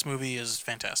Max Landis movie is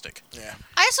fantastic. Yeah.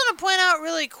 I just want to point out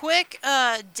really quick,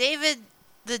 David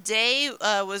the Day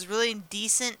was really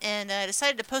decent and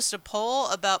decided to post a poll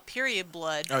about period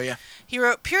blood. Oh yeah. He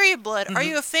wrote, period blood, are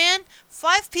you a fan?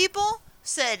 5 people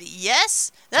said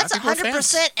yes. That's people are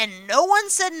 100%, and no one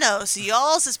said no. So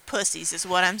y'all's is pussies, is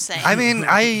what I'm saying. I mean,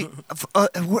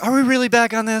 are we really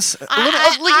back on this? You know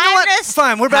I'm what? just-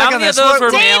 Fine, we're back How on many of this. those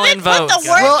were David mail-in put votes? the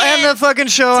work We'll in. end the fucking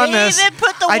show on this. David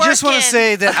put the I just work want to in.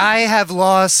 say that I have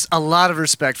lost a lot of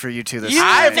respect for you two this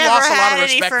I've never lost a lot had of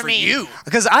any respect for for me. you.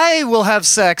 because I will have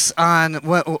sex on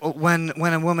when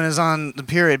a woman is on the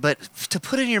period, but to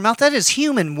put it in your mouth, that is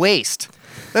human waste.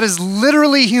 That is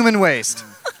literally human waste.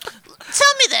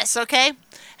 Tell me this, okay?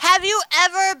 Have you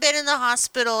ever been in the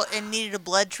hospital and needed a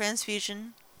blood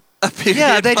transfusion?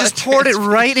 Yeah, they just poured it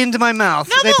right into my mouth.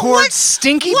 No, They but poured what's-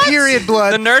 stinky what's- period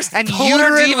blood The nurse and pulled her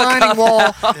uterine diva lining cup wall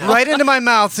out. right into my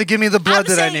mouth to give me the blood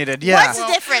that I saying, needed. Yeah. What's the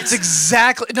difference? It's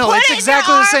exactly Put it it's in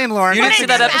exactly your the arm, same, Lauren. You didn't put see it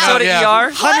that in your episode mouth. of Yeah.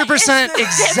 ER? 100% the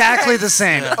exactly the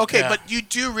same. Okay, Yeah. but you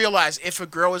do realize if a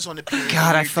girl is on the period,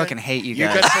 God, I you're fucking gonna- hate you You're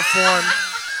guys. gonna perform.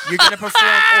 You're gonna perform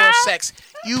oral sex.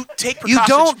 You take You precautions.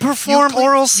 don't perform clean-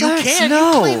 oral You sex, can.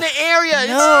 no. You clean the area.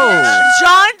 No.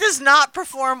 John does not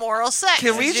perform oral sex.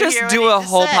 Can we Did you just hear do what a he just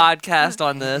whole said? podcast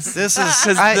on this? This is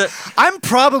 'Cause the I'm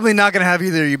probably not going to have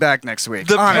either of you back next week.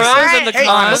 The honestly. pros and the Hey,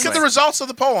 cons. look at the results of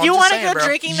the poll. I'm You just want to saying, go bro.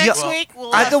 drinking next Yeah. week? Well,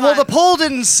 Well, the poll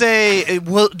didn't say,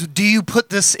 do you put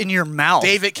this in your mouth?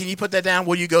 David, can you put that down?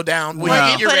 Will you go down? Will No.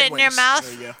 you get your Put Red it in your Wings? mouth?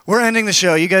 There you go. We're ending the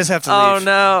show. You guys have to leave. Oh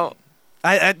no.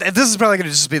 This is probably going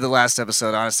to just be the last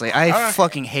episode, honestly. I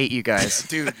fucking hate you guys.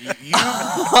 Dude, you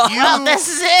Well, this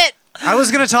is it. I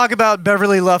was going to talk about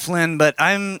Beverly Loughlin, but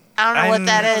I don't know what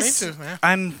that is. Me too, man.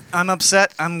 I'm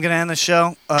upset. I'm going to end the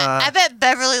show. I bet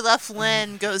Beverly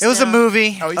Loughlin goes. It was a down.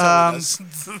 movie. Oh, he totally does.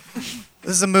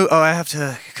 This is a movie. Oh, I have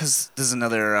to, because this is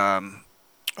another. Oh,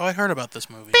 I heard about this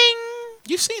movie.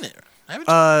 You've seen it. Haven't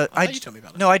you? I thought you told me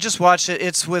about it. No, I just watched it.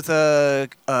 It's with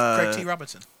Craig T.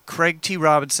 Robinson. Craig T.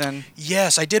 Robinson,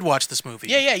 Yes, I did watch this movie.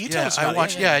 Yeah, you told us about I it.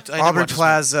 watched. Yeah, I did Aubrey watch this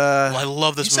Plaza. movie. I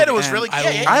love this You movie. said it was and really. I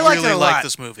Yeah, yeah. I liked really it a like lot.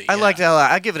 this movie. I yeah. liked it a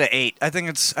lot. I give it an 8. I think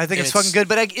it's It's- fucking good,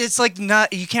 but it's like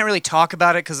not. You can't really talk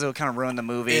about it because it'll kind of ruin the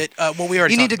movie. It, well, we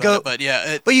already You need talked to about go- it, but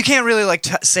yeah, but you can't really like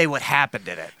say what happened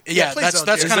in it. yeah, please that's don't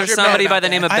that's do it. kind Is of there You're somebody bad by about the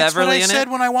name of that. That's what Beverly I in said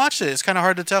it? when I watched it. It's kind of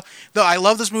hard to tell. Though I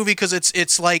love this movie because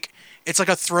it's like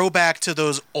a throwback to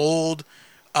those old,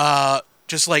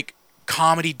 just like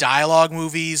comedy dialogue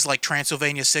movies like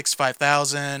Transylvania 6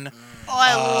 5000. Oh,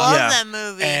 I love Yeah. that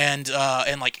movie. And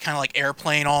like kind of like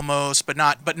Airplane almost, but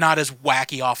not as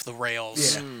wacky off the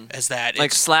rails as that. Like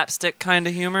It's- slapstick kind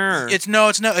of humor? Or? It's No,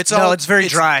 it's very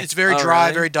dry. It's very Oh, dry,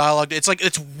 really? very dialogued. It's like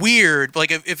it's weird.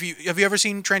 Like if you have you ever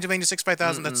seen Transylvania 6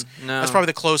 5000? No. That's probably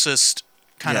the closest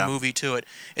kind Yeah. of movie to it.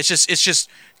 It's just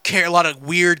a lot of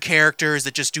weird characters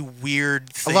that just do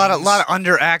weird things. A lot of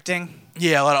underacting.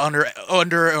 yeah, a lot of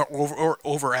under or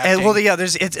overacting. And, well, yeah,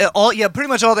 it's all pretty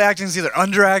much all the acting is either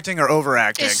underacting or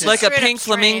overacting. It's like a straight up Pink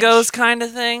strange. Flamingos kind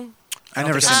of thing? I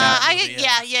never think seen I've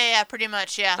that. movie, yeah, pretty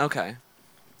much, yeah. Okay.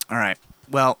 All right.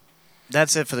 Well,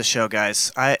 that's it for the show,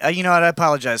 guys. I you know what? I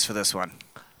apologize for this one.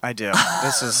 I do.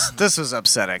 This was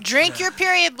upsetting. Drink your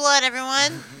period blood,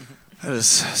 everyone. It was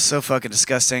so fucking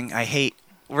disgusting. I hate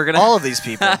We're gonna all of these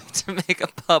people. have to make a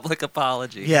public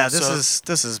apology. Yeah, So-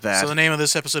 this is bad. So the name of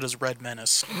this episode is Red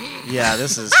Menace. Yeah,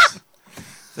 this is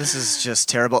just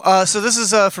terrible. So this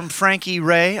is from Frankie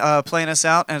Ray playing us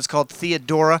out, and it's called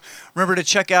Theodora. Remember to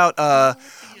check out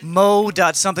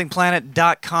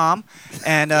mo.somethingplanet.com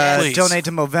and Please. donate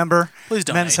to Movember. Please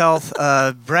donate. Men's Health.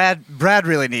 Brad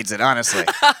really needs it, honestly.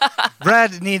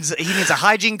 Brad needs a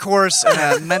hygiene course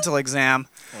and a mental exam.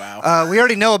 Wow. We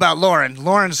already know about Lauren.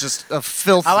 Lauren's just a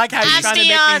filth. I like how you're I'm trying to make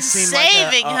me beyond seem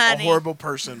saving, like a honey. horrible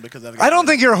person because I've I don't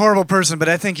think you're a horrible person, but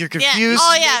I think you're Yeah. confused.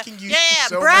 Oh yeah, Making you yeah.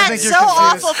 so Brad's mad. so I think you're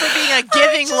confused. awful for being a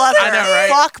giving lover. I know, right?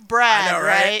 Fuck Brad, I know,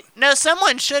 right? No,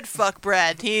 someone should fuck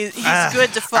Brad. He's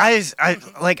good to fuck.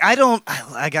 I don't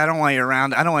want you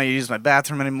around. I don't want you to use my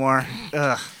bathroom anymore.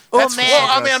 Ugh. That's man. Well,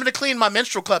 I mean, I'm going to clean my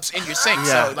menstrual cups in your sink.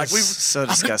 Yeah, so, like, it's we so I'm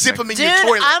gonna disgusting. dip them in Dude, your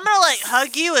toilet. I'm gonna like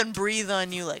hug you and breathe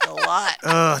on you like a lot.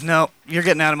 Ugh, no, you're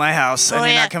getting out of my house, and Oh,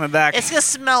 you're yeah. not coming back. It's gonna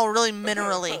smell really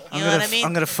minerally. You know what I mean?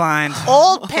 I'm gonna find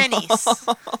Old pennies,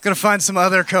 some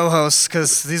other co-hosts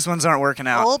because these ones aren't working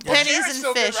out. old Well, pennies Jared's and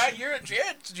still fish. good, right? You're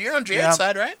on Jared's Yeah.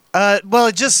 side, right? Well,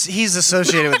 he's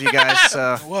associated with you guys,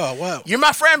 so Whoa. You're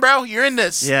my friend, bro. You're in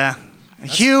this. yeah.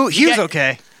 Hugh's got-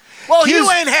 okay. Well, Hughes-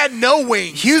 you ain't had no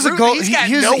wings. Hugh's a gold. He's got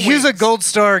Hugh's no a wings. gold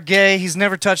star gay. He's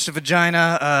never touched a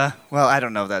vagina. Well, I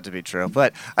don't know that to be true,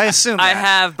 but I assume I that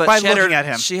have, but by she had looking her- at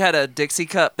him. she had a Dixie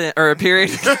cup or a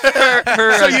period.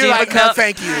 her So you're diva like, no, cup.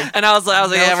 thank you. And I was like,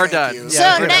 yeah, we're thank done. you. So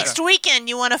Yeah, we're next weekend,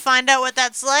 you want to find out what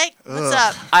that's like? What's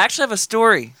up? I actually have a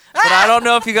story, but I don't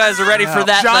know if you guys are ready for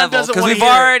that John level doesn't because wanna we've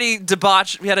hear it. already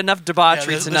debauched. We had enough Yeah,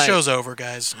 debauchery the tonight. show's over,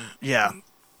 guys. Yeah.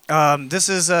 This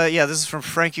is from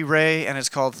Frankie Ray, and it's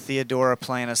called Theodora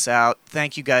Playing Us Out.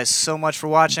 Thank you guys so much for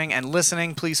watching and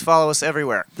listening. Please follow us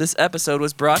everywhere. This episode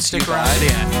was brought to you Stick around to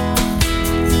the end.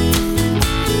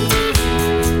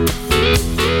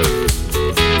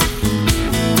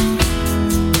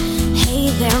 Hey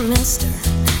there, mister.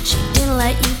 She didn't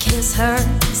let you kiss her.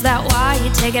 Is that why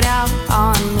you take it out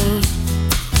on me?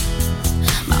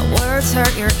 My words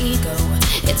hurt your ego.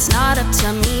 It's not up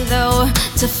to me, though,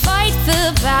 to fight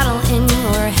the battle in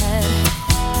your head.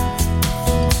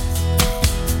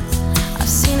 I've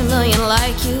seen a million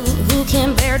like you who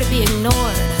can bear to be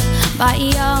ignored by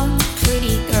young,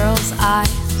 pretty girls'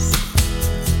 eyes.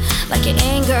 Like your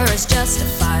anger is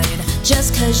justified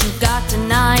just 'cause you got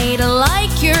denied,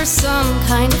 like you're some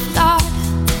kind of god.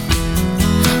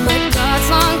 But God's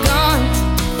long gone,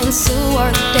 and so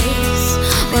are the days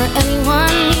where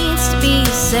anyone needs to be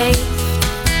saved.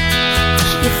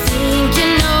 You think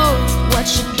you know what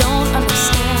you don't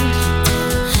understand.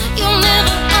 You'll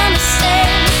never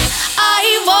understand. I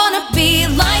wanna be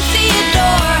like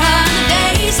Theodora in the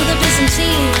days of the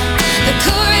Byzantine. The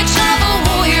courage of a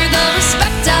warrior, the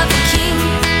respect of a king.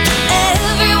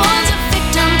 Everyone's a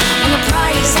victim when the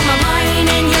pride is on the line,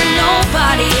 and you're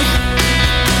nobody.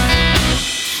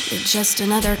 You're just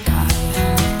another guy.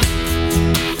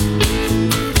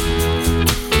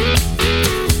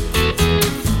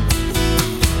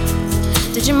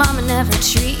 Did your mama never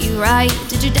treat you right?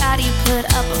 Did your daddy put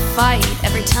up a fight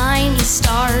every time you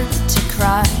started to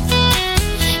cry?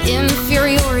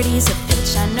 Inferiority's a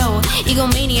bitch, I know.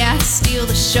 Egomaniacs steal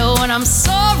the show, and I'm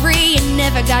sorry you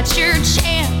never got your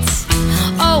chance.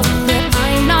 Oh, but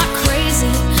I'm not crazy,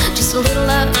 just a little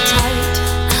uptight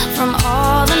from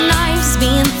all the knives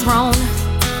being thrown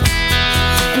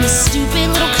and the stupid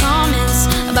little comments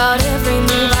about every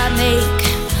move I make.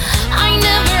 I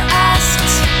never asked.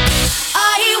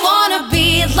 I wanna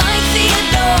be like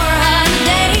Theodora in the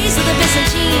days of the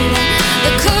Byzantine.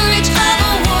 The courage of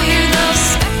a warrior, the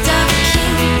respect of a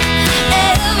king.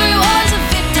 Everyone's a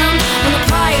victim when the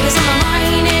pride is on the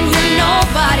line, and you're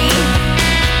nobody.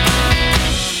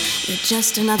 You're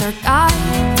just another guy.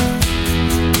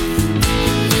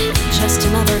 You're just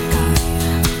another guy.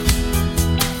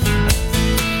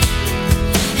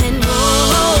 And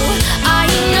oh, I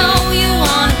know you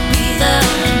wanna be the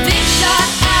big shot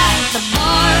at the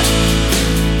bar.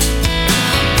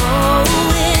 Oh,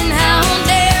 and how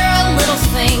dare a little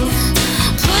thing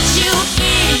put you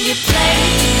in your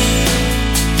place.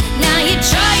 Now you're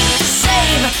trying to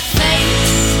save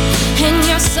face, and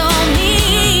you're so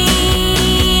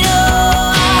mean.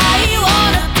 Oh, I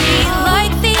wanna be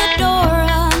like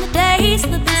Theodora in the days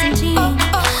of the Byzantine.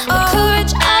 The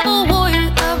courage of a warrior,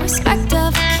 the respect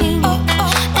of a king.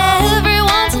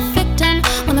 Everyone's a victim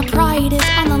when the pride is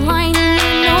on the line, and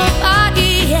you're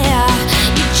nobody. Yeah,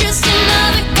 you're just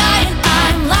another guy, and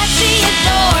I'm like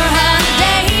Theodora in the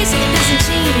days of the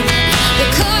Byzantine. The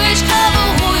courage of a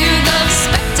warrior, the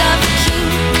respect of a king.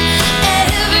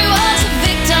 Everyone's a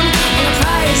victim when the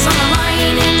pride is on the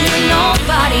line, and you're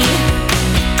nobody.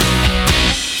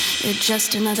 You're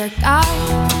just another guy.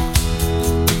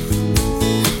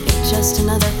 You're just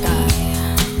another guy.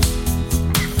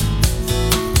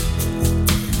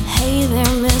 Hey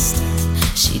there, mister.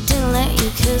 She didn't let you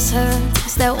kiss her.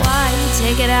 Is that why you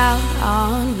take it out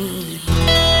on me?